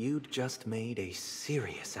 you'd just made a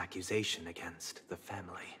serious accusation against the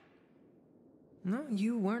family. No,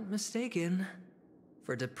 you weren't mistaken.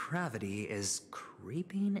 For depravity is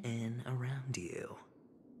creeping in around you.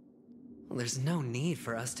 Well, there's no need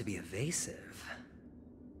for us to be evasive.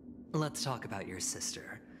 Let's talk about your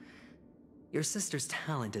sister. Your sister's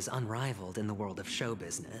talent is unrivaled in the world of show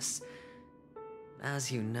business.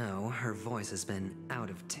 As you know, her voice has been out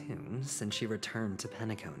of tune since she returned to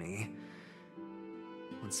Penacony.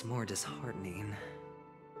 What's more disheartening,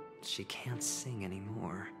 she can't sing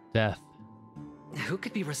anymore. Death. Who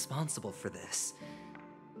could be responsible for this?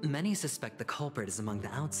 Many suspect the culprit is among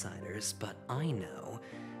the outsiders, but I know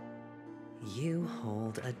you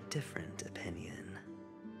hold a different opinion.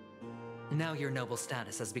 Now your noble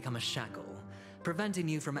status has become a shackle, preventing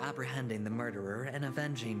you from apprehending the murderer and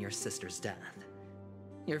avenging your sister's death.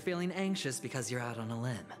 You're feeling anxious because you're out on a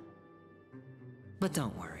limb. But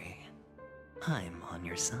don't worry, I'm on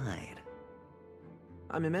your side.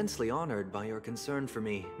 I'm immensely honored by your concern for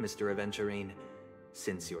me, Mr. Aventurine.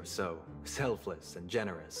 Since you're so selfless and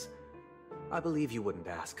generous, I believe you wouldn't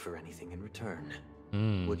ask for anything in return,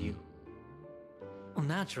 would you? Well,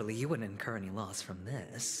 naturally, you wouldn't incur any loss from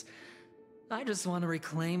this. I just want to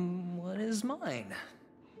reclaim what is mine.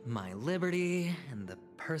 My liberty and the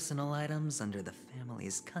personal items under the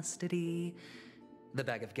family's custody, the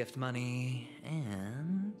bag of gift money,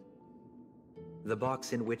 and the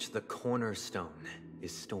box in which the cornerstone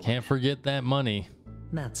is stored. Can't forget that money.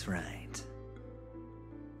 That's right.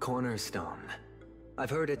 Cornerstone. I've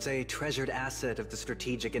heard it's a treasured asset of the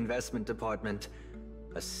Strategic Investment Department.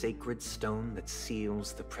 A sacred stone that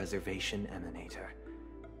seals the Preservation Emanator,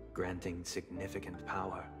 granting significant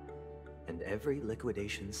power. And every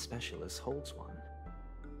liquidation specialist holds one.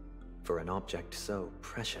 For an object so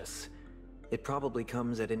precious, it probably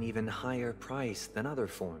comes at an even higher price than other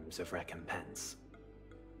forms of recompense.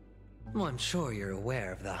 Well, I'm sure you're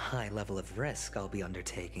aware of the high level of risk I'll be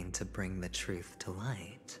undertaking to bring the truth to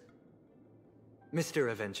light.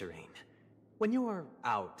 Mr. Aventurine, when you're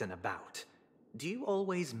out and about, do you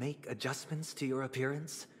always make adjustments to your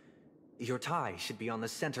appearance? Your tie should be on the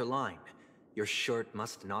center line. Your shirt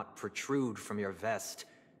must not protrude from your vest.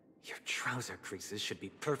 Your trouser creases should be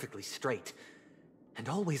perfectly straight and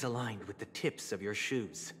always aligned with the tips of your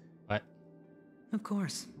shoes. What? Of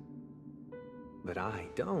course. But I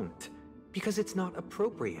don't, because it's not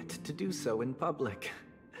appropriate to do so in public.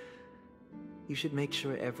 You should make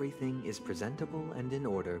sure everything is presentable and in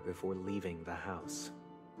order before leaving the house.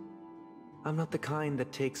 I'm not the kind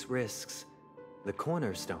that takes risks. The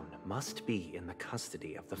cornerstone must be in the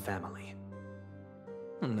custody of the family.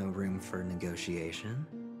 No room for negotiation.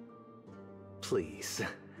 Please,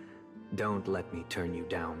 don't let me turn you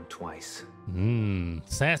down twice.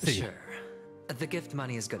 Sassy. Sure. The gift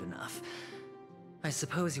money is good enough. I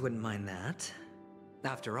suppose you wouldn't mind that.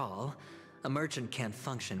 After all, a merchant can't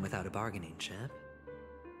function without a bargaining chip.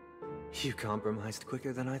 You compromised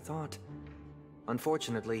quicker than I thought.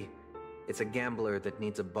 Unfortunately, it's a gambler that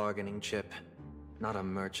needs a bargaining chip, not a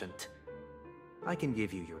merchant. I can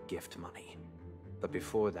give you your gift money, but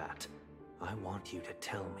before that, I want you to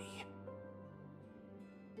tell me.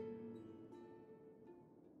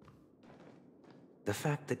 The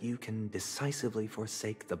fact that you can decisively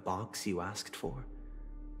forsake the box you asked for,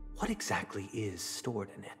 what exactly is stored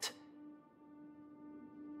in it?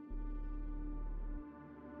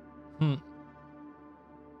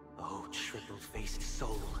 Oh, triple-faced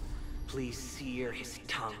soul, please sear his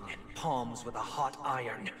tongue and palms with a hot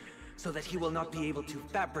iron, so that he will not be able to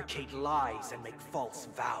fabricate lies and make false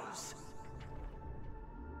vows.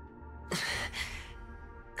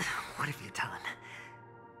 What have you done?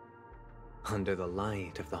 Under the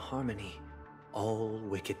light of the harmony, all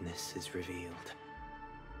wickedness is revealed.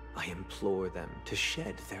 I implore them to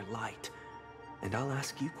shed their light, and I'll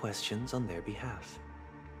ask you questions on their behalf.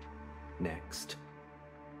 Next,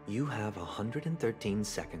 you have 113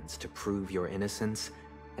 seconds to prove your innocence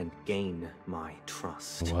and gain my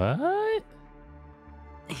trust. What?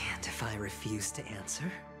 And if I refuse to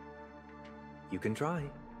answer? You can try,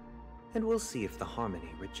 and we'll see if the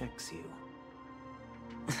harmony rejects you.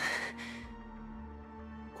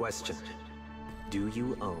 Question. Do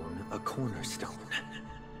you own a cornerstone?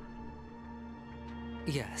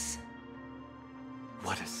 Yes.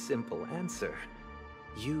 What a simple answer.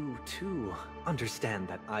 You, too, understand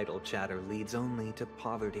that idle chatter leads only to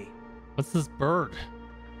poverty. What's this bird?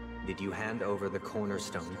 Did you hand over the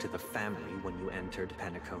cornerstone to the family when you entered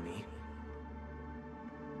Penacony?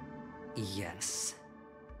 Yes.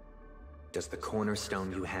 Does the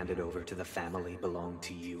cornerstone you handed over to the family belong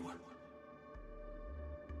to you?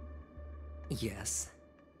 Yes.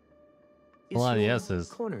 A lot of yeses.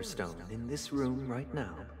 Cornerstone in this room right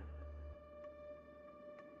now?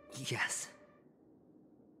 Yes.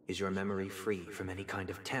 Is your memory free from any kind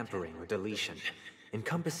of tampering or deletion,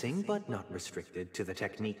 encompassing but not restricted to the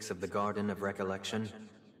techniques of the Garden of Recollection?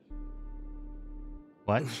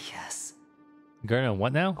 What? Yes. Garden of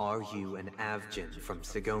what now? Are you an Avgin from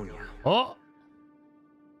Sigonia? Oh!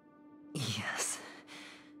 Yes.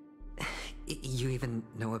 You even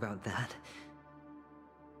know about that?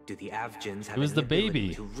 Do the Avgins have Who's any the ability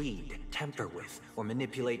baby? to read, temper with, or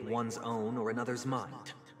manipulate one's own or another's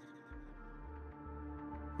mind?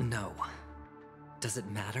 No. Does it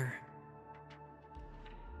matter?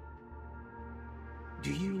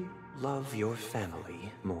 Do you love your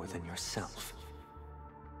family more than yourself?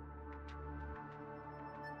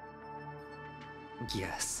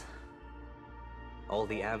 Yes. All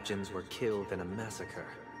the Avgins were killed in a massacre.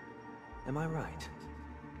 Am I right?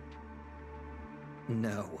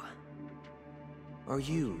 No. Are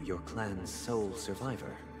you your clan's sole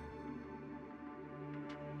survivor?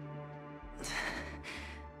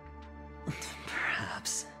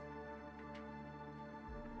 Perhaps.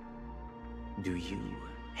 Do you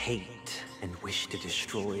hate and wish to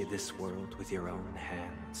destroy this world with your own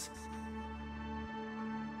hands?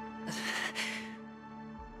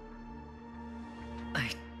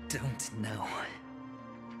 I don't know.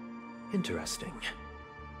 Interesting.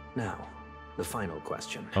 Now, the final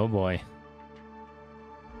question. Oh boy.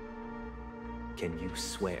 Can you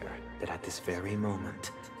swear that at this very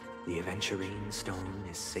moment, the Aventurine stone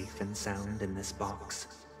is safe and sound in this box?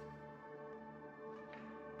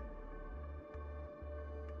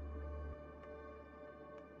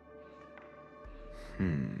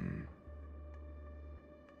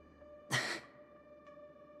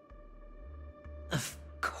 Of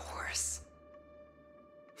course.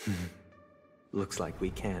 Looks like we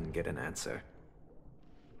can get an answer.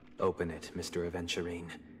 Open it, Mr. Aventurine.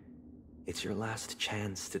 It's your last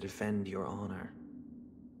chance to defend your honor.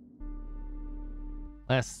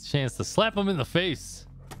 Last chance to slap him in the face.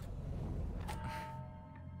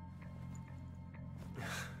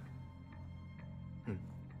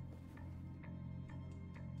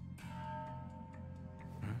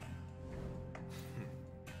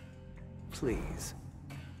 Please.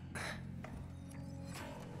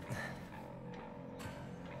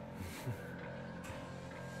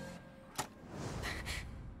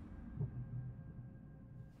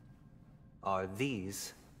 Are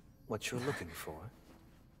these what you're looking for?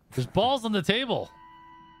 There's balls on the table.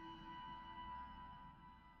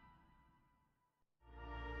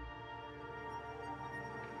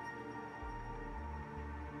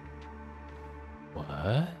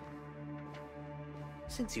 What?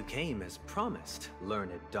 Since you came as promised,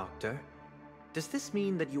 learned doctor, does this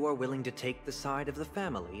mean that you are willing to take the side of the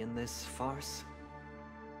family in this farce?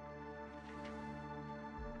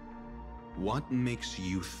 What makes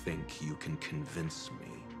you think you can convince me?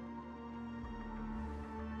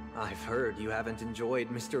 I've heard you haven't enjoyed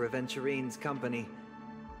Mr. Aventurine's company.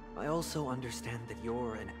 I also understand that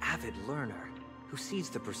you're an avid learner who sees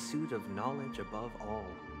the pursuit of knowledge above all.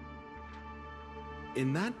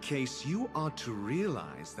 In that case, you ought to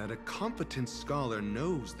realize that a competent scholar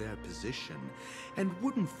knows their position and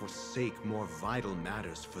wouldn't forsake more vital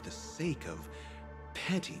matters for the sake of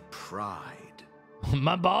petty pride.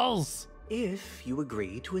 My balls! If you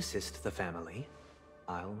agree to assist the family,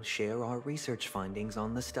 I'll share our research findings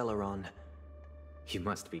on the Stellaron. You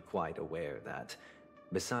must be quite aware that,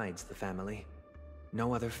 besides the family,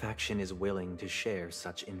 no other faction is willing to share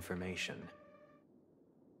such information.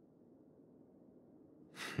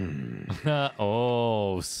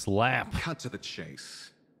 Oh, slap. Cut to the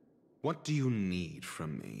chase. What do you need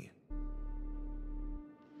from me?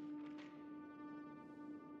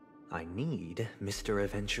 I need Mr.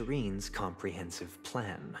 Aventurine's comprehensive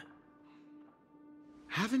plan.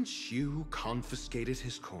 Haven't you confiscated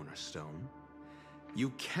his cornerstone?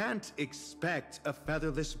 You can't expect a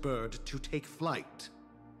featherless bird to take flight.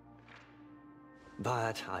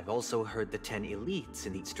 But I've also heard the 10 elites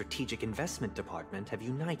in the Strategic Investment Department have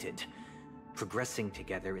united, progressing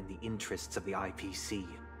together in the interests of the IPC.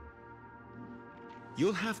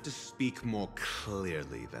 You'll have to speak more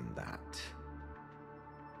clearly than that.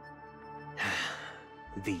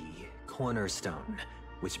 The cornerstone,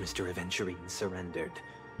 which Mr. Aventurine surrendered.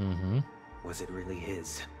 Was it really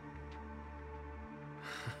his?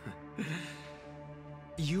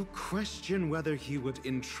 You question whether he would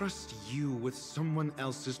entrust you with someone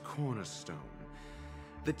else's cornerstone.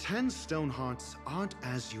 The 10 Stonehearts aren't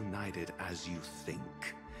as united as you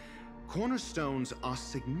think. Cornerstones are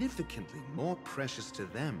significantly more precious to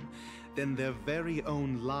them than their very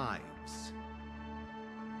own lives.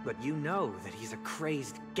 But you know that he's a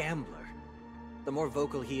crazed gambler. The more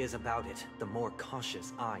vocal he is about it, the more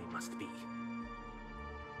cautious I must be.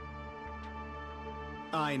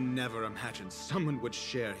 I never imagined someone would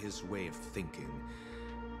share his way of thinking.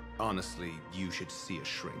 Honestly, you should see a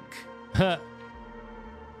shrink.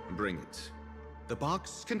 Bring it. The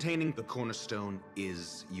box containing the cornerstone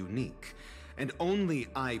is unique, and only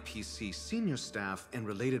IPC senior staff and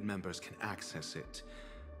related members can access it.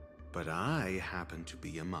 But I happen to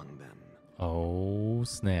be among them. Oh,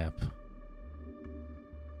 snap.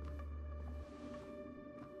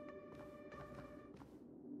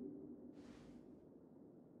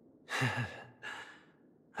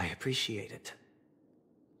 I appreciate it.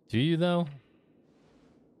 Do you, though?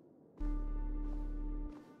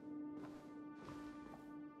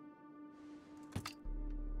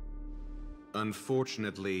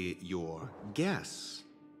 Unfortunately, your guess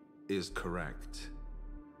is correct.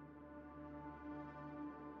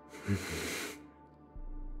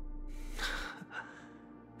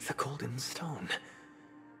 The golden stone.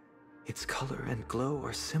 Its color and glow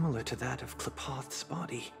are similar to that of 𝙀𝙑𝙋𝘼𝙉𝘿's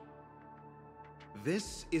body.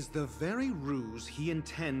 This is the very ruse he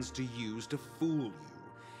intends to use to fool you.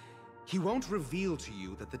 He won't reveal to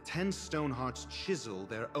you that the 10 Stonehearts chisel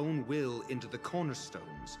their own will into the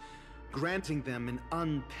cornerstones, granting them an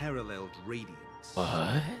unparalleled radiance.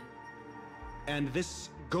 What? And this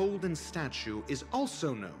golden statue is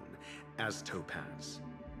also known as Topaz,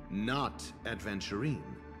 not Aventurine.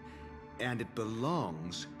 and it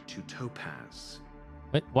belongs to Topaz.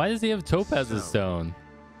 Wait, why does he have Topaz's So, stone?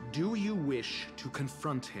 Do you wish to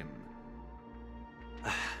confront him?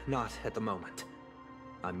 Not at the moment.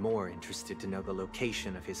 I'm more interested to know the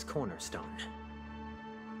location of his cornerstone.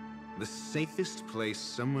 The safest place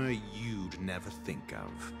somewhere you'd never think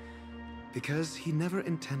of. Because he never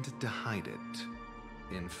intended to hide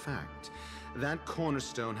it. In fact, that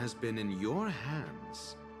cornerstone has been in your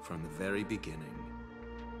hands from the very beginning.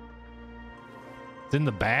 It's in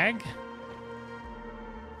the bag?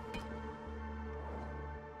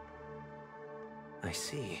 I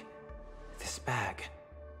see. This bag.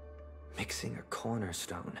 Mixing a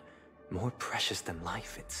cornerstone, more precious than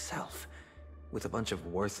life itself, with a bunch of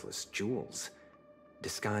worthless jewels,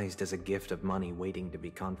 disguised as a gift of money waiting to be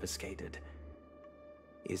confiscated,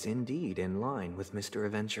 is indeed in line with Mr.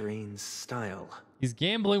 Aventureine's style. He's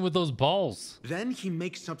gambling with those balls. Then he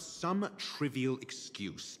makes up some trivial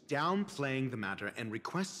excuse, downplaying the matter, and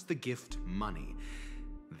requests the gift money.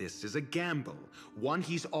 This is a gamble, one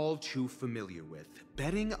he's all too familiar with,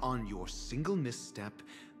 betting on your single misstep,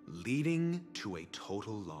 leading to a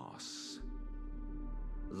total loss.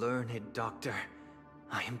 Learned doctor,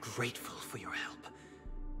 I am grateful for your help.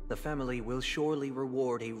 The family will surely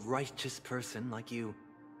reward a righteous person like you.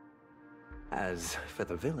 As for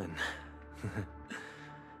the villain,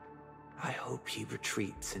 I hope he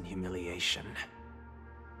retreats in humiliation.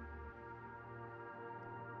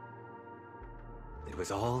 It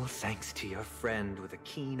was all thanks to your friend with a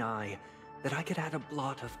keen eye that I could add a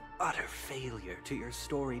blot of utter failure to your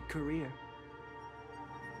storied career.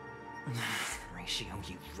 Ratio,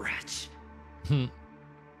 you wretch.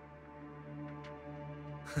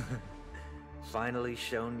 Finally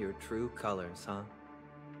shown your true colors, huh?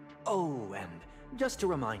 Oh, and just to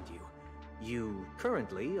remind you, you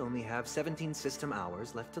currently only have 17 system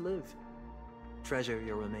hours left to live. Treasure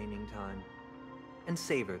your remaining time, and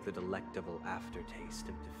savor the delectable aftertaste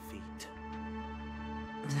of defeat.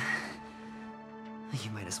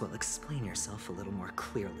 You might as well explain yourself a little more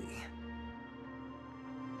clearly.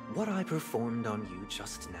 What I performed on you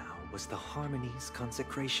just now was the Harmony's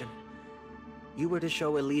consecration. You were to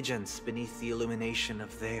show allegiance beneath the illumination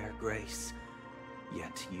of their grace.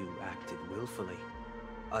 Yet you acted willfully,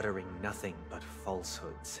 uttering nothing but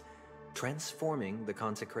falsehoods, transforming the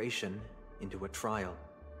consecration into a trial.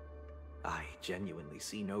 I genuinely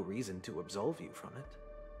see no reason to absolve you from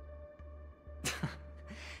it.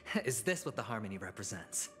 Is this what the Harmony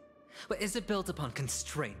represents? But is it built upon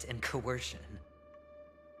constraint and coercion?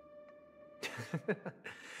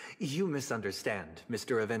 You misunderstand,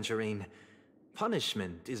 Mr. Aventurine.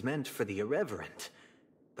 Punishment is meant for the irreverent,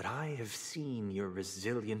 but I have seen your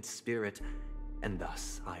resilient spirit, and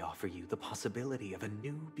thus I offer you the possibility of a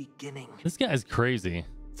new beginning. This guy's crazy.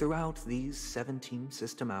 Throughout these 17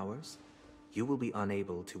 system hours, you will be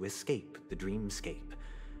unable to escape the dreamscape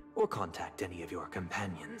or contact any of your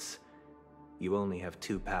companions. You only have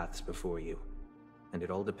 2 paths before you, and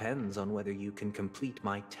it all depends on whether you can complete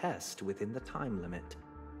my test within the time limit.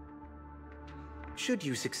 Should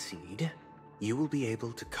you succeed, you will be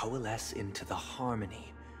able to coalesce into the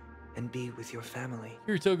Harmony and be with your family.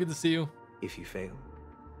 Kirito, good to see you. If you fail,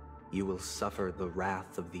 you will suffer the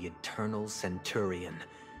wrath of the Eternal Centurion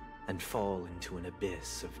and fall into an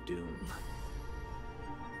abyss of doom.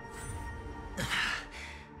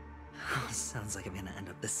 Sounds like I'm gonna end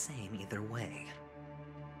up the same either way.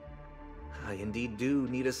 I indeed do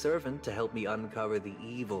need a servant to help me uncover the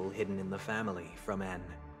evil hidden in the family from an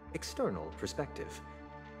external perspective.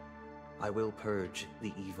 I will purge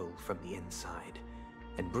the evil from the inside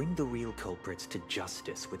and bring the real culprits to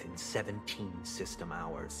justice within 17 system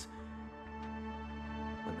hours.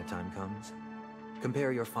 When the time comes,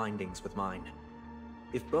 compare your findings with mine.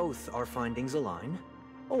 If both our findings align,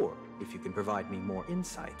 or if you can provide me more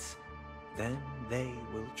insights, then they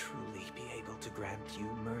will truly be able to grant you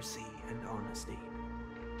mercy and honesty.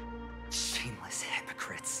 Shameless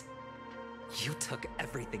hypocrites. You took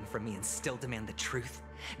everything from me and still demand the truth?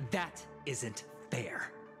 That isn't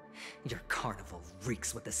fair. Your carnival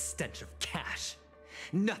reeks with the stench of cash.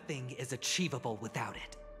 Nothing is achievable without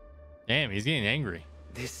it. Damn, he's getting angry.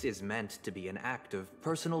 This is meant to be an act of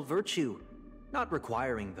personal virtue, not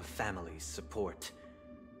requiring the family's support.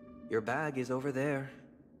 Your bag is over there.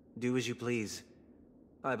 Do as you please.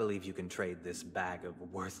 I believe you can trade this bag of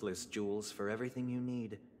worthless jewels for everything you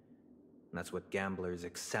need. That's what gamblers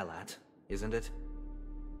excel at, isn't it?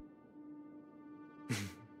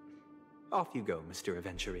 Off you go, Mr.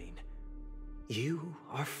 Aventurine. You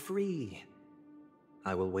are free.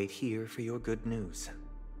 I will wait here for your good news.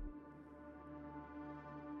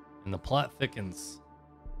 And the plot thickens.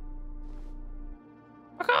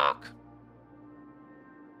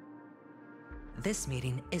 This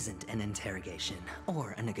meeting isn't an interrogation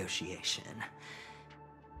or a negotiation.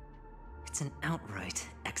 It's an outright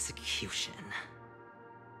execution.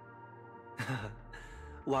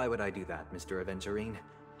 Why would I do that, Mr. Aventurine?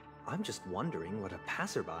 I'm just wondering what a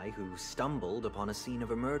passerby who stumbled upon a scene of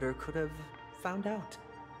a murder could have found out.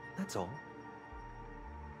 That's all.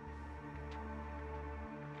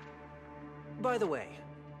 By the way,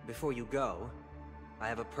 before you go, I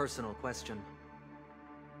have a personal question.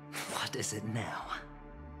 What is it now?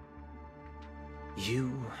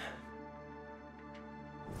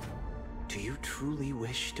 Do you truly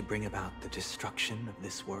wish to bring about the destruction of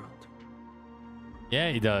this world?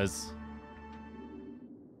 Yeah, he does.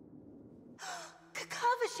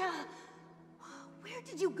 𝙀𝙓𝙋𝘼𝙉𝙿! Where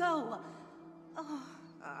did you go? Oh,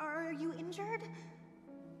 are you injured?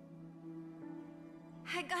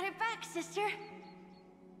 I got it back, sister.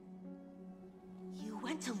 You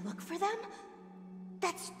went to look for them?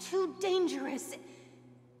 That's too dangerous.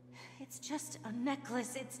 It's just a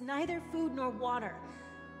necklace. It's neither food nor water.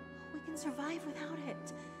 We can survive without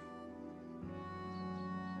it.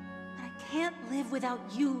 But I can't live without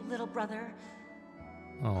you, little brother.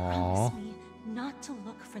 Promise me not to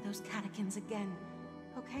look for those catechins again,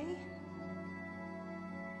 okay?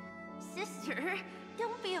 Sister,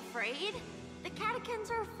 don't be afraid. The catechins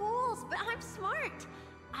are fools, but I'm smart.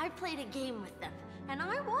 I played a game with them, and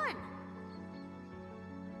I won.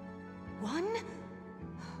 Won?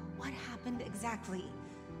 What happened exactly?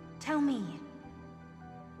 Tell me.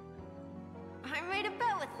 I made a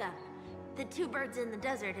bet with them. The two birds in the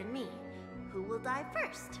desert and me. Who will die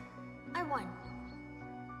first? I won.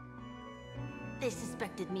 They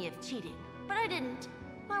suspected me of cheating, but I didn't.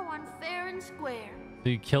 I won fair and square. So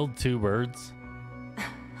you killed two birds?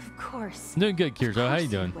 Of course. Doing good, Kyrios. How you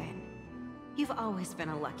doing? You've always been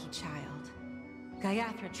a lucky child.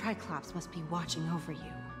 𝙀𝙓𝙋𝘼𝙉 must be watching over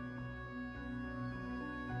you.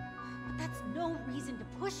 But that's no reason to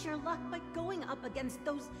push your luck by going up against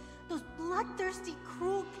those bloodthirsty,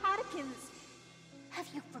 cruel catechins. Have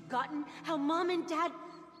you forgotten how Mom and Dad...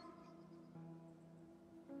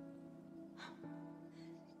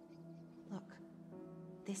 Look,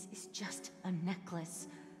 this is just a necklace.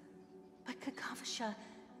 But 𝙀𝙓𝙋𝘼𝙉,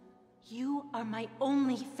 you are my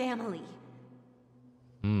only family.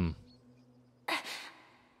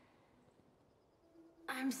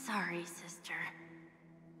 I'm sorry, sister.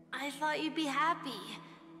 I thought you'd be happy.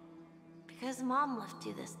 Because Mom left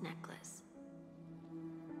you this necklace.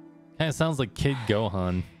 Kind of sounds like Kid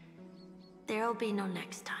Gohan. There'll be no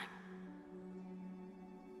next time.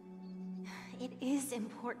 It is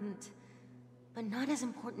important. But not as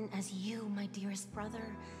important as you, my dearest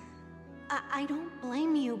brother. I don't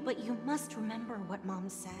blame you, but you must remember what Mom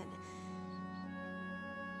said.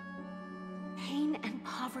 Pain and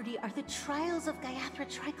poverty are the trials of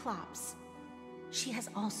𝙀𝙓𝙋𝘼𝙉. She has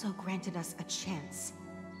also granted us a chance.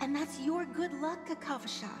 And that's your good luck,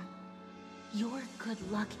 𝙀𝙀𝙉𝙉. Your good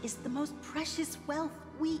luck is the most precious wealth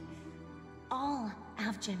we, all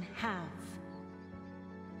Avgin, have.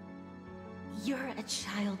 You're a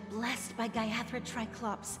child blessed by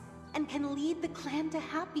𝙀𝙓𝙋𝘼𝙉 and can lead the clan to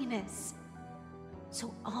happiness.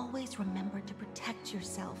 So always remember to protect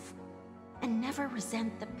yourself and never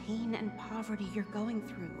resent the pain and poverty you're going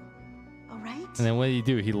through. All right? And then what did he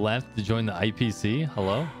do? He left to join the IPC?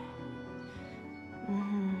 Hello?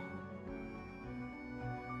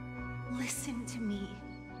 Listen to me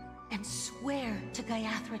and swear to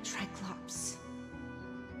𝙀𝙓𝙋𝘼𝙉.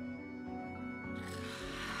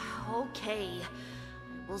 Okay.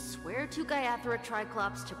 We'll swear to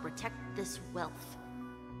𝙀𝙓𝙋𝘼𝙉 to protect this wealth.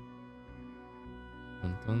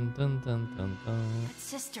 Dun, dun, dun, dun, dun. But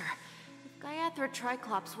sister, if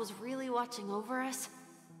𝙀𝙓𝙋𝘼𝙉 was really watching over us,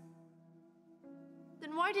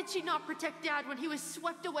 then why did she not protect Dad when he was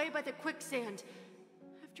swept away by the quicksand?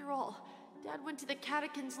 After all, Dad went to the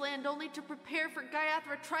catechins' land only to prepare for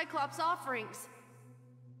𝙀𝙓𝙋𝘼𝙉's offerings.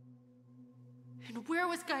 And where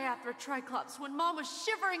was 𝙀𝙓𝙋𝘼𝙉 when Mom was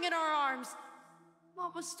shivering in our arms?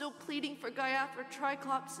 Mom was still pleading for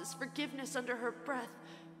𝙀𝙓𝙋𝘼𝙉's forgiveness under her breath,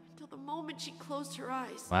 until the moment she closed her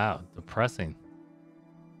eyes. Wow, depressing.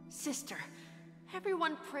 Sister,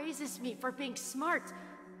 everyone praises me for being smart,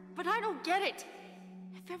 but I don't get it.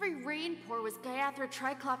 If every rain pour was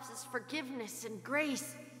𝙀𝙓𝙋𝘼's forgiveness and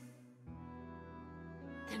grace,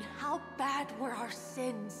 then how bad were our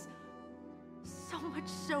sins? So much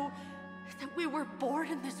so that we were born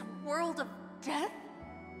in this world of death?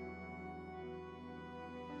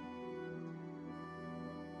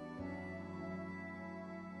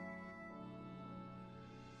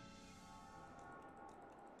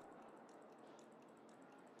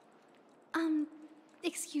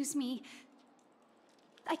 Excuse me.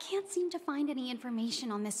 I can't seem to find any information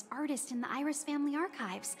on this artist in the Iris family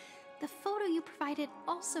archives. The photo you provided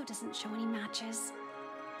also doesn't show any matches.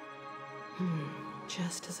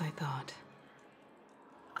 Just as I thought.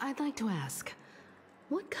 I'd like to ask,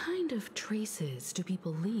 what kind of traces do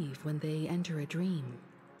people leave when they enter a dream?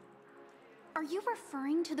 Are you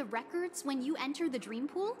referring to the records when you enter the dream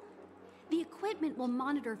pool? The equipment will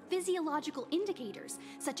monitor physiological indicators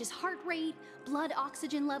such as heart rate, blood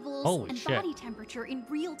oxygen levels, and body temperature in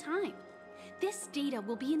real time. This data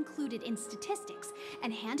will be included in statistics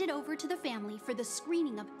and handed over to the family for the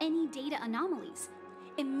screening of any data anomalies.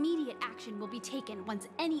 Immediate action will be taken once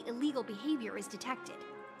any illegal behavior is detected.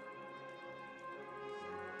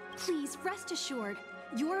 Please rest assured,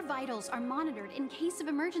 your vitals are monitored in case of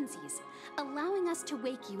emergencies, allowing us to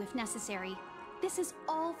wake you if necessary. This is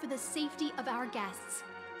all for the safety of our guests.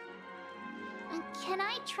 Can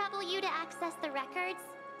I trouble you to access the records?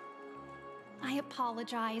 I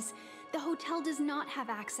apologize. The hotel does not have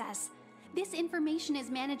access. This information is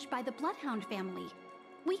managed by the Bloodhound family.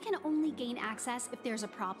 We can only gain access if there's a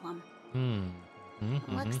problem.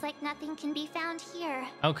 Looks like nothing can be found here.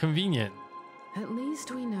 How convenient. At least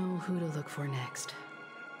we know who to look for next.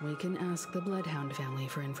 We can ask the Bloodhound family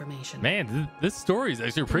for information. Man, this story is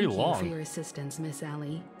actually pretty long. Thank you for your assistance, Miss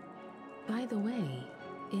Allie. By the way,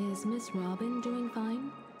 is Miss Robin doing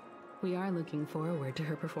fine? We are looking forward to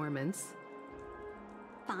her performance.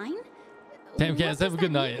 Fine? Damn, Cass, have a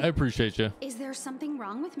good night. I appreciate you. Is there something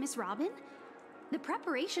wrong with Miss Robin? The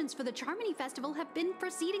preparations for the Charmony Festival have been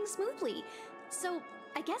proceeding smoothly, so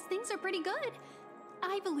I guess things are pretty good.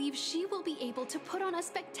 I believe she will be able to put on a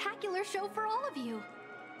spectacular show for all of you.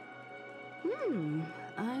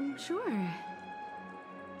 I'm sure.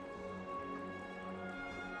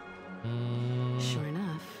 Sure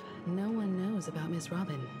enough, no one knows about Miss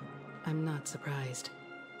Robin. I'm not surprised.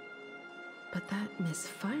 But that Miss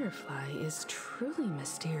Firefly is truly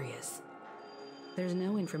mysterious. There's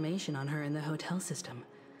no information on her in the hotel system.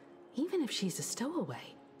 Even if she's a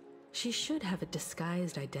stowaway, she should have a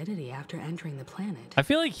disguised identity after entering the planet. I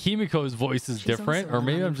feel like Himiko's voice is different, or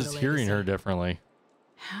maybe I'm just hearing her differently.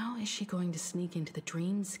 How is she going to sneak into the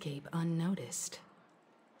dreamscape unnoticed?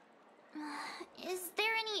 Is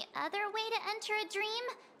there any other way to enter a dream?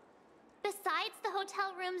 Besides the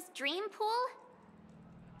hotel room's dream pool?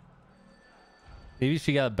 Maybe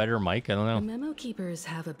she got a better mic, I don't know. The memo keepers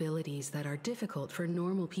have abilities that are difficult for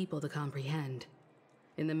normal people to comprehend.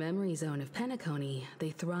 In the memory zone of Penacony,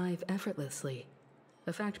 they thrive effortlessly,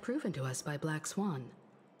 a fact proven to us by Black Swan.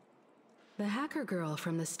 The hacker girl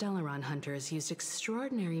from the Stellaron Hunters used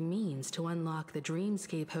extraordinary means to unlock the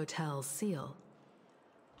Dreamscape Hotel's seal.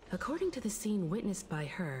 According to the scene witnessed by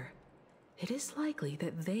her, it is likely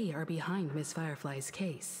that they are behind Miss Firefly's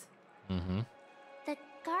case. The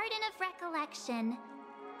Garden of Recollection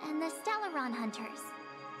and the Stellaron Hunters.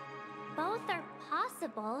 Both are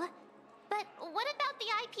possible, but what about the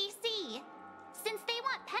IPC? Since they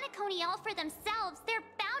want Penacony all for themselves, they're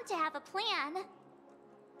bound to have a plan.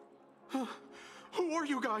 Who are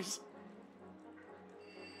you guys?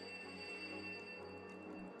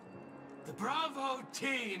 The Bravo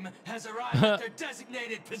team has arrived at their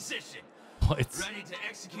designated position. What? Ready to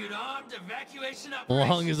execute armed evacuation operations.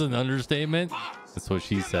 Long is an understatement. That's what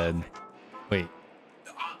she said. Wait.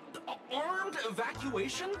 Armed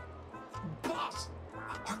evacuation? Boss,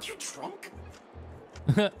 aren't you drunk?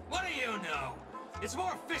 What do you know? It's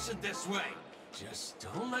more efficient this way. Just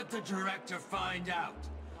don't let the director find out.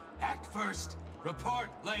 Act first,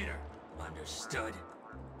 report later. Understood?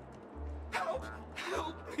 Help!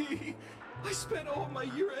 Help me! I spent all my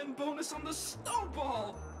year-end bonus on the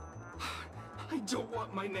snowball! I don't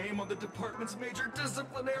want my name on the department's major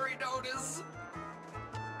disciplinary notice!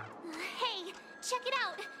 Hey, check it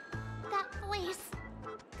out! That voice.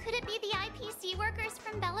 Could it be the IPC workers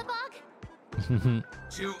from Belobog?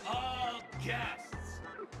 To all guests,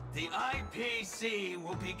 the IPC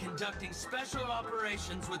will be conducting special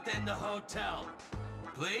operations within the hotel.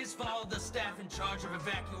 Please follow the staff in charge of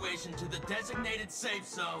evacuation to the designated safe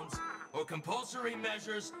zones, or compulsory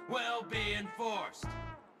measures will be enforced.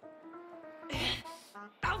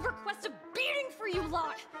 I'll request a beating for you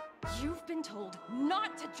lot! You've been told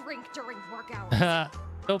not to drink during work hours.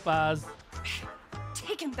 Topaz.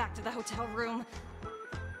 Take him back to the hotel room.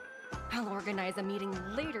 I'll organize a meeting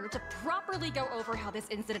later to properly go over how this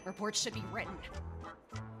incident report should be written.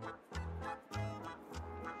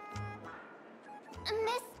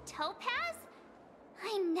 Miss Topaz?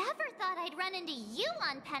 I never thought I'd run into you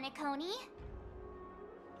on Penacony.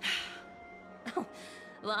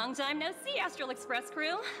 Long time no see, Astral Express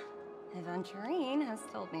crew. Aventurine has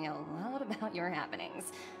told me a lot about your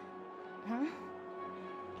happenings. Huh?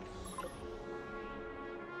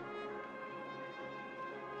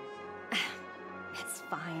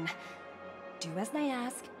 fine. Do as they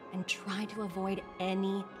ask, and try to avoid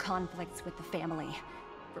any conflicts with the family.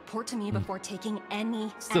 Report to me before taking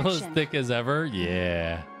any Still action. as thick as ever?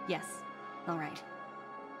 Yeah. Yes. All right.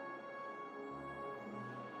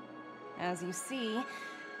 As you see,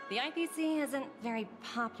 the IPC isn't very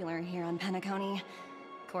popular here on Penacony.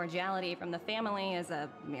 Cordiality from the family is a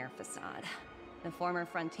mere facade. The former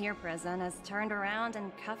frontier prison has turned around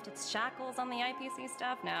and cuffed its shackles on the IPC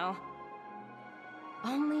staff now.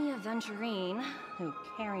 Only a Venturine, who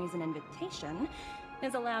carries an invitation,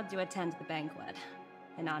 is allowed to attend the banquet.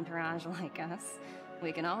 An entourage like us,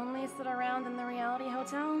 we can only sit around in the reality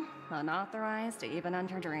hotel, unauthorized to even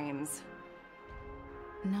enter dreams.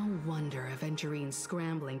 No wonder a Venturine's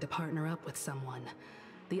scrambling to partner up with someone.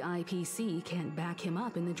 The IPC can't back him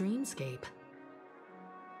up in the dreamscape.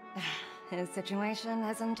 His situation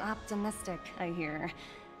isn't optimistic, I hear.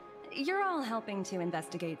 You're all helping to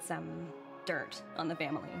investigate some dirt on the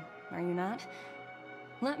family, are you not?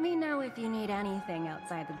 Let me know if you need anything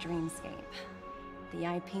outside the dreamscape. The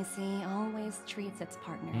IPC always treats its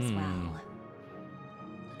partners well.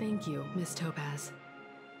 Thank you, Miss Topaz.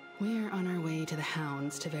 We're on our way to the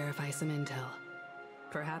Hounds to verify some intel.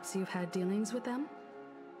 Perhaps you've had dealings with them?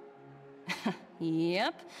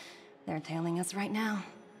 Yep. They're tailing us right now.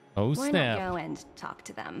 Oh, Why snap. not go and talk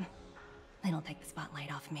to them? It'll take the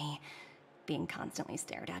spotlight off me. Being constantly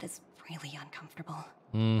stared at is really uncomfortable.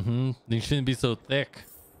 Mm-hmm. They shouldn't be so thick.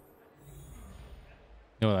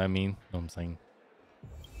 You know what I mean? Know what I'm saying?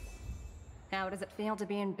 How does it feel to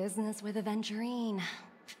be in business with a Venturine?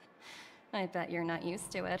 I bet you're not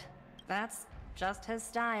used to it. That's just his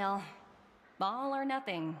style. All or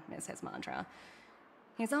nothing is his mantra.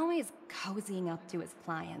 He's always cozying up to his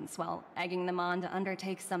clients while egging them on to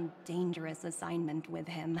undertake some dangerous assignment with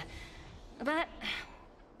him. But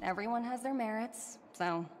everyone has their merits,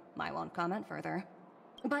 so I won't comment further.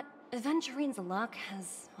 But Venturine's luck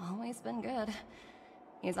has always been good.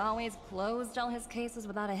 He's always closed all his cases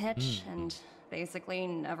without a hitch and basically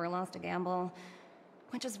never lost a gamble.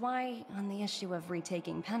 Which is why, on the issue of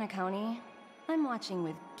retaking Penacony, I'm watching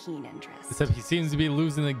with keen interest. Except he seems to be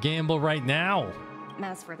losing the gamble right now.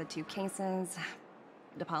 As for the 2 cases,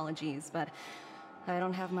 apologies, but I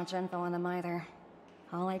don't have much info on them either.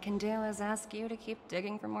 All I can do is ask you to keep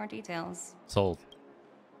digging for more details. Sold.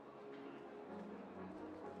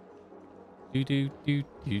 Do.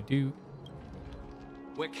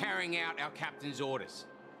 We're carrying out our captain's orders.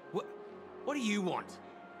 What do you want?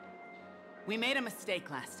 We made a mistake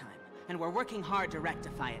last time, and we're working hard to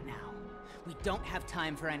rectify it now. We don't have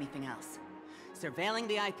time for anything else. Surveilling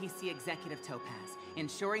the IPC executive Topaz,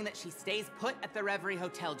 ensuring that she stays put at the Reverie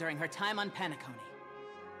Hotel during her time on Penacony.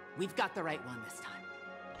 We've got the right one this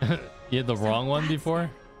time. You had the wrong one before?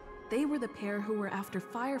 They were the pair who were after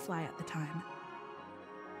Firefly at the time.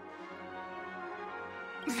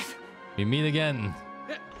 We meet again.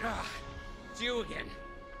 It's you again.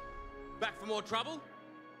 Back for more trouble?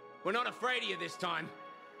 We're not afraid of you this time.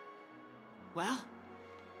 Well,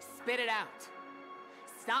 spit it out.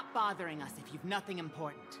 Stop bothering us if you've nothing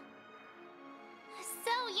important.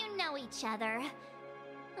 So you know each other.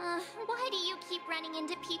 Why do you keep running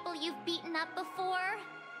into people you've beaten up before?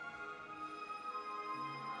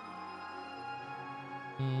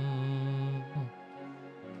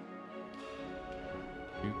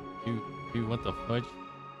 You want the fudge?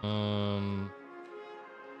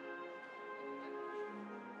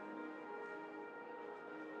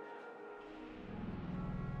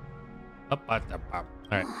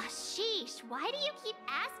 Alright. Oh, sheesh, why do you keep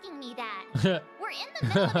asking me that? We're in the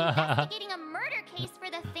middle of investigating a murder case for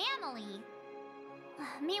the family.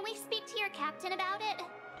 May we speak to your captain about it?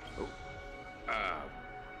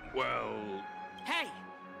 Well... Hey!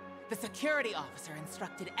 The security officer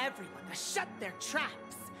instructed everyone to shut their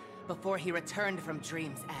traps before he returned from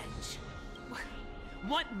Dream's Edge.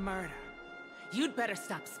 What murder? You'd better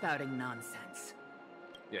stop spouting nonsense.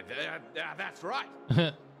 Yeah, that's right.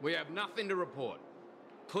 We have nothing to report.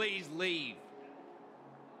 Please leave.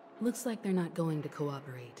 Looks like they're not going to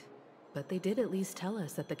cooperate. But they did at least tell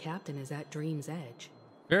us that the captain is at Dream's Edge.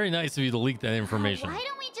 Very nice of you to leak that information. Why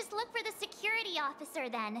don't we just look for the security officer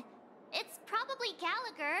then? It's probably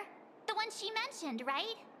Gallagher, the one she mentioned,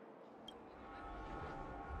 right?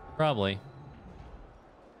 Probably.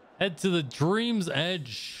 Head to the Dream's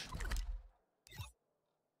Edge.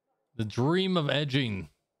 The dream of edging.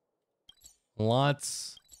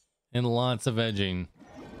 Lots and lots of edging.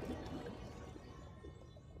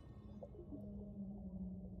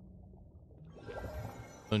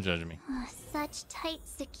 Don't judge me. Oh, such tight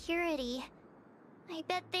security. I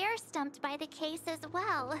bet they're stumped by the case as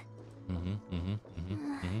well.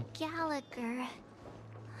 Gallagher.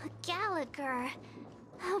 Gallagher.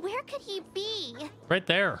 Where could he be? Right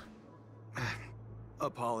there.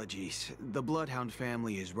 Apologies. The Bloodhound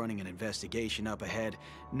family is running an investigation up ahead.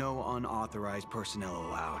 No unauthorized personnel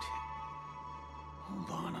allowed. Hold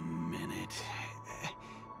on a minute.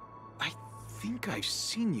 I think I've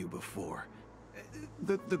seen you before.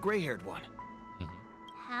 The gray-haired one.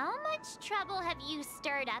 How much trouble have you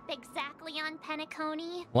stirred up exactly on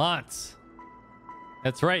Penacony? Lots.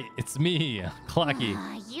 That's right. It's me, Clocky.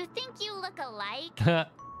 You think you look alike?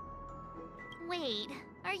 Wait,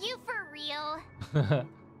 are you for real?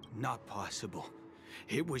 Not possible.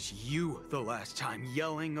 It was you the last time,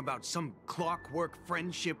 yelling about some clockwork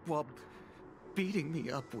friendship while beating me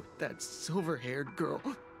up with that silver-haired girl.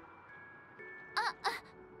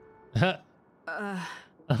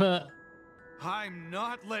 I'm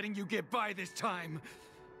not letting you get by this time.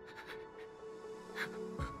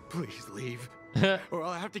 Please leave, or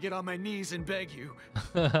I'll have to get on my knees and beg you.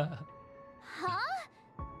 Huh?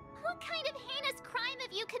 What kind of heinous crime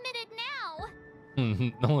have you committed now?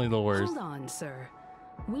 Only the worst. Hold on, sir.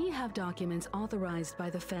 We have documents authorized by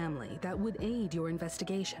the family that would aid your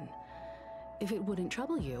investigation. If it wouldn't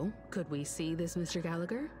trouble you, could we see this Mr.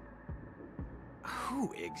 Gallagher?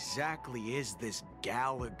 Who exactly is this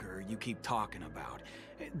Gallagher you keep talking about?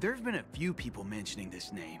 There's been a few people mentioning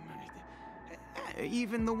this name.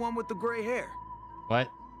 Even the one with the gray hair. What?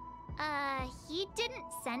 He didn't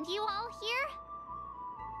send you all here?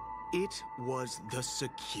 It was the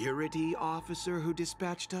security officer who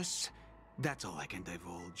dispatched us. That's all I can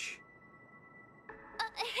divulge.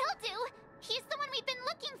 He'll do. He's the one we've been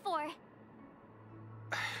looking for.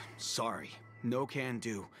 Sorry, no can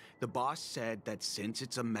do. The boss said that since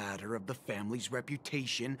it's a matter of the family's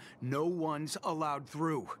reputation, no one's allowed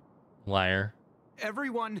through. Liar.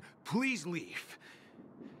 Everyone, please leave.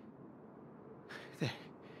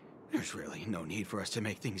 There's really no need for us to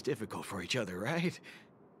make things difficult for each other, right?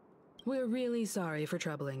 We're really sorry for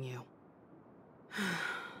troubling you.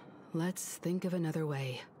 Let's think of another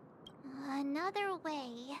way. Another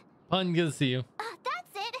way. Fun, good to see you.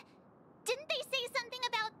 That's it. Didn't they say something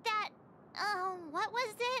about that? What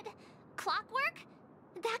was it? Clockwork?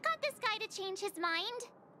 That got this guy to change his mind.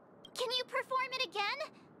 Can you perform it again?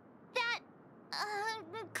 That,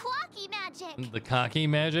 clocky magic. The cocky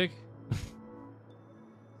magic?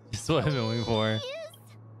 Just what I've been waiting for.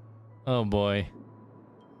 Oh boy.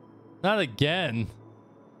 Not again.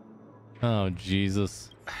 Oh,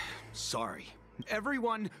 Jesus. Sorry.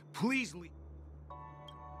 Everyone, please leave.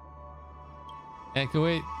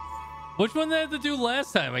 Wait. Which one did I have to do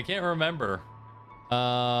last time? I can't remember.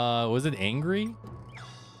 Was it angry?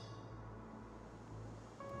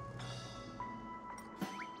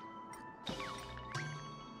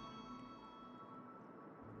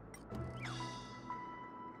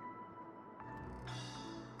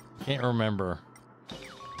 Can't remember.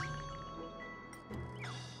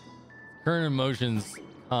 Current emotions,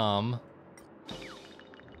 Oh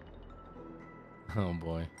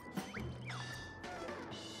boy.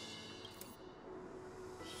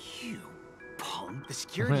 You punk. The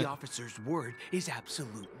security officer's word is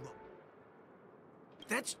absolute.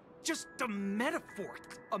 That's just a metaphor.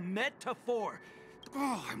 A metaphor.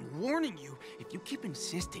 Oh, I'm warning you. If you keep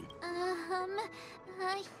insisting.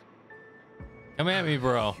 Come at me,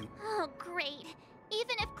 bro. Oh, great.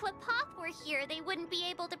 Even if Klipoth were here, they wouldn't be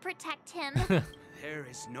able to protect him. There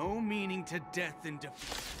is no meaning to death and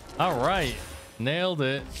defeat. All right. Nailed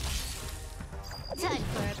it. Time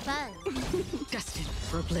for a buzz. Destined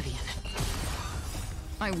for oblivion.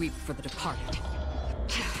 I weep for the departed.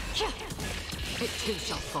 It too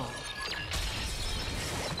shall fall.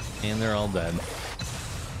 And they're all dead.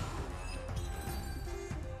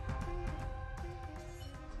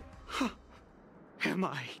 Am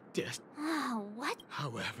I dead? Oh, what?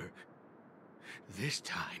 However, this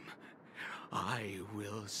time, I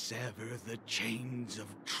will sever the chains of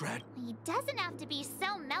tread. He doesn't have to be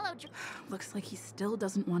so melodramatic. Looks like he still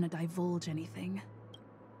doesn't want to divulge anything.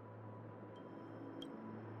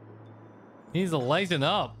 He's to lighten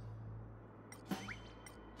up.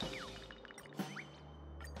 All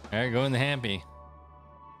right, go in the happy.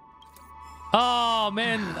 Oh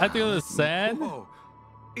man, I think it was sad. Whoa.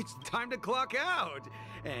 It's time to clock out,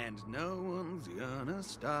 and no one's gonna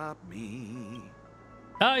stop me.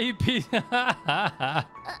 Oh, he peed.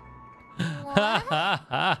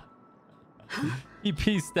 He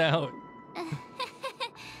pieced out.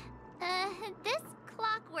 This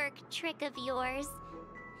clockwork trick of yours,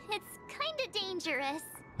 it's kind of dangerous.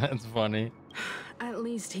 That's funny. At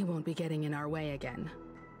least he won't be getting in our way again.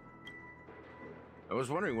 I was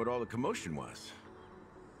wondering what all the commotion was.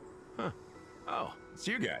 Huh. Oh, it's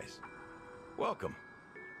you guys. Welcome.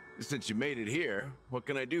 Since you made it here, what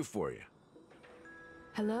can I do for you?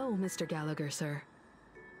 Hello, Mr. Gallagher, sir.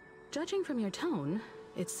 Judging from your tone,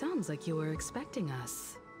 it sounds like you were expecting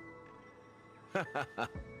us.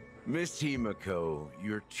 Miss Himiko,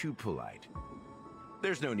 you're too polite.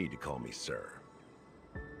 There's no need to call me sir.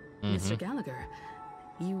 Mr. Gallagher,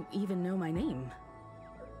 you even know my name.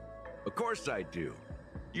 Of course I do.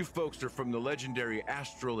 You folks are from the legendary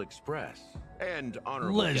Astral Express and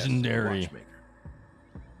honorable legendary watchmaker.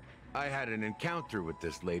 I had an encounter with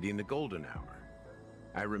this lady in the golden hour.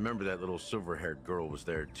 I remember that little silver-haired girl was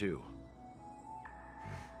there too.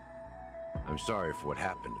 I'm sorry for what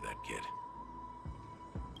happened to that kid.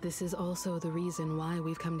 This is also the reason why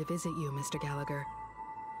we've come to visit you, Mr. Gallagher.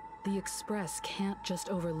 The Express can't just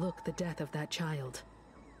overlook the death of that child.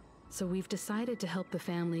 So we've decided to help the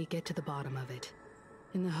family get to the bottom of it,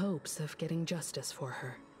 in the hopes of getting justice for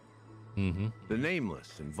her. The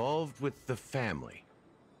Nameless involved with the family.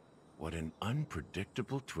 What an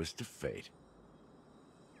unpredictable twist of fate.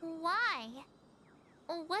 Why?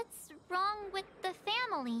 What's wrong with the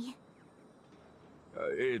family?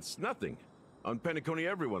 It's nothing. On Penacony,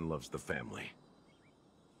 everyone loves the family.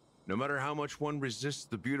 No matter how much one resists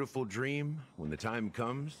the beautiful dream, when the time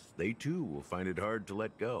comes, they too will find it hard to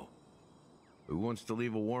let go. Who wants to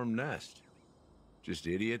leave a warm nest? Just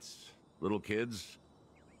idiots, little kids,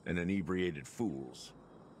 and inebriated fools.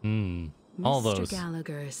 All those. Mr.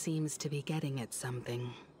 Gallagher seems to be getting at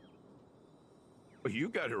something. Well, you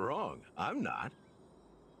got it wrong. I'm not.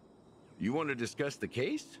 You want to discuss the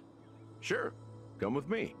case? Sure, come with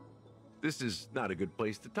me. This is not a good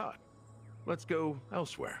place to talk. Let's go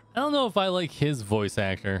elsewhere. I don't know if I like his voice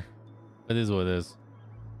actor. It is what it is.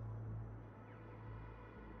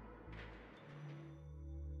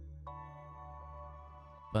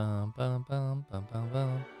 Bum, bum, bum, bum, bum,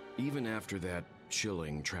 bum. Even after that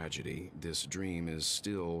chilling tragedy, this dream is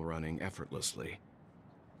still running effortlessly.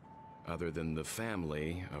 Other than the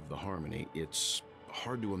family of the Harmony, it's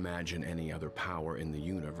hard to imagine any other power in the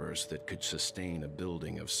universe that could sustain a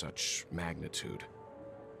building of such magnitude.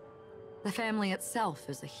 The family itself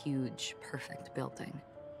is a huge, perfect building.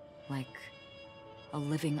 Like a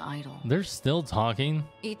living idol. They're still talking?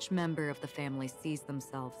 Each member of the family sees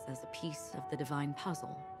themselves as a piece of the divine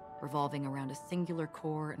puzzle, revolving around a singular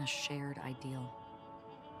core and a shared ideal.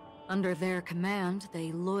 Under their command,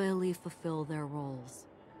 they loyally fulfill their roles,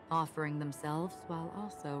 offering themselves while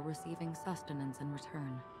also receiving sustenance in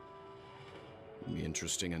return.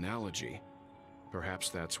 Interesting analogy.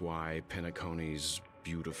 Perhaps that's why Penacony's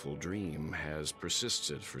beautiful dream has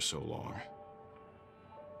persisted for so long.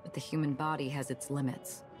 But the human body has its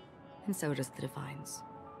limits, and so does the Divine's.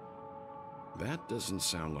 That doesn't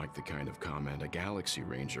sound like the kind of comment a Galaxy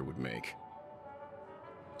Ranger would make.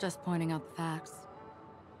 Just pointing out the facts.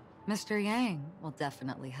 Mr. Yang will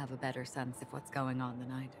definitely have a better sense of what's going on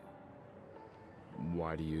than I do.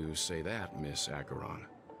 Why do you say that, Miss Acheron?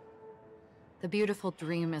 The beautiful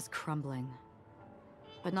dream is crumbling.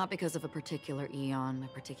 But not because of a particular eon,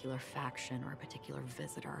 a particular faction, or a particular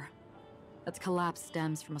visitor. Its collapse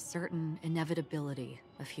stems from a certain inevitability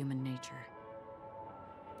of human nature.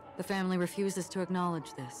 The family refuses to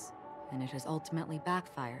acknowledge this, and it has ultimately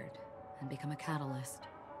backfired and become a catalyst.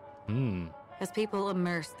 As people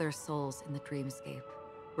immerse their souls in the dreamscape,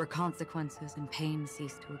 where consequences and pain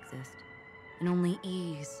cease to exist, and only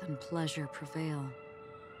ease and pleasure prevail,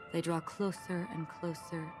 they draw closer and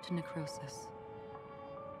closer to necrosis.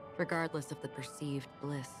 Regardless of the perceived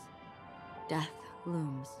bliss, death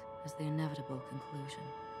looms as the inevitable conclusion.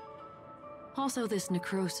 Also, this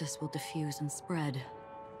necrosis will diffuse and spread.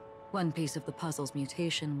 One piece of the puzzle's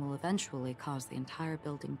mutation will eventually cause the entire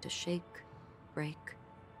building to shake, break,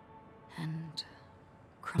 and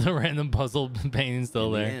crumble. The random puzzle painting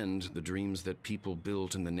still there. In the end, the dreams that people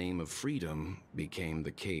built in the name of freedom became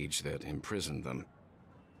the cage that imprisoned them.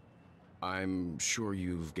 I'm sure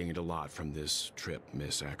you've gained a lot from this trip,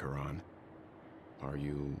 Miss Acheron. Are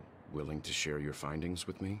you willing to share your findings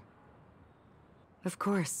with me? Of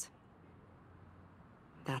course.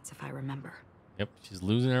 That's if I remember. Yep, she's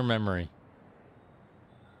losing her memory.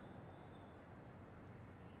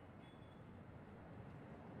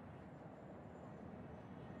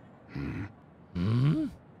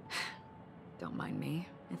 Don't mind me.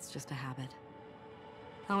 It's just a habit.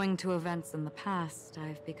 Owing to events in the past,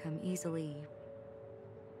 I've become easily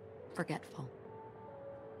forgetful.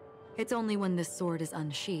 It's only when this sword is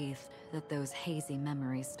unsheathed that those hazy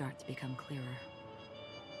memories start to become clearer.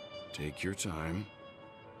 Take your time.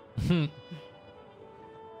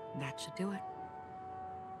 That should do it.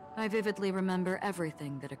 I vividly remember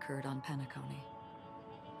everything that occurred on Penacony.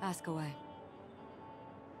 Ask away.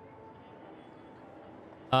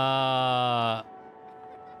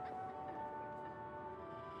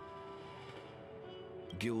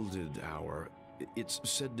 Gilded Hour. It's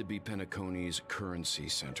said to be Penacony's currency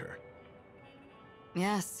center.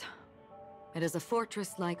 Yes. It is a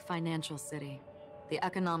fortress-like financial city, the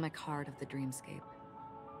economic heart of the dreamscape.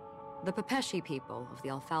 The Pepeshi people of the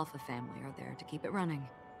Alfalfa family are there to keep it running,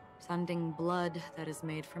 sending blood that is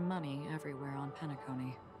made from money everywhere on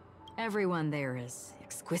Penacony. Everyone there is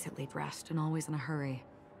exquisitely dressed and always in a hurry.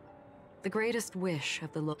 The greatest wish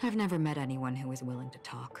of the I've never met anyone who is willing to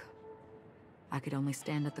talk. I could only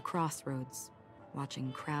stand at the crossroads,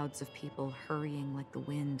 watching crowds of people hurrying like the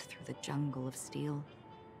wind through the jungle of steel,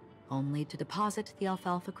 only to deposit the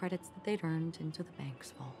alfalfa credits that they'd earned into the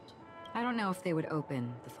bank's vault. I don't know if they would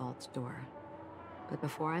open the vault's door, but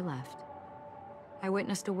before I left, I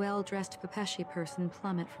witnessed a well-dressed Pepeshi person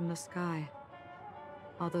plummet from the sky,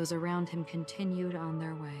 while those around him continued on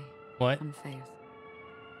their way. What? Unfazed.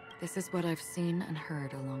 This is what I've seen and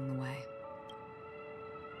heard along the way.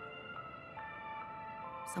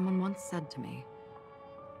 Someone once said to me,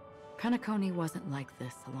 Penacony wasn't like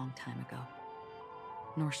this a long time ago,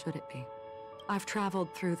 nor should it be. I've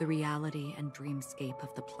traveled through the reality and dreamscape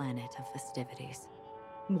of the planet of festivities,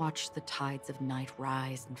 watched the tides of night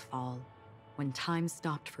rise and fall when time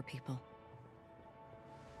stopped for people,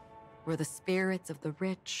 where the spirits of the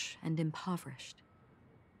rich and impoverished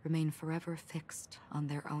remain forever fixed on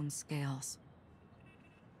their own scales.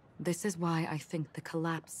 This is why I think the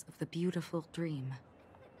collapse of the beautiful dream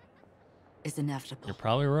is inevitable. You're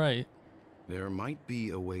probably right. There might be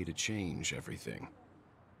a way to change everything.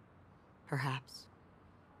 Perhaps.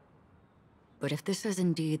 But if this is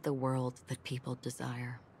indeed the world that people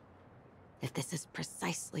desire, if this is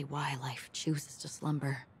precisely why life chooses to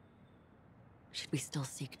slumber, should we still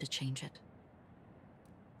seek to change it?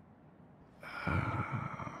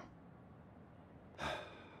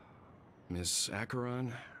 Miss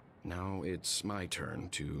Acheron, now it's my turn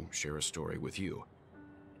to share a story with you.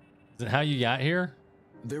 Is it how you got here?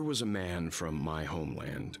 There was a man from my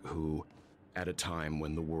homeland who, at a time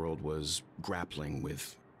when the world was grappling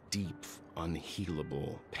with deep,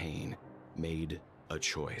 unhealable pain, made a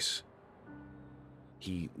choice.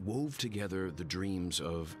 He wove together the dreams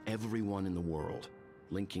of everyone in the world,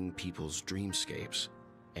 linking people's dreamscapes,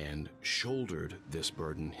 and shouldered this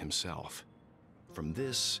burden himself. From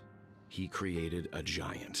this, he created a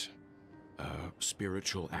giant, a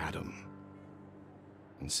spiritual atom.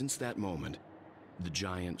 And since that moment, the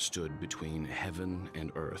giant stood between heaven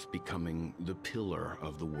and earth, becoming the pillar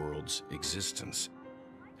of the world's existence.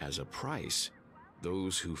 As a price,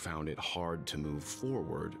 those who found it hard to move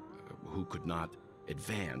forward, who could not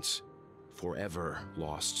advance, forever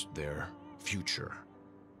lost their future.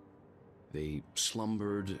 They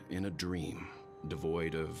slumbered in a dream,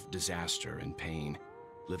 devoid of disaster and pain,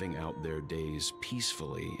 living out their days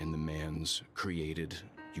peacefully in the man's created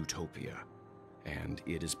utopia. And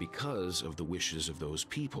it is because of the wishes of those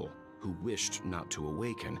people who wished not to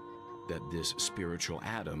awaken that this spiritual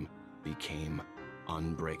atom became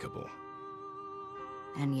unbreakable.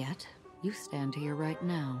 And yet, you stand here right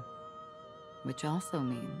now, which also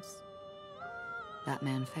means that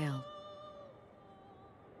man failed.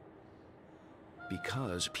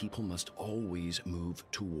 Because people must always move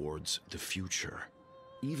towards the future.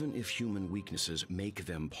 Even if human weaknesses make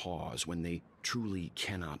them pause when they truly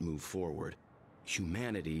cannot move forward,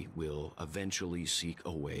 humanity will eventually seek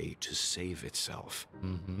a way to save itself.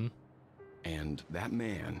 Mm-hmm. And that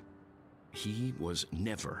man, he was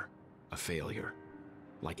never a failure.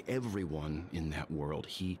 Like everyone in that world,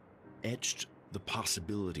 he etched the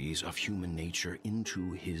possibilities of human nature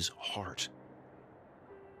into his heart.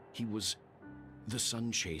 He was the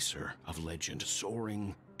sun chaser of legend,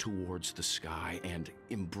 soaring towards the sky and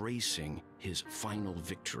embracing his final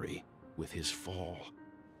victory with his fall.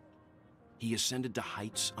 He ascended to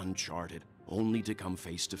heights uncharted, only to come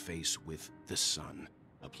face to face with the sun,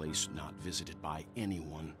 a place not visited by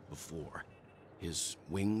anyone before. His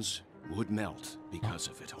wings would melt because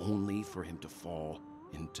of it, only for him to fall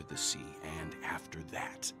into the sea. And after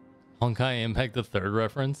that, Honkai Impact the Third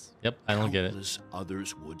reference? Yep, I don't get it. countless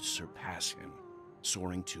others would surpass him,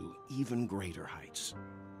 soaring to even greater heights.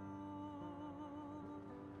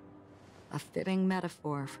 A fitting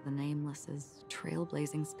metaphor for the Nameless's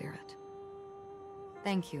trailblazing spirit.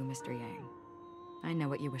 Thank you, Mr. Yang. I know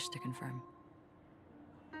what you wish to confirm.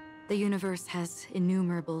 The universe has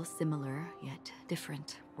innumerable similar, yet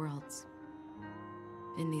different worlds.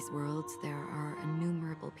 In these worlds, there are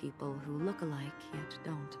innumerable people who look alike, yet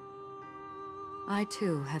don't. I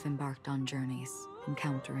too have embarked on journeys,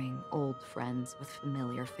 encountering old friends with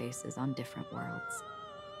familiar faces on different worlds.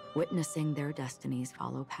 witnessing their destinies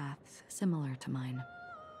follow paths similar to mine.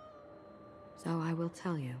 So I will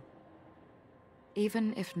tell you,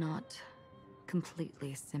 even if not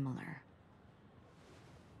completely similar,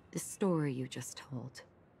 the story you just told,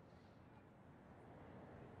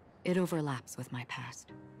 it overlaps with my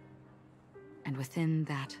past. And within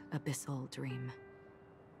that abyssal dream,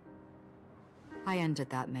 I ended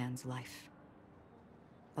that man's life.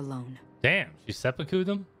 Alone. Damn, she seppuku'd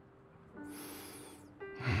him?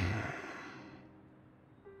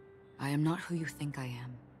 I am not who you think I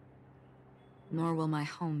am. Nor will my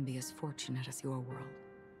home be as fortunate as your world.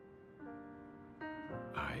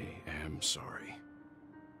 I am sorry.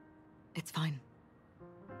 It's fine.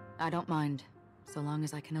 I don't mind, so long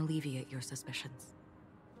as I can alleviate your suspicions.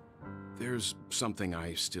 There's something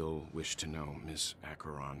I still wish to know, Miss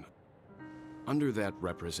Acheron. Under that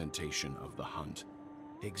representation of the hunt,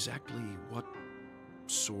 exactly what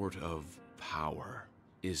sort of power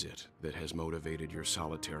is it that has motivated your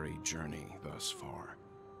solitary journey thus far?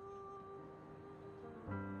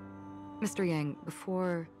 Mr. Yang,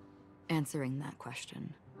 before answering that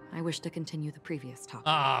question, I wish to continue the previous topic.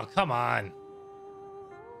 Oh, come on.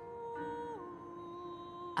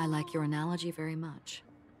 I like your analogy very much.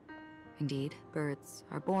 Indeed, birds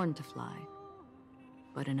are born to fly.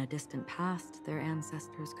 But in a distant past, their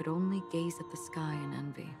ancestors could only gaze at the sky in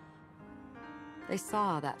envy. They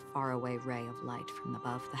saw that faraway ray of light from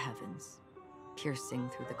above the heavens, piercing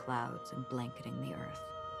through the clouds and blanketing the earth.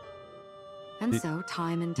 And so,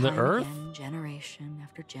 time and time again, generation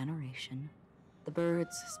after generation, the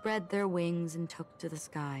birds spread their wings and took to the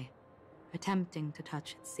sky, attempting to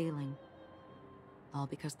touch its ceiling, all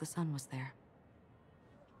because the sun was there.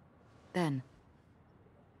 Then,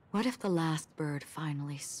 what if the last bird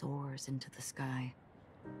finally soars into the sky,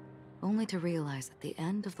 only to realize that the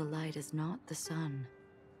end of the light is not the sun,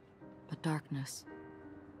 but darkness?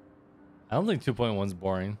 I don't think 2.1's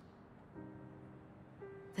boring.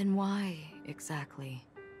 Then why, exactly,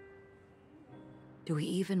 do we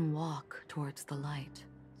even walk towards the light?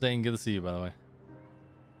 Zane, good to see you, by the way.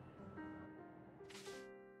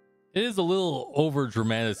 It is a little over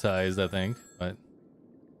dramatized, I think, but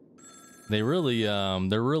they're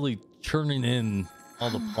really churning in all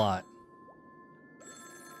the plot.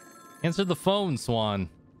 Answer the phone, Swan.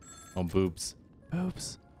 Oh, boobs.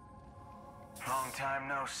 Boobs. Long time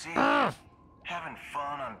no see. Having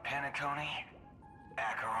fun on Penacony?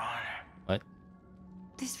 Acheron? What?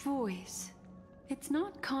 This voice, it's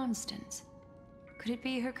not Constance. Could it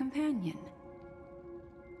be her companion?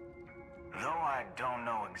 Though I don't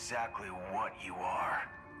know exactly what you are,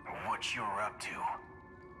 or what you're up to,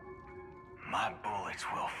 my bullets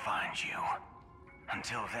will find you.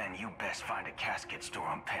 Until then, you best find a casket store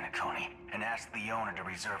on Penacony and ask the owner to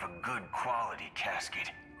reserve a good quality casket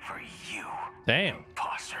for you. Damn.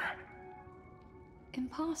 Imposter.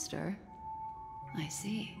 Imposter? I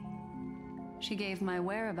see. She gave my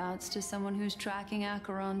whereabouts to someone who's tracking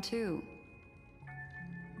Acheron too.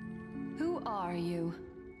 Who are you?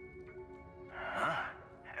 Huh?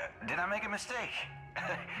 Did I make a mistake? Who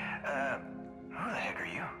the heck are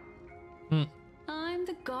you? I'm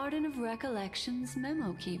the Garden of Recollection's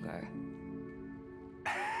memo keeper.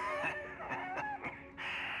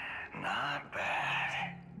 Not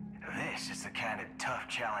bad. This is the kind of tough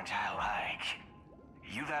challenge I like.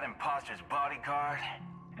 You that imposter's bodyguard?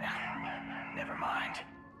 Never mind.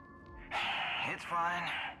 It's fine.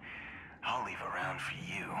 I'll leave a round for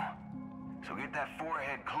you. So get that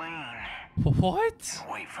forehead clean. What?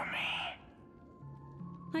 And wait for me.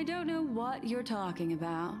 I don't know what you're talking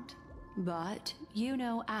about, but you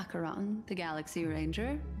know Acheron, the Galaxy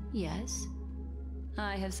Ranger, yes?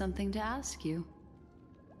 I have something to ask you.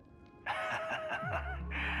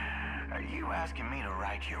 Are you asking me to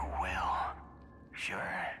write your will?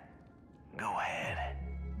 Sure. Go ahead.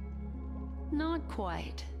 Not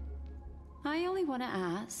quite. I only want to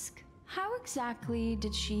ask, how exactly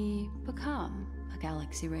did she become a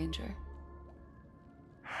Galaxy Ranger?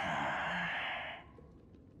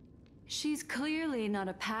 She's clearly not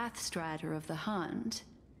a pathstrider of the hunt,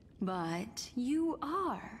 but you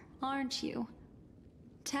are, aren't you?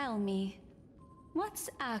 Tell me, what's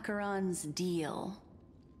Acheron's deal?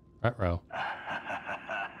 Ruh-roh.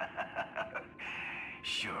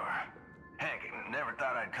 Sure. Heck, never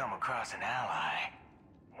thought I'd come across an ally.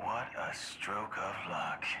 What a stroke of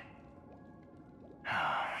luck.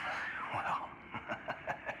 Well,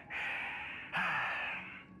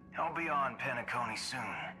 I'll be on Penacony soon.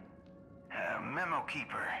 Memo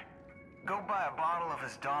keeper, go buy a bottle of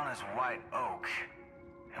his Donna's white oak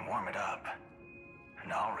and warm it up,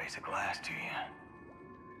 and I'll raise a glass to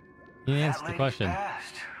you. You answered the question.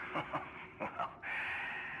 Passed. Well,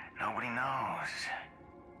 Nobody knows.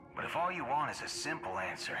 But if all you want is a simple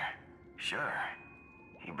answer, sure,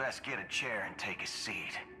 you best get a chair and take a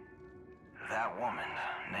seat. That woman,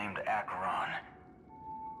 named Acheron,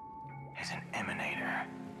 is an emanator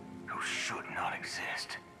who should not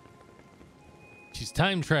exist. She's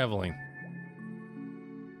time traveling.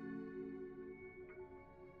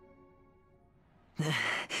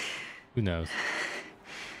 Who knows?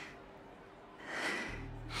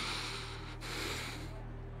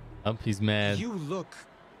 Oh, he's mad. You look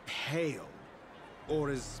pale.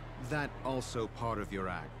 Or is that also part of your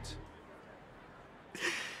act?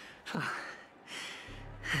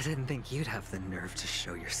 I didn't think you'd have the nerve to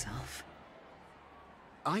show yourself.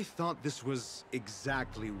 I thought this was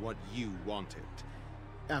exactly what you wanted.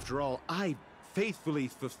 After all, I faithfully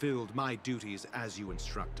fulfilled my duties as you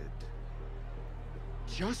instructed.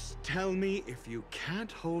 Just tell me if you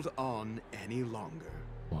can't hold on any longer.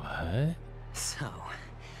 What? So,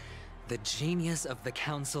 the genius of the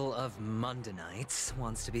Council of Mundanites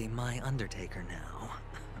wants to be my Undertaker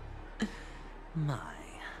now. My,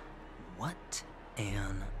 what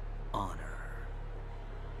an honor.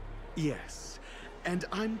 Yes, and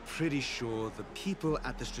I'm pretty sure the people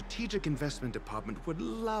at the Strategic Investment Department would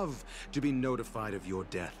love to be notified of your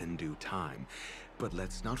death in due time. But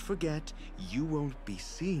let's not forget, you won't be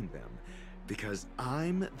seeing them, because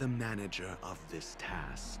I'm the manager of this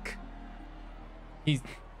task. He's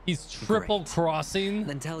triple crossing.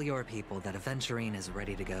 Then tell your people that Aventurine is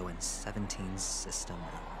ready to go in 17 system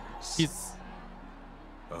hours.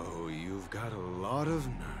 Oh, you've got a lot of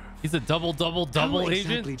nerve. He's a double agent? How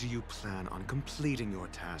exactly do you plan on completing your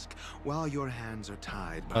task while your hands are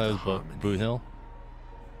tied by the harmony? Boot Hill.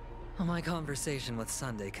 My conversation with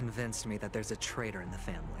Sunday convinced me that there's a traitor in the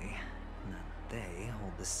family, and that they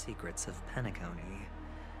hold the secrets of Penacony.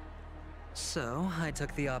 So, I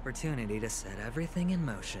took the opportunity to set everything in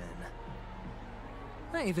motion.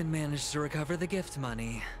 I even managed to recover the gift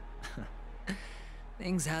money.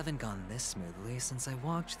 Things haven't gone this smoothly since I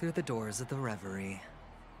walked through the doors of the Reverie.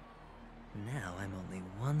 Now I'm only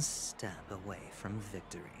one step away from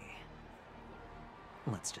victory.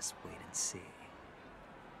 Let's just wait and see.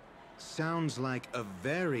 Sounds like a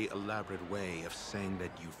very elaborate way of saying that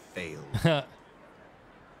you failed.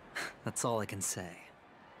 That's all I can say.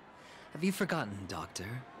 Have you forgotten,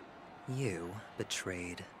 Doctor? You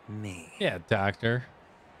betrayed me. Yeah, Doctor.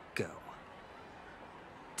 Go.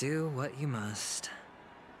 Do what you must.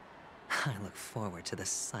 I look forward to the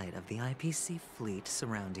sight of the IPC fleet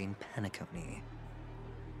surrounding Penacony.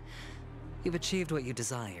 You've achieved what you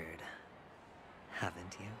desired,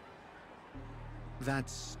 haven't you?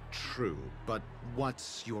 That's true, but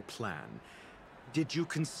what's your plan? Did you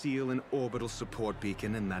conceal an orbital support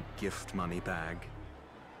beacon in that gift money bag?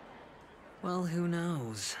 Well, who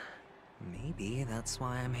knows? Maybe that's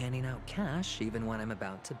why I'm handing out cash even when I'm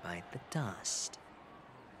about to bite the dust.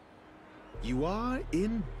 You are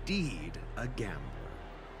indeed a gambler.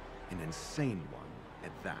 An insane one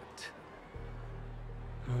at that.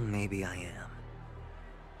 Maybe I am.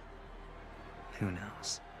 Who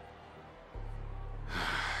knows?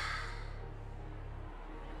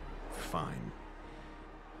 Fine.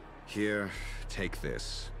 Here, take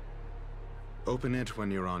this. Open it when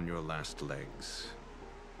you're on your last legs.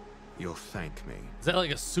 You'll thank me. Is that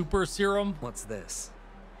like a super serum? What's this?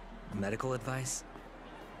 Medical advice?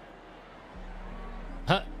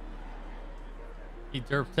 Huh? He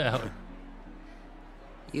derped out.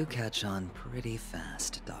 You catch on pretty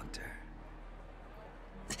fast, Doctor.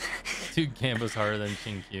 Dude, Cambo's harder than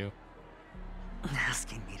Shinkyu.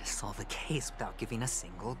 Asking me to solve a case without giving a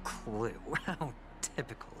single clue. How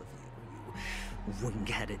typical of you, you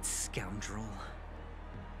wing-headed scoundrel.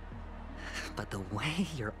 But the way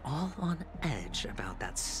you're all on edge about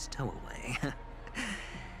that stowaway,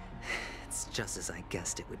 it's just as I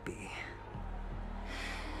guessed it would be.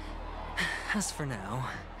 As for now,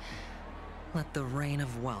 let the rain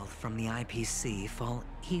of wealth from the IPC fall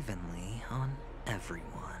evenly on everyone.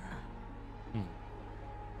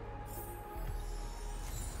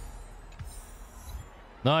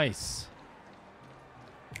 Nice.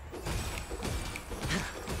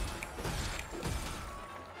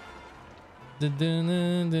 Do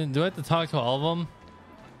I have to talk to all of them?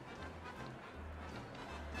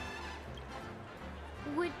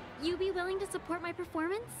 Would you be willing to support my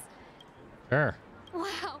performance? Sure.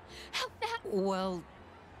 Wow, how fast! Well,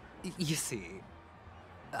 you see,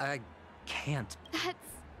 I can't.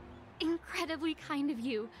 That's incredibly kind of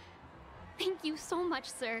you. Thank you so much,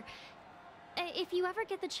 sir. If you ever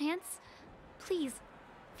get the chance, please,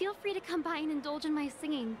 feel free to come by and indulge in my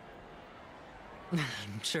singing.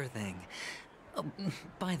 Sure thing. Oh,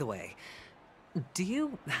 by the way, Do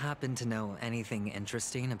you happen to know anything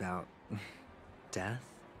interesting about death?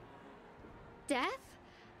 Death?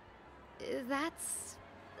 That's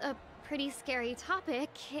a pretty scary topic,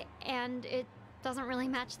 and it doesn't really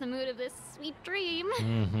match the mood of this sweet dream.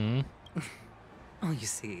 Mm-hmm. Oh, you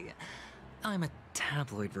see, I'm a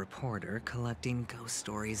tabloid reporter collecting ghost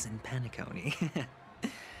stories in Penacony.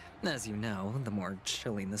 As you know, the more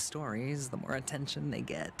chilling the stories, the more attention they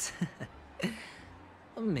get.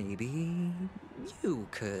 Maybe you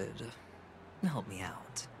could help me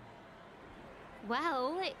out.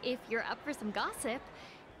 Well, if you're up for some gossip,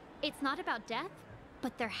 it's not about death,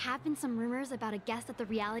 but there have been some rumors about a guest at the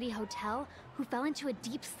reality hotel who fell into a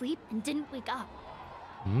deep sleep and didn't wake up.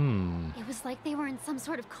 It was like they were in some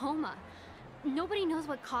sort of coma. Nobody knows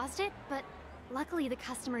what caused it, but luckily the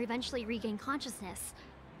customer eventually regained consciousness.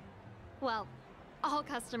 Well, all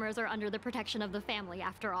customers are under the protection of the family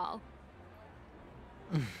after all.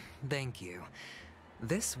 Thank you.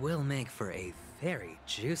 This will make for a very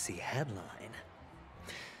juicy headline.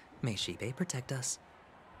 May 𝙀𝙬𝙋𝘼 protect us.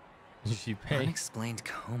 𝙀𝙬𝙋? Unexplained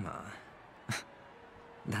coma.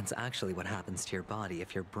 That's actually what happens to your body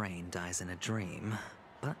if your brain dies in a dream.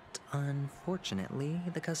 But unfortunately,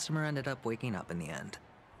 the customer ended up waking up in the end.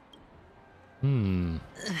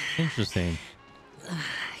 Interesting.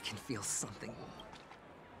 I can feel something.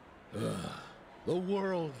 The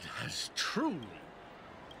world has truly...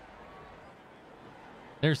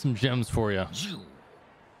 There's some gems for you. You...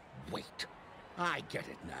 Wait. I get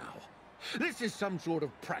it now. This is some sort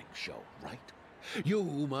of prank show, right? You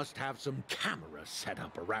must have some cameras set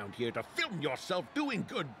up around here to film yourself doing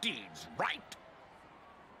good deeds, right?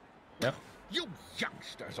 Yep. You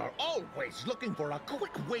youngsters are always looking for a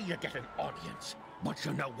quick way to get an audience. But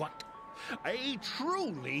you know what? A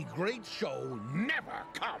truly great show never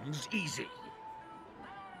comes easy.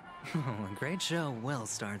 Oh, a great show will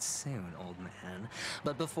start soon, old man.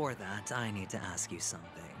 But before that, I need to ask you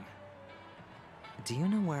something. Do you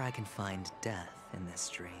know where I can find death in this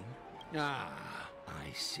dream? Ah,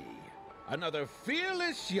 I see. Another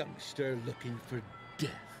fearless youngster looking for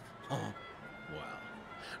death, huh? Well,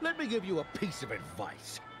 let me give you a piece of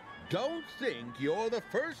advice. Don't think you're the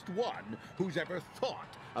first one who's ever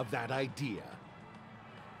thought of that idea.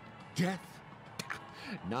 Death?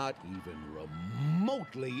 Not even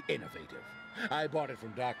remotely innovative. I bought it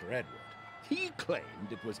from Dr. Edward. He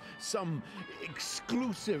claimed it was some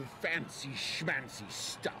exclusive fancy schmancy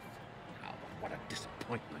stuff. Oh, but what a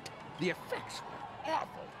disappointment. The effects were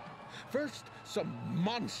awful. First, some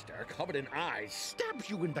monster covered in eyes stabs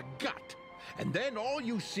you in the gut. And then all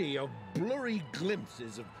you see are blurry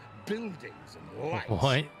glimpses of buildings and lights.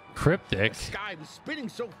 What? Cryptic? The sky was spinning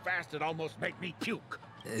so fast it almost made me puke.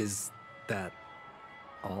 Is that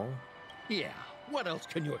all? Yeah, what else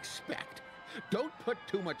can you expect? Don't put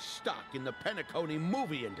too much stock in the Penacony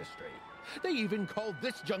movie industry. They even call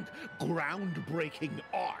this junk groundbreaking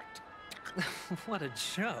art. What a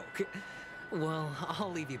joke. Well,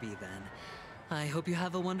 I'll leave you be then. I hope you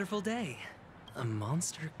have a wonderful day. A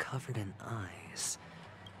monster covered in eyes.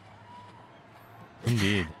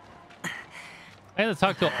 Indeed. I had to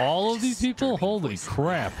talk to all of these people? Holy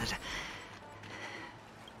crap.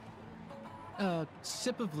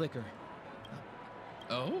 Sip of liquor.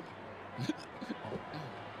 Oh?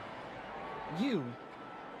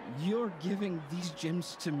 You're giving these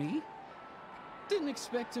gems to me? Didn't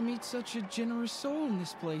expect to meet such a generous soul in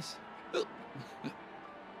this place.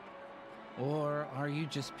 Or are you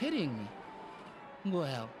just pitying me?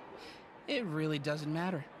 Well, it really doesn't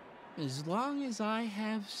matter. As long as I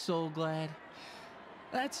have 𝙀𝙬𝙋𝘼𝙉𝙿,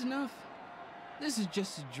 that's enough. This is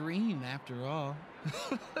just a dream after all.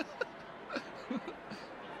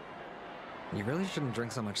 You really shouldn't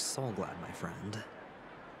drink so much 𝙀𝙬𝙋𝘼, my friend.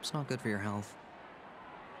 It's not good for your health.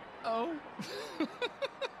 Oh.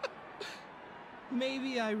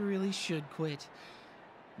 Maybe I really should quit.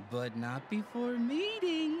 But not before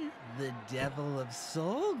meeting the devil of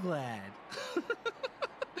𝙀𝙬𝙗.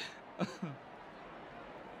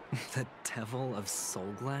 The devil of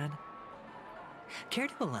𝙀𝙬𝙗? Care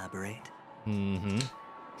to elaborate? Mm-hmm.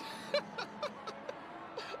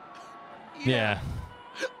 Yeah.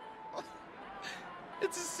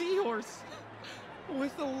 It's a seahorse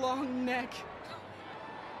with a long neck.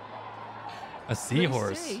 A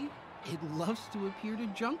seahorse? They say it loves to appear to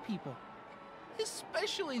drunk people,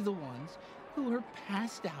 especially the ones who are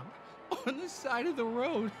passed out on the side of the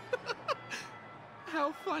road.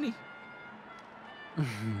 How funny.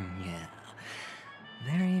 Yeah,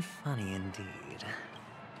 very funny indeed.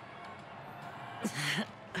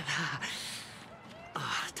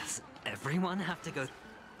 Does everyone have to go?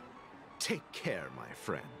 Take care, my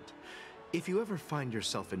friend. If you ever find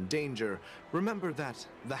yourself in danger, remember that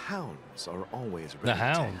the hounds are always ready The to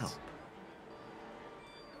hounds. help.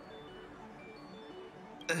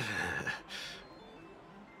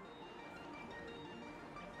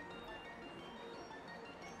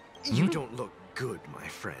 You don't look good, my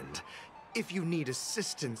friend. If you need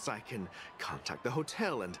assistance, I can contact the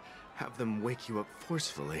hotel and have them wake you up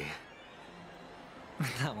forcefully.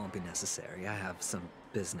 That won't be necessary. I have some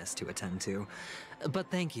business to attend to. But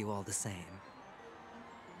thank you all the same.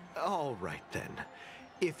 All right, then.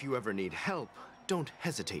 If you ever need help, don't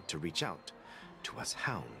hesitate to reach out to us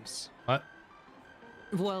hounds. What?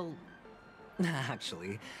 Well,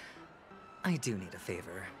 actually, I do need a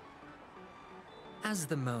favor. As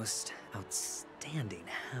the most outstanding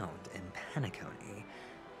hound in Penacony,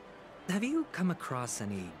 have you come across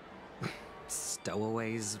any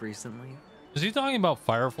stowaways recently? Is he talking about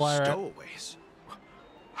Firefly? Right? Stowaways?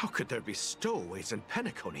 How could there be stowaways in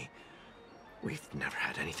Penacony? We've never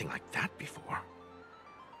had anything like that before.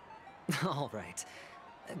 All right.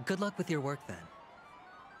 Good luck with your work then.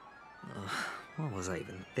 What was I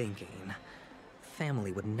even thinking?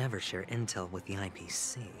 Family would never share intel with the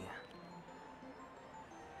IPC.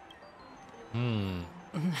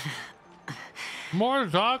 More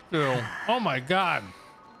to talk to. Oh my god.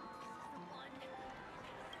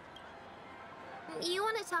 You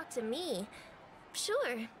want to talk to me?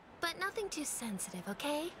 Sure, but nothing too sensitive,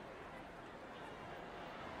 okay?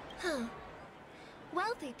 Huh.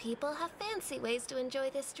 Wealthy people have fancy ways to enjoy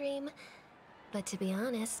this dream. But to be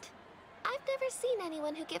honest, I've never seen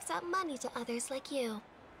anyone who gives out money to others like you.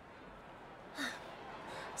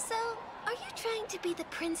 So, are you trying to be the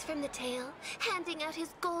prince from the tale, handing out his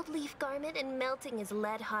gold leaf garment and melting his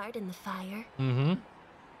lead heart in the fire?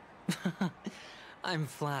 Mm-hmm. I'm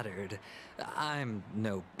flattered. I'm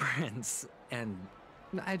no prince, and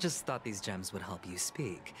I just thought these gems would help you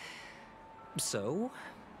speak. So,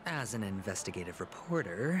 as an investigative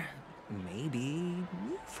reporter, maybe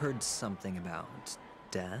you've heard something about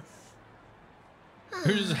death?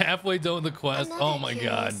 You're just halfway done the quest. Another Oh my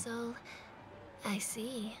god. curious soul. I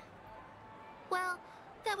see. Well,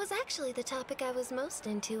 that was actually the topic I was most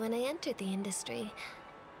into when I entered the industry.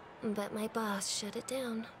 But my boss shut it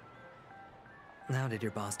down. How did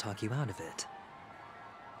your boss talk you out of it?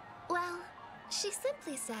 Well, she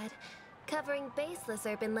simply said, covering baseless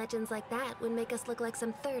urban legends like that would make us look like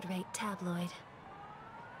some third-rate tabloid.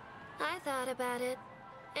 I thought about it,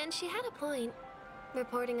 and she had a point.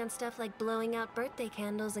 Reporting on stuff like blowing out birthday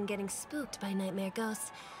candles and getting spooked by nightmare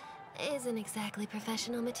ghosts isn't exactly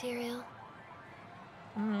professional material.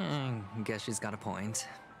 Guess she's got a point.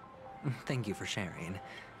 Thank you for sharing.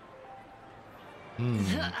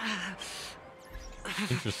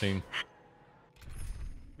 Interesting.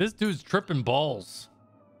 This dude's tripping balls.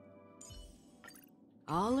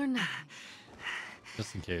 All or nothing.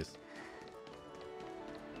 Just in case.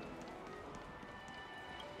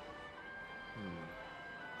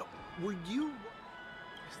 Were you...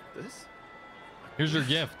 Is this? Here's your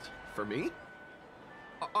gift. For me?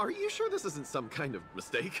 Are you sure this isn't some kind of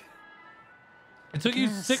mistake? It took you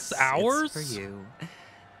 6 hours? It's for you.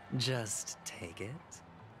 Just take it.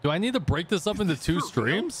 Do I need to break this up into 2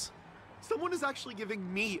 streams? Someone is actually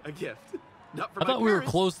giving me a gift. Not for I my thought we were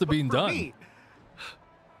parents, close to but being for done. me.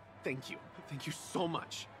 Thank you. Thank you so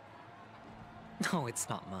much. No, it's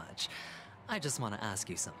not much. I just want to ask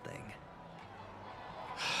you something.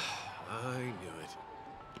 I knew it.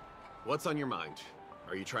 What's on your mind?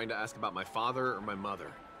 Are you trying to ask about my father or my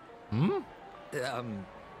mother?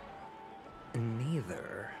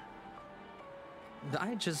 Neither.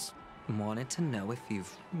 I just wanted to know if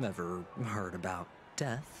you've ever heard about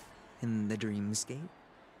death in the dreamscape.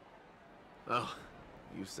 Oh,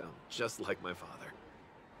 you sound just like my father.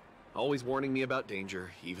 Always warning me about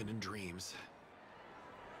danger, even in dreams.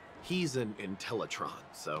 He's an Intellitron,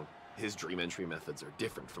 so his dream entry methods are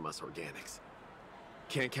different from us organics.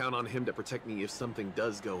 Can't count on him to protect me if something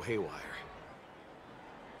does go haywire.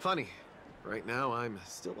 Funny, right now I'm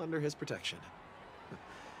still under his protection.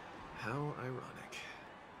 How ironic.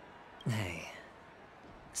 Hey,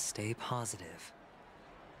 stay positive.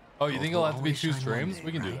 Oh, you think it'll have to be Always 2 shine one streams? day,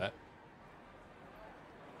 We can do right? that.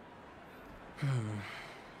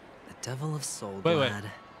 The Devil of Soul Wait.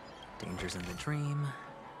 Glad, Dangers in the Dream,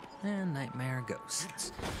 and Nightmare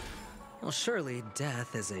Ghosts. Well, surely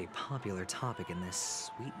death is a popular topic in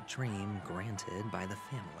this sweet dream granted by the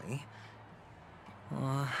family.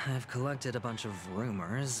 I've collected a bunch of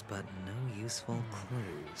rumors, but no useful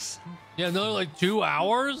clues. Yeah, another like 2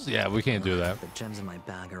 hours? Yeah, we can't do that. The gems in my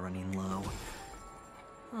bag are running low.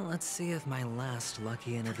 Well, let's see if my last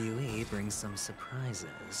lucky interviewee brings some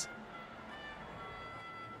surprises.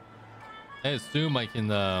 I assume I can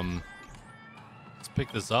let's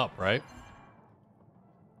pick this up, right?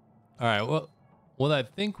 All right, well, what I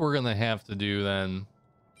think we're gonna have to do then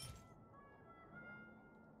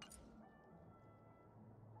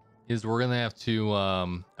is we're gonna have to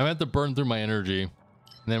I'm gonna have to burn through my energy, and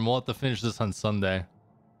then we'll have to finish this on Sunday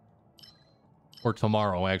or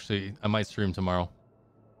tomorrow. Actually, I might stream tomorrow.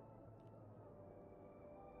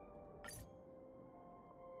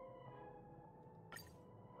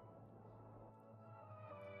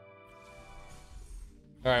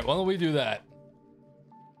 All right, why don't we do that?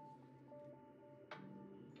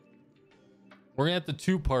 We're gonna have to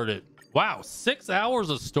two-part it. Wow, 6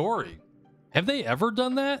 hours of story. Have they ever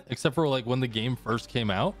done that? Except for like when the game first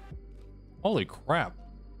came out? Holy crap.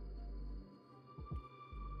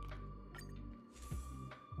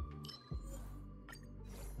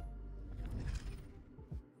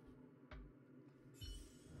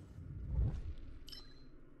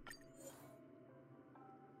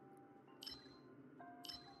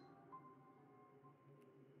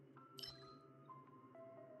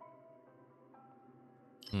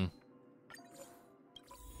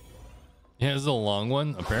 Yeah, this is a long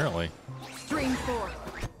one, apparently. Stream forth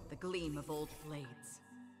the gleam of old blades.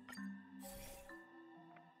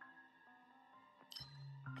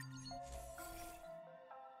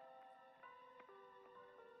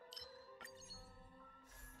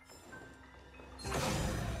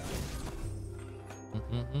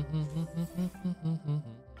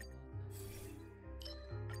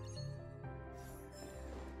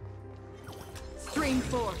 Stream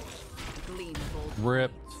forth the gleam of old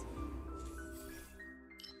Ripped.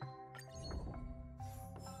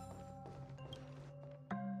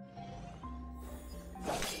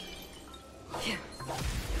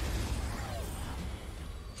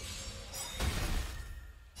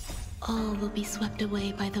 All will be swept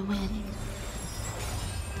away by the wind.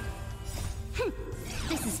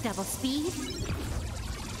 This is double speed.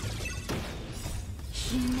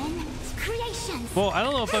 Human creations. Well, I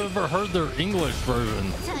don't know if I've ever heard their English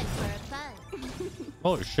version. Time for a buzz.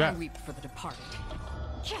 Holy shit. I weep for the departed.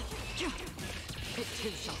 It too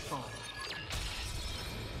shall fall.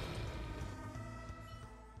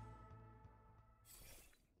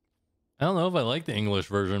 I don't know if I like the English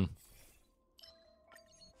version.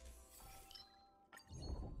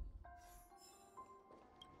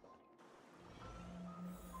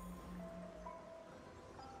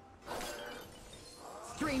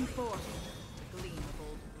 Stream forth the gleam of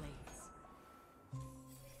old blades.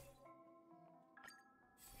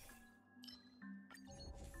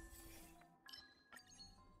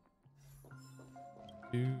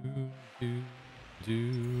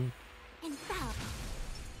 Do. Infallible.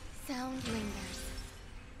 Sound lingers.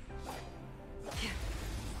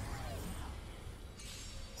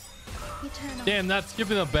 Eternal. Damn, not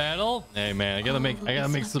skipping a battle. Hey man, I gotta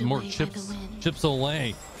make some more chips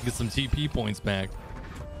𝙀𝙓𝙋𝘼𝙉. Get some TP points back.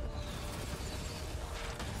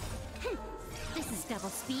 This is double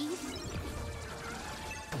speed.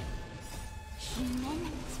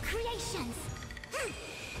 Human creations.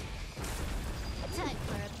 Time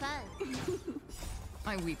for a buzz.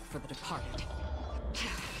 I weep for the departed.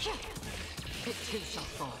 It too shall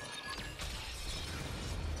fall.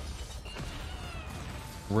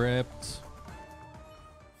 Ripped.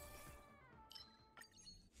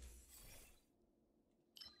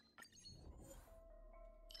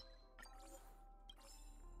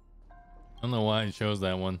 I don't know why it chose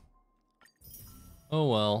that one. Oh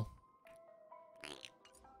well.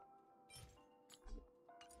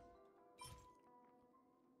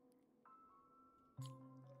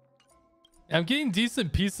 I'm getting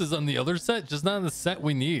decent pieces on the other set, just not on the set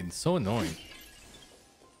we need. So annoying.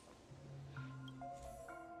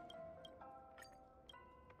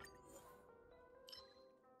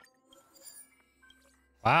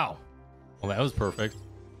 Wow. Well, that was perfect.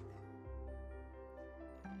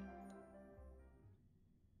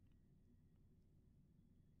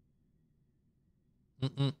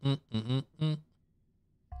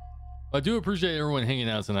 I do appreciate everyone hanging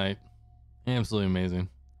out tonight. Absolutely amazing.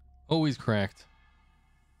 Always cracked.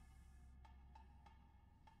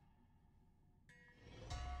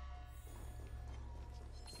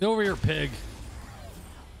 Get over here, pig.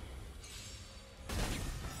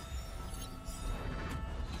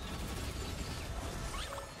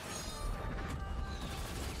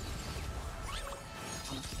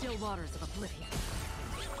 On the still waters of oblivion.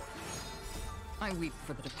 I weep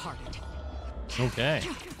for the departed. Okay.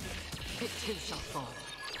 It too shall fall.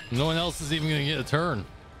 No one else is even gonna get a turn.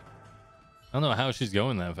 I don't know how she's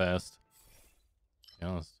going that fast. To be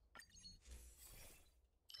honest.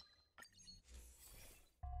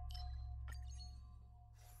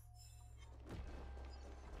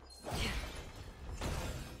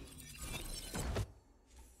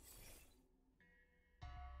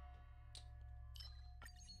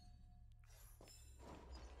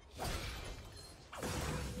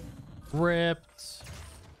 Ripped.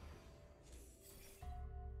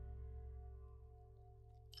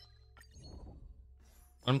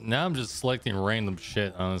 Now I'm just selecting random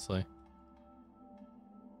shit, honestly.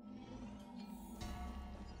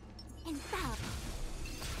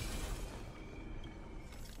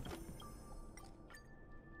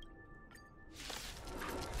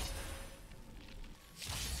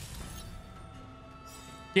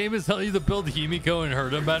 Game is telling you to build Himiko and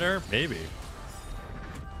hurt him better? Maybe.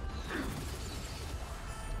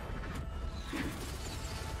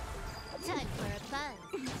 Time for a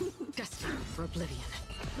buzz. Destined for oblivion.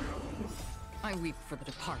 I weep for the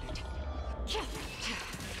departed.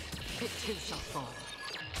 It too shall fall.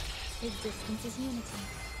 Existence is unity.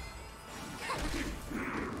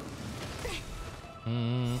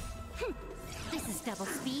 This is double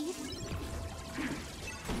speed.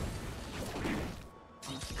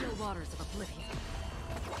 On the still waters of oblivion.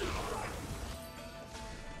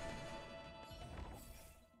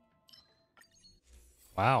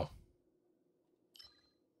 Wow.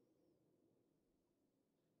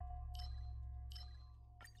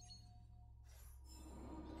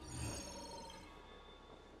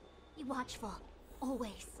 Be watchful,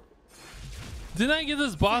 always. Didn't I get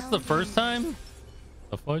this boss the first time?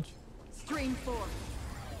 The fudge? Stream 4.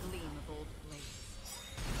 Gleam of old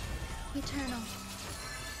blades. Eternal.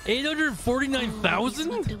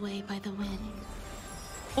 849,000? Swept away by the wind.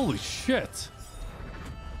 Holy shit.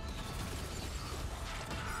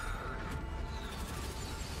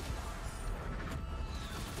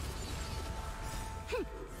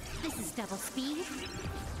 This is double speed.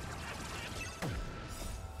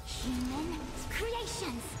 Human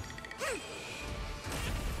creations.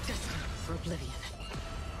 Destined for oblivion.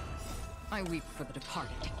 I weep for the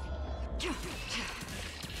departed.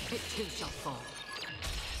 It too shall fall.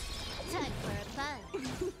 Time for a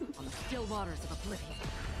buzz. On the still waters of oblivion.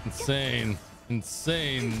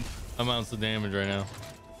 Insane amounts of damage right now.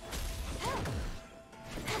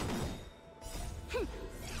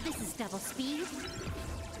 This is double speed.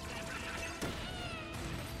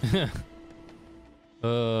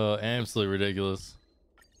 Absolutely ridiculous.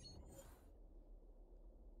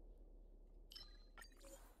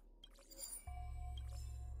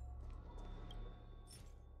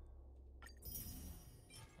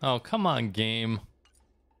 Oh, come on, game.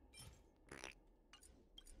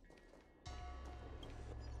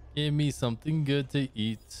 Give me something good to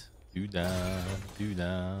eat. Yuudai,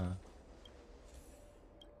 Yuudai.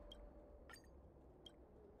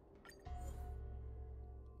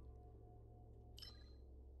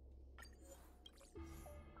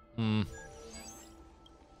 I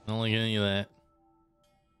don't like any of that.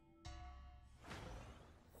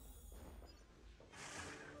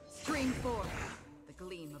 Stream 4. The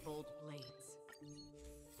gleam of old blades.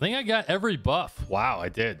 I think I got every buff. Wow, I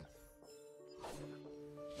did.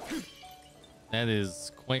 That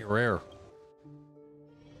is quite rare.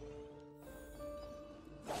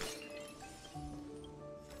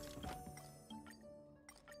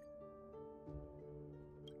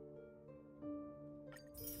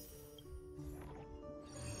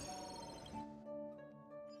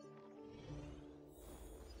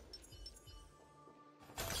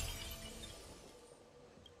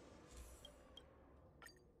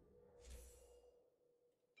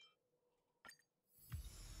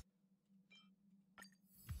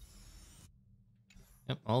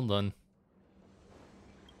 Yep, all done.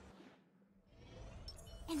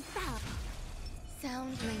 Infallible.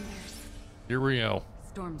 Sound lingers. Here we go.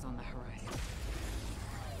 Storms on the horizon.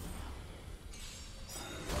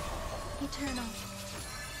 Eternal.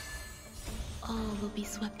 All will be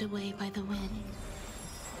swept away by the wind.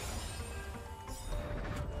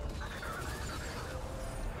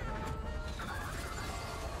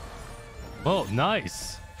 Oh,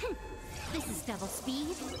 nice. This is double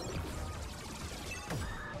speed.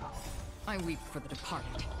 I weep for the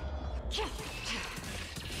departed.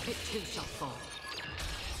 It too shall fall.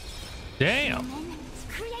 Damn. Human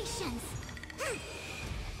creations.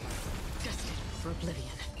 Destined for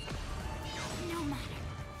oblivion. No matter.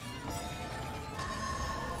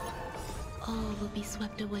 All will be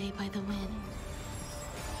swept away by the wind.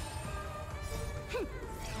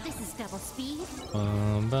 This is double speed.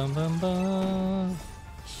 Bum, bum, bum, bum.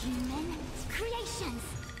 Human creations.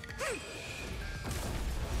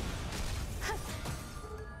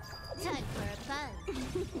 Time for a buzz.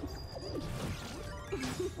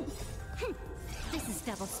 This is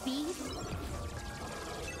double speed.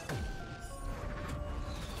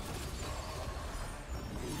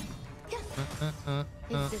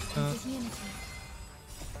 Existence is unity.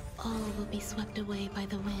 All will be swept away by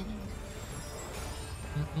the wind.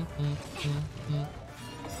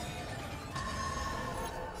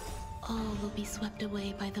 all will be swept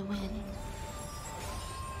away by the wind.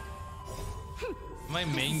 My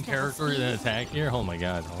main character in an attack here? Oh my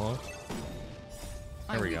god. Hello?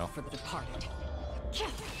 There we go. For the departed.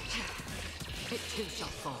 It too shall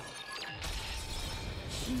fall.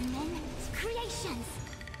 Human creations.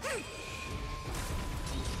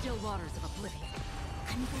 Still waters of oblivion.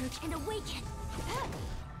 Converge and awaken.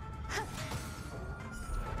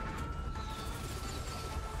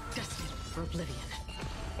 Destined for oblivion.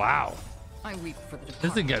 Wow. I weep for the This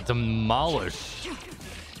departed. thing got demolished.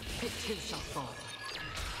 It too shall fall.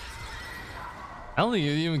 I don't think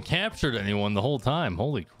you even captured anyone the whole time.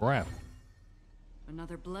 Holy crap.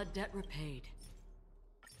 Another blood debt repaid.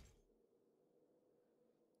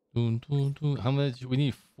 Dun, dun, dun. How much? We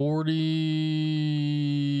need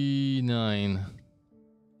 49. I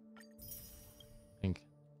think.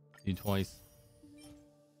 Need twice.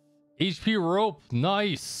 HP rope.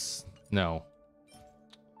 Nice. No.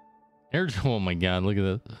 Energy. Oh my god. Look at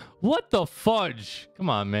this. What the fudge? Come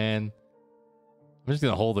on, man. I'm just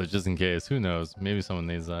going to hold it just in case. Who knows? Maybe someone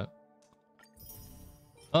needs that.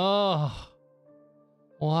 Oh.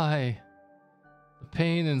 Why? The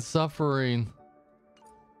pain and suffering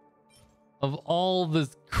of all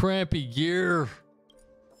this crappy gear.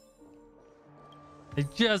 I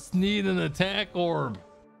just need an attack orb.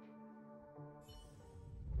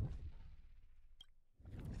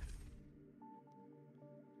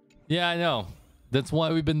 Yeah, I know. That's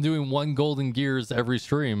why we've been doing one golden gears every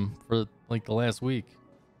stream for like the last week.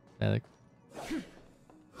 To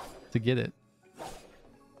get it.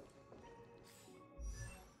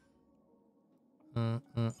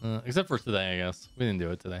 Except for today, I guess. We didn't do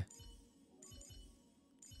it today.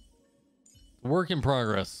 Work in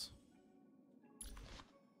progress.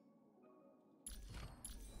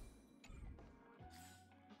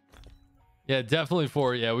 Yeah, definitely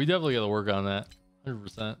for it. Yeah, we definitely got to work on that.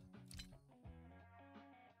 100%.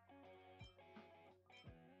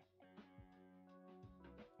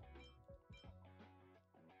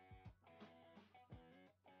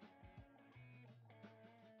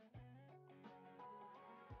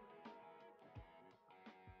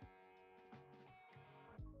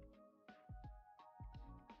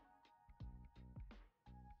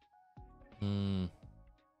 Hmm.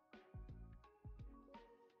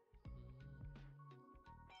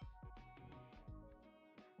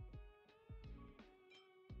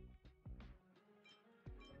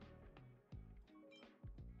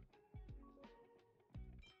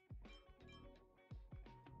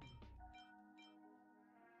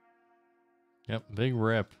 Yep, big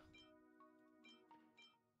rip.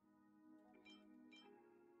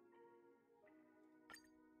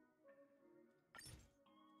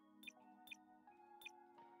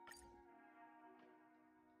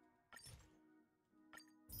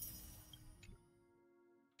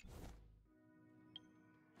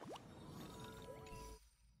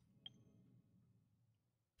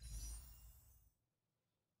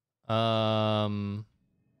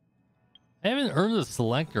 I haven't earned a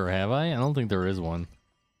selector, have I? I don't think there is one.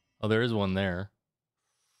 Oh, there is one there.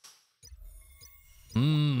 We're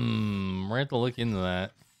gonna have to look into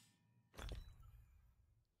that.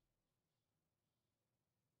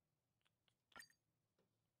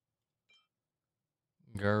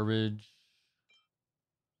 Garbage.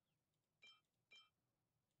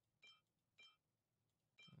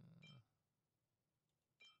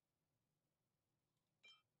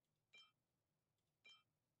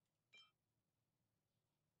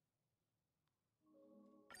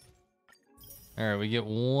 All right, we get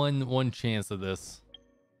one chance of this.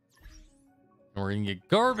 And we're gonna get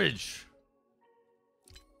garbage.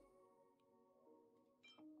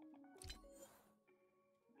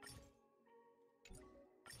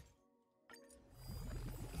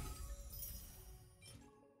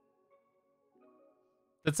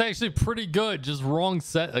 That's actually pretty good. Just wrong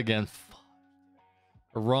set again.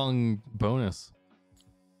 A wrong bonus.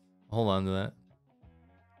 Hold on to that.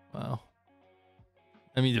 Wow.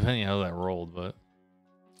 I mean, depending on how that rolled, but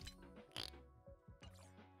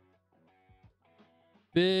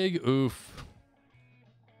big oof.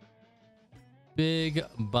 Big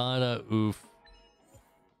bada oof.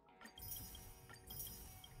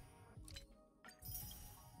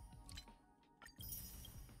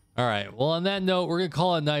 All right. Well, on that note, we're going to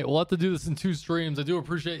call it a night. We'll have to do this in 2 streams. I do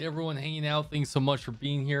appreciate everyone hanging out. Thanks so much for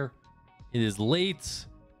being here. It is late.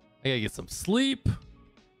 I got to get some sleep.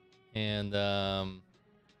 And go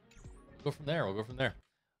from there. We'll go from there.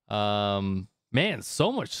 Man,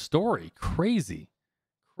 so much story. Crazy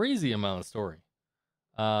amount of story.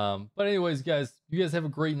 But anyways, guys, you guys have a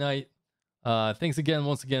great night. Thanks again,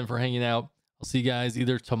 once again, for hanging out. I'll see you guys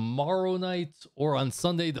either tomorrow night or on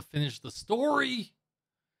Sunday to finish the story.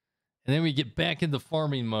 And then we get back into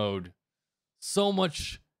farming mode. So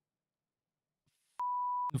much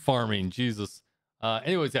farming. Jesus.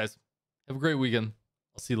 Anyways, guys, have a great weekend.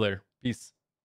 I'll see you later. Peace.